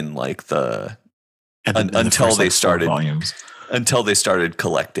Trials in like until they started volumes. Until they started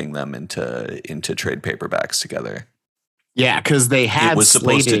collecting them into trade paperbacks together. Yeah, because they had it was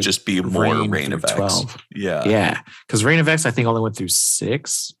supposed to just be more Reign of X. 12. Yeah. Because Reign of X I think only went through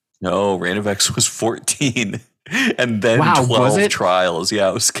 6. No, Reign of X was 14. And then 12 trials. Yeah,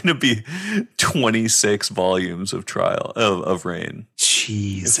 it was going to be 26 volumes of of Reign.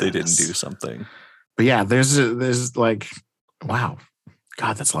 Jesus. If they didn't do something. But yeah, there's like, wow.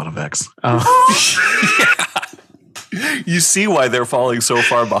 God, that's a lot of X. Yeah. You see why they're falling so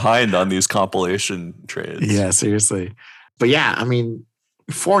far behind on these compilation trades. Yeah, seriously. But yeah, I mean,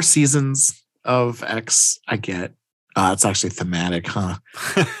 4 seasons of X, I get. It's actually thematic, huh?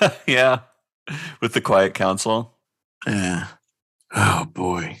 Yeah. With the Quiet Council. Yeah. Oh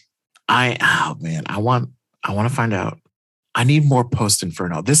boy. I want to find out. I need more Post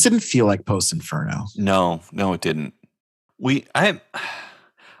Inferno. This didn't feel like Post Inferno. No, it didn't.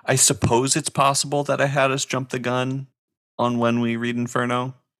 I suppose it's possible that I had us jump the gun on when we read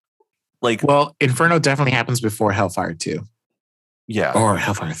Inferno. Well, Inferno definitely happens before Hellfire 2. Yeah. Or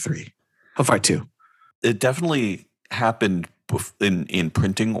Hellfire 3. Hellfire 2. It definitely happened in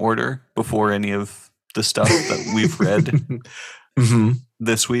printing order before any of the stuff that we've read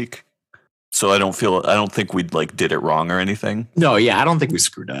this week. So I don't think we did it wrong or anything. No, yeah, I don't think we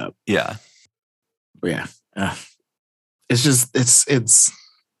screwed up. Yeah. But yeah. It's just it's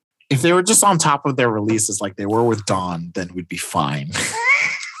if they were just on top of their releases like they were with Dawn, then we'd be fine.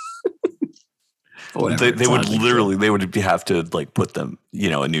 They would have to put them,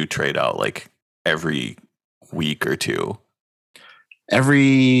 a new trade out every week or two.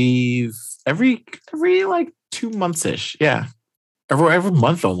 Every 2 months ish. Yeah. Every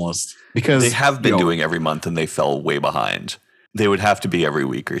month almost. Because they have been doing every month and they fell way behind. They would have to be every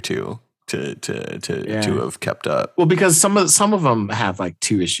week or two to have kept up. Well, because some of them have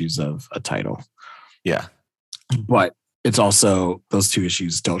 2 issues of a title. Yeah. But it's also those 2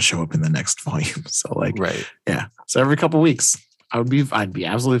 issues don't show up in the next volume. So right. Yeah. So every couple of weeks, I'd be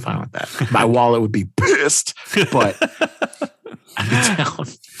absolutely fine with that. My wallet would be pissed, but I'd be down.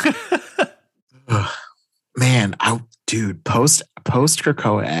 Man, post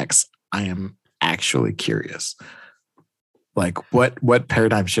Krakoa X, I am actually curious. What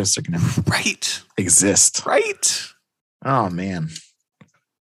paradigm shifts are going to exist? Right. Oh man.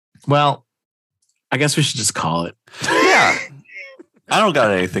 Well, I guess we should just call it. Yeah. I don't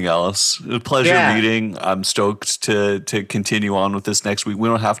got anything else. A pleasure reading. I'm stoked to continue on with this next week. We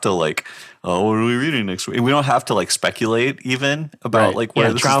don't have to what are we reading next week? We don't have to this where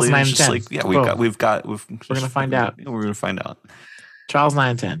this Trials is 9 leading. and 10. We're going to find out. We're going to find out. Trials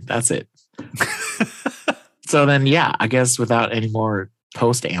 9 and 10. That's it. So then, I guess without any more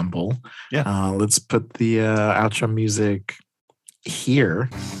post-amble, let's put the outro music here.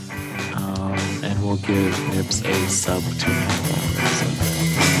 And we'll give Nibs a sub 2.5 episode.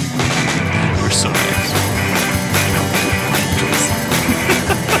 We're so nice.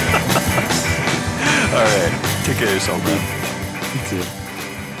 All right. Take care of yourself, man. You too.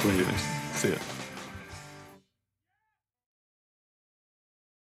 See ya.